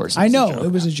 of course. I know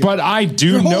it was a joke, but I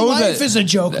do Your know whole that life is a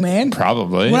joke, man.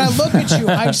 Probably. When I look at you,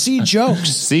 I see jokes.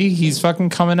 See, he's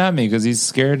fucking coming at me because he's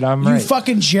scared I'm right. You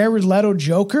fucking Jared Leto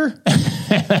Joker,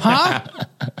 huh?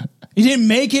 He didn't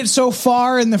make it so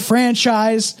far in the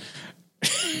franchise.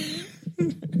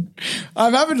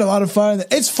 I'm having a lot of fun.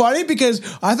 It's funny because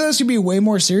I thought this would be way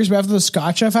more serious, but after the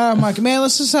scotch I've had, I'm like, man,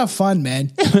 let's just have fun, man.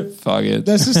 Fuck it.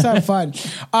 Let's just have fun.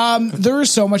 There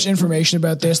is so much information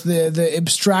about this. The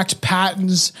abstract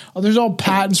patents. There's all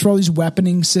patents for all these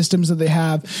weaponing systems that they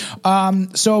have.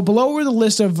 So below are the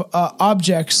list of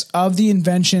objects of the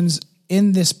inventions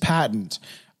in this patent.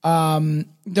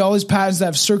 All these patents that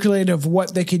have circulated of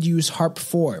what they could use HAARP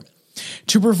for.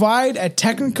 To provide a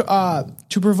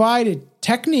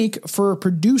technique for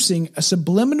producing a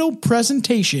subliminal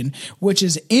presentation which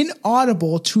is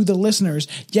inaudible to the listeners,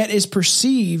 yet is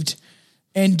perceived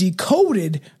and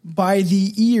decoded by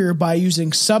the ear by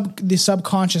using the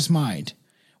subconscious mind,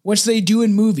 which they do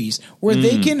in movies, where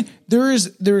they can.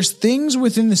 There's things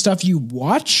within the stuff you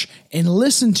watch and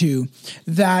listen to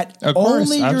that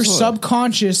only your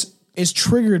subconscious is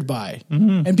triggered by,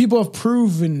 and people have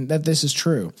proven that this is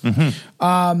true.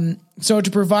 So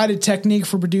to provide a technique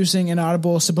for producing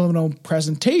inaudible subliminal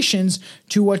presentations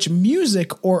to which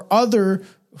music or other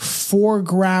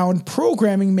foreground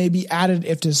programming may be added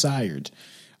if desired.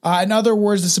 In other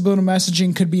words, the subliminal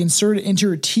messaging could be inserted into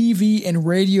your TV and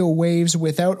radio waves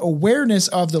without awareness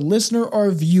of the listener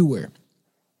or viewer.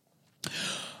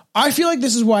 I feel like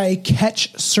this is why I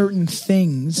catch certain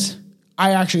things.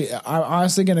 I'm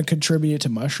honestly going to contribute it to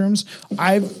mushrooms.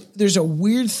 There's a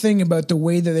weird thing about the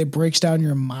way that it breaks down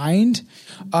your mind.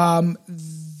 I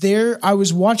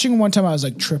was watching one time, I was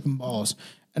like tripping balls,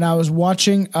 and I was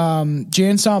watching Jay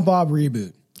and Silent Bob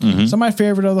reboot. It's my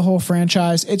favorite of the whole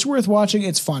franchise. It's worth watching.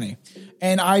 It's funny.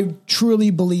 And I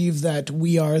truly believe that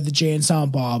we are the Jay and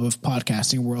Silent Bob of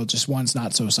podcasting world, just one's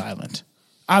not so silent.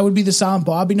 I would be the Silent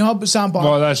Bob. You know how Silent Bob...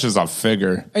 Well, that's just a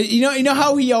figure. You know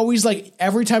how he always, like,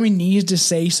 every time he needs to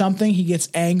say something, he gets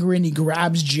angry and he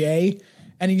grabs Jay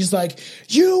and he's like,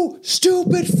 you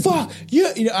stupid fuck.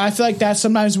 You know, I feel like that's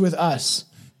sometimes with us.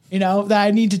 You know, that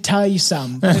I need to tell you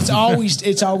something. It's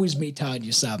always me telling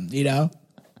you something, you know?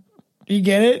 You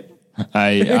get it?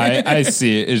 I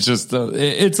see it. It's just,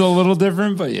 it's a little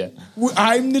different, but yeah.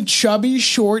 I'm the chubby,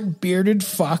 short, bearded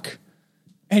fuck.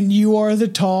 And you are the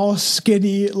tall,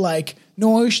 skinny, like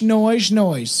noise.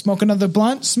 Smoke another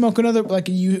blunt, smoke another, like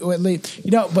you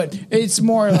know, but it's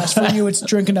more or less for you. It's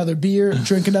drink another beer.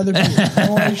 Noise.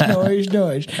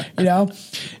 You know?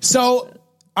 So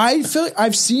I feel like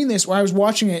I've seen this where I was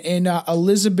watching it in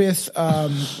Elizabeth,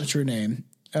 what's her name?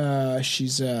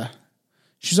 She's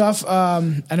off,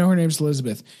 I know her name's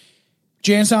Elizabeth.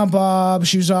 Jay and Silent Bob.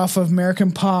 She was off of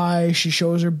American Pie. She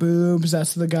shows her boobs.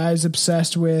 That's the guy's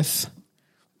obsessed with.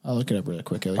 I'll look it up really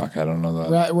quickly. Fuck, I don't know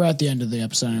that. We're at the end of the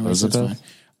episode anyway, so it's fine.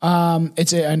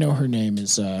 I know her name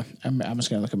is, I'm just going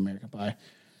to look at American Pie.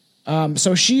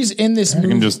 So she's in this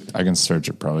movie. I can search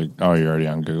it probably. Oh, you're already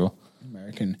on Google.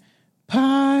 American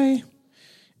Pie.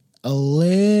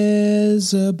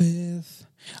 Elizabeth.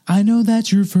 I know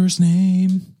that's your first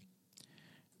name.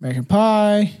 American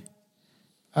Pie.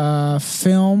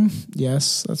 Film.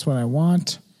 Yes, that's what I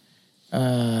want.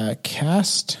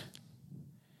 Cast.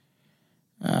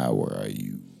 Where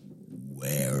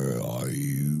are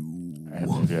you?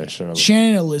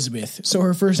 Shannon Elizabeth. So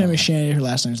her first name is Shannon. Her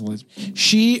last name is Elizabeth.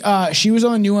 She was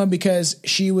on the new one because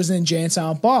she was in Jay and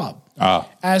Silent Bob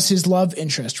as his love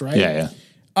interest, right? Yeah.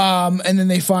 And then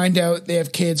they find out they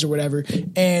have kids or whatever.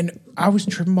 And I was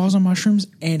tripping balls on mushrooms,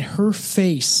 and her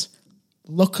face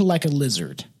looked like a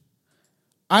lizard.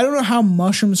 I don't know how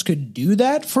mushrooms could do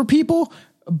that for people,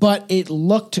 but it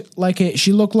looked like it.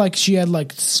 She looked like she had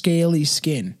like scaly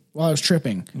skin while I was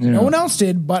tripping. Yeah. No one else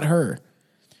did but her.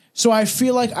 So I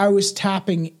feel like I was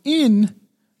tapping in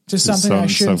to something I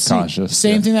shouldn't see.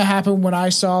 Same thing that happened when I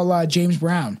saw James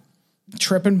Brown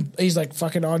tripping. He's like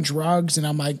fucking on drugs, and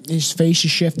I'm like, his face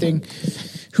is shifting.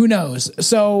 Who knows?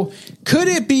 So could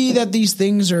it be that these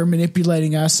things are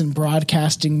manipulating us and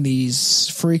broadcasting these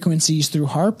frequencies through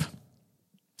HAARP?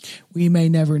 We may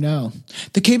never know.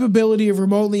 The capability of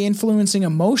remotely influencing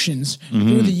emotions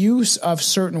through the use of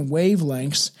certain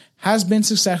wavelengths has been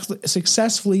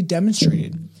successfully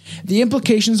demonstrated. The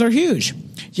implications are huge,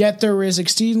 yet there is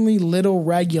exceedingly little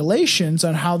regulations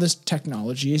on how this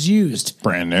technology is used.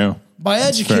 Brand new. By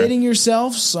educating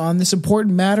yourselves on this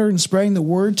important matter and spreading the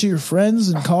word to your friends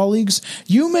and colleagues,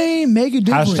 you may make a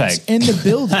difference in the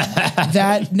building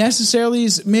that necessarily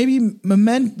is maybe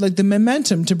the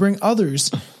momentum to bring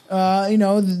others,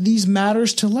 these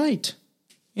matters to light.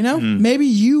 You know, maybe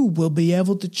you will be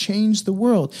able to change the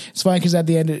world. It's funny because at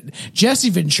the end,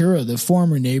 Jesse Ventura, the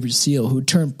former Navy SEAL who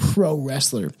turned pro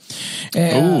wrestler,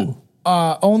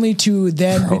 only to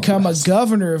then become a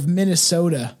governor of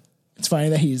Minnesota It's funny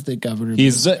that he's the governor.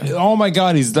 Oh my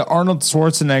God, he's the Arnold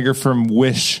Schwarzenegger from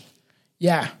Wish.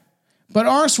 Yeah. But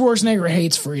Arnold Schwarzenegger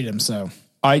hates freedom, so.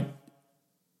 Do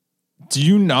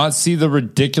you not see the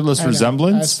ridiculous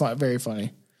resemblance? That's very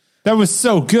funny. That was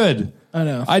so good. I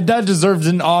know. That deserved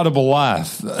an audible laugh.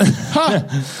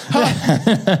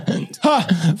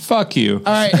 Fuck you.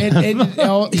 All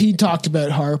right. He talked about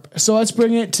HAARP. So let's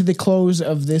bring it to the close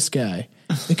of this guy,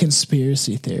 the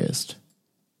conspiracy theorist.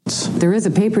 There is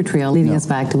a paper trail leading us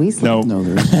back to Eastland. No,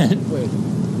 there isn't. Wait.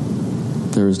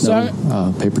 There is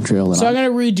no paper trail. So I'm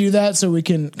going to redo that so we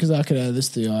can, because I could add this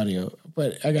to the audio.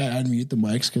 But I got to unmute the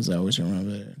mics because I always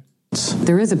remember it.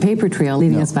 There is a paper trail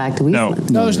leading us back to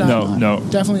Eastland. No, there's not. No.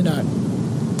 Definitely not.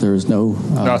 There is no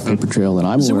paper trail that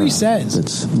I'm aware of says.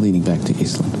 that's leading back to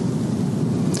Eastland.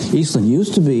 Eastland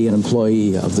used to be an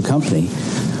employee of the company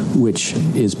which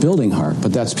is building HAARP,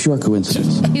 but that's pure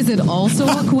coincidence. Is it also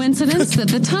a coincidence that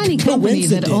the tiny company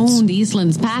that owned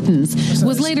Eastland's patents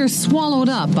was later swallowed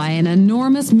up by an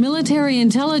enormous military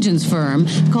intelligence firm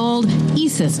called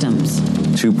E-Systems?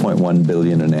 $2.1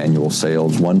 billion in annual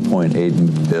sales,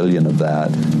 1.8 billion of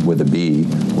that, with a B,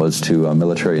 was to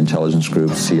military intelligence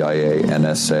groups, CIA,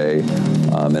 NSA,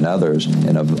 and others.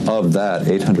 And of that,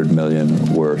 800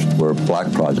 million were black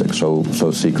projects, so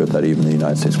secret that even the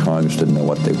United States Congress didn't know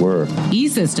what they were.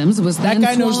 E-Systems was then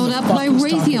swallowed up by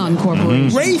Raytheon Corporation.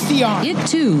 Raytheon! It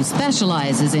too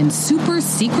specializes in super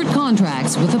secret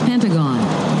contracts with the Pentagon.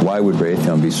 Why would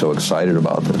Raytheon be so excited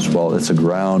about this? Well, it's a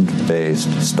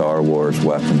ground-based Star Wars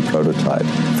weapon prototype.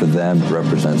 For them, it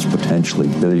represents potentially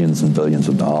billions and billions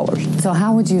of dollars. So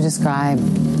how would you describe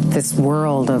this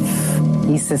world of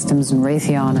E-Systems and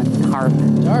Raytheon and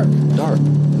HAARP? Dark.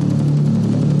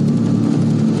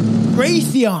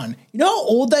 Raytheon. You know how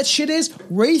old that shit is?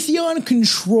 Raytheon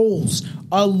controls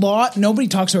a lot. Nobody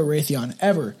talks about Raytheon,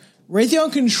 ever.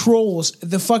 Raytheon controls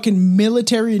the fucking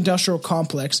military-industrial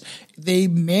complex. They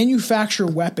manufacture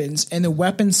weapons and the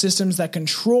weapon systems that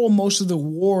control most of the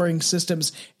warring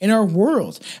systems in our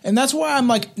world. And that's why I'm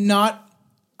like not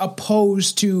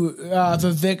opposed to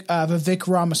Vivek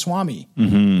Ramaswamy.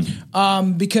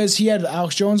 Because he had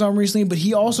Alex Jones on recently, but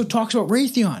he also talks about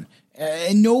Raytheon.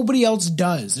 And nobody else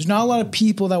does. There's not a lot of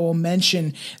people that will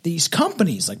mention these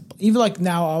companies. Like even like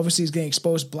now, obviously, he's getting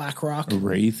exposed. BlackRock,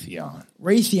 Raytheon.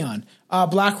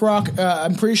 BlackRock.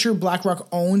 I'm pretty sure BlackRock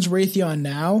owns Raytheon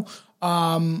now.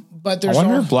 But there's I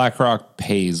wonder if BlackRock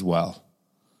pays well.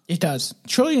 It does.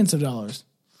 Trillions of dollars.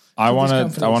 I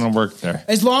want to work there.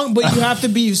 But you have to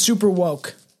be super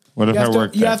woke. What if I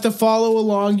work there? You have to follow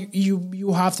along.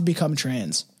 You have to become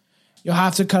trans. You'll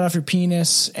have to cut off your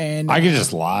penis, and I could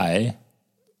just lie.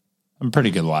 I'm a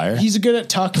pretty good liar. He's good at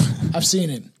tucking. I've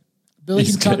seen it. Billy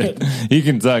can tuck it. He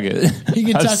can tuck it. He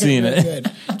can tuck it. I've seen it.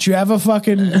 Good. Do you have a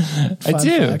fucking? I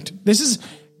do. Fact?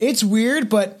 It's weird,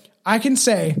 but I can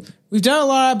say we've done a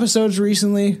lot of episodes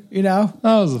recently. You know,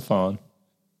 that was a fun.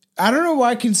 I don't know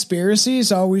why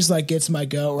conspiracies always like gets my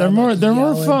goat. They're more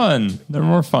fun. They're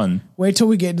more fun. Wait till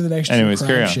we get into the next. Anyways,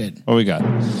 carry on. Shit. What we got?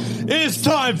 It's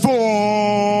time for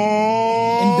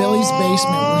in Billy's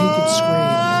basement where he could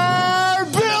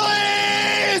scream.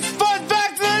 Billy's Fun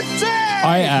Fact of the Day.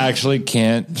 I actually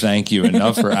can't thank you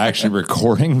enough for actually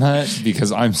recording that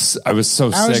because I was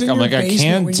so sick. I'm like, I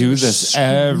can't do this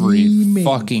every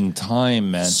fucking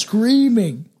time, man.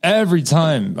 Screaming every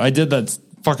time. I did that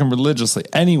fucking religiously.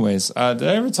 Anyways, did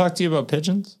I ever talk to you about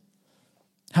pigeons?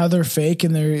 How they're fake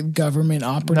and they're government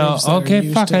operatives. No,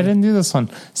 okay, fuck, I didn't do this one.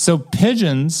 So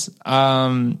pigeons,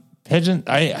 I feel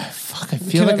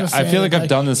like I've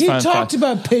done this. You talked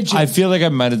about pigeons. I feel like I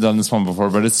might have done this one before,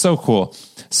 but it's so cool.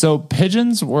 So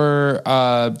pigeons were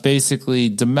basically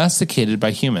domesticated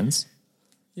by humans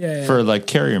for like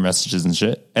carrier messages and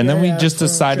shit, and then we just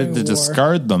decided to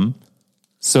discard them.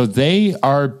 So they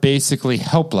are basically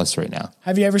helpless right now.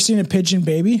 Have you ever seen a pigeon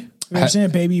baby? Have you ever seen a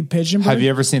baby pigeon bird? Have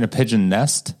you ever seen a pigeon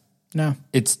nest? No.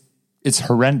 It's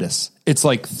horrendous. It's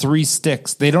like 3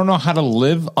 sticks. They don't know how to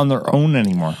live on their own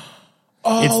anymore.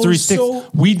 It's 3 sticks.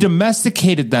 We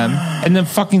domesticated them and then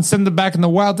fucking send them back in the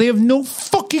wild. They have no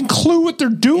fucking clue what they're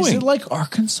doing. Is it like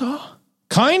Arkansas?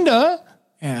 Kinda.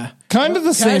 Yeah. Kind of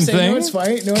the same thing. No, it's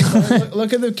fine.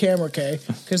 Look at the camera, okay?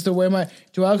 Because the way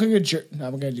do I look like a no,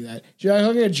 I'm going to do that. Do I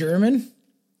look like a German?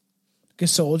 Like a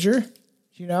soldier?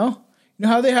 You know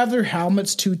how they have their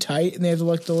helmets too tight and they have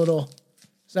like the little,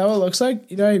 is that what it looks like?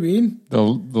 You know what I mean? The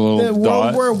little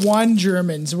World War I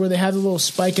Germans where they have the little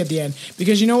spike at the end.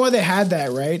 Because you know why they had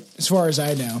that, right? As far as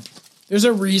I know. There's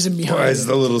a reason behind it. Why is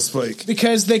the little spike?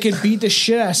 Because they could beat the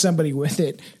shit out of somebody with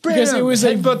it. Because it was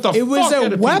a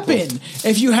weapon.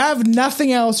 If you have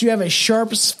nothing else, you have a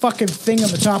sharp fucking thing on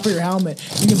the top of your helmet.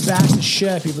 You can bash the shit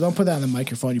out of people. Don't put that on the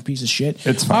microphone, you piece of shit.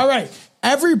 It's fine. All right.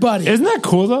 Everybody. Isn't that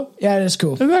cool, though? Yeah, it is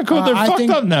cool. Isn't that cool? They're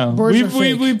fucked up now. We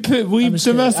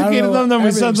domesticated them, then we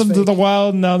sent them to the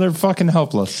wild, and now they're fucking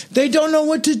helpless. They don't know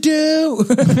what to do.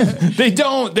 They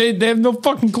don't. They have no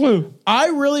fucking clue. I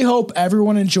really hope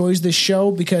everyone enjoys this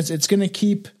show because it's going to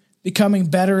keep becoming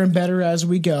better and better as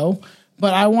we go.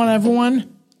 But I want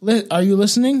everyone... Are you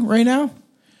listening right now?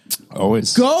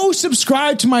 Always. Go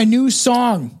subscribe to my new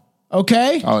song.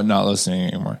 Okay? Oh, not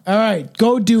listening anymore. All right,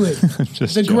 go do it.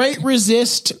 The Great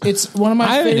Resist. It's one of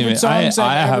my favorite songs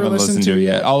I haven't listened to it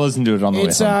yet. I'll listen to it on the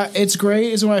way home. It's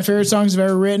great. It's one of my favorite songs I've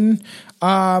ever written.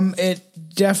 It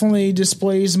definitely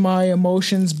displays my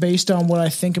emotions based on what I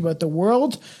think about the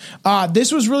world.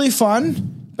 This was really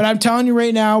fun, but I'm telling you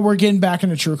right now, we're getting back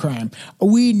into true crime.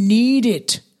 We need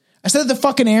it. I said to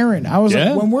fucking Aaron, I was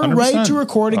like, when we're 100%. Ready to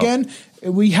record again,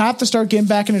 we have to start getting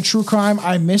back into true crime.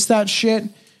 I miss that shit.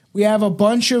 We have a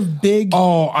bunch of big.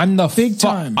 Oh, I'm the big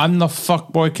time. I'm the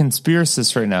fuckboy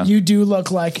conspiracist right now. You do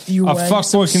look like you wear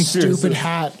some stupid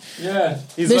hat. Yeah,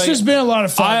 this has been a lot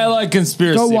of fun. I like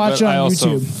conspiracy. Go watch it on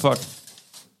YouTube.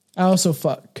 I also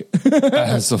fuck.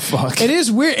 It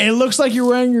is weird. It looks like you're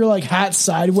wearing your hat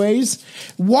sideways.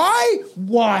 Why?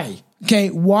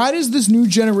 Okay, why does this new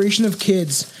generation of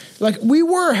kids we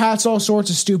wear hats all sorts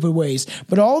of stupid ways,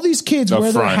 but all these kids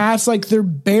wear their hats like they're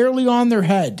barely on their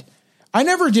head. I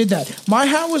never did that. My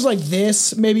hat was like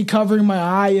this, maybe covering my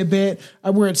eye a bit.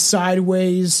 I wear it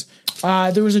sideways.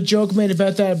 There was a joke made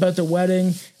about that, about the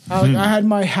wedding. I had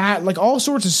my hat all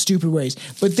sorts of stupid ways.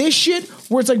 But this shit,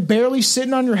 where it's barely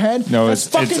sitting on your head, that's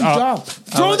fucking dumb.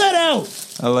 Throw that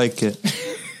out. I like it.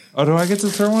 Oh, do I get to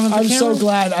throw one at the camera? I'm so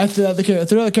glad I threw out the carrot.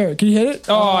 Throw out the carrot. Can you hit it?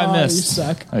 Oh, I missed. You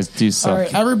suck. I do suck. All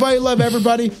right, everybody love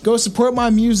everybody. Go support my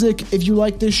music if you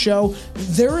like this show.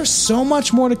 There is so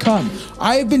much more to come.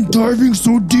 I have been diving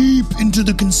so deep into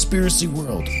the conspiracy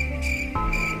world.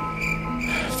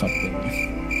 Fuck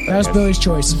Billy. That was Billy's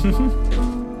choice.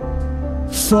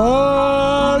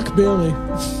 Fuck Billy.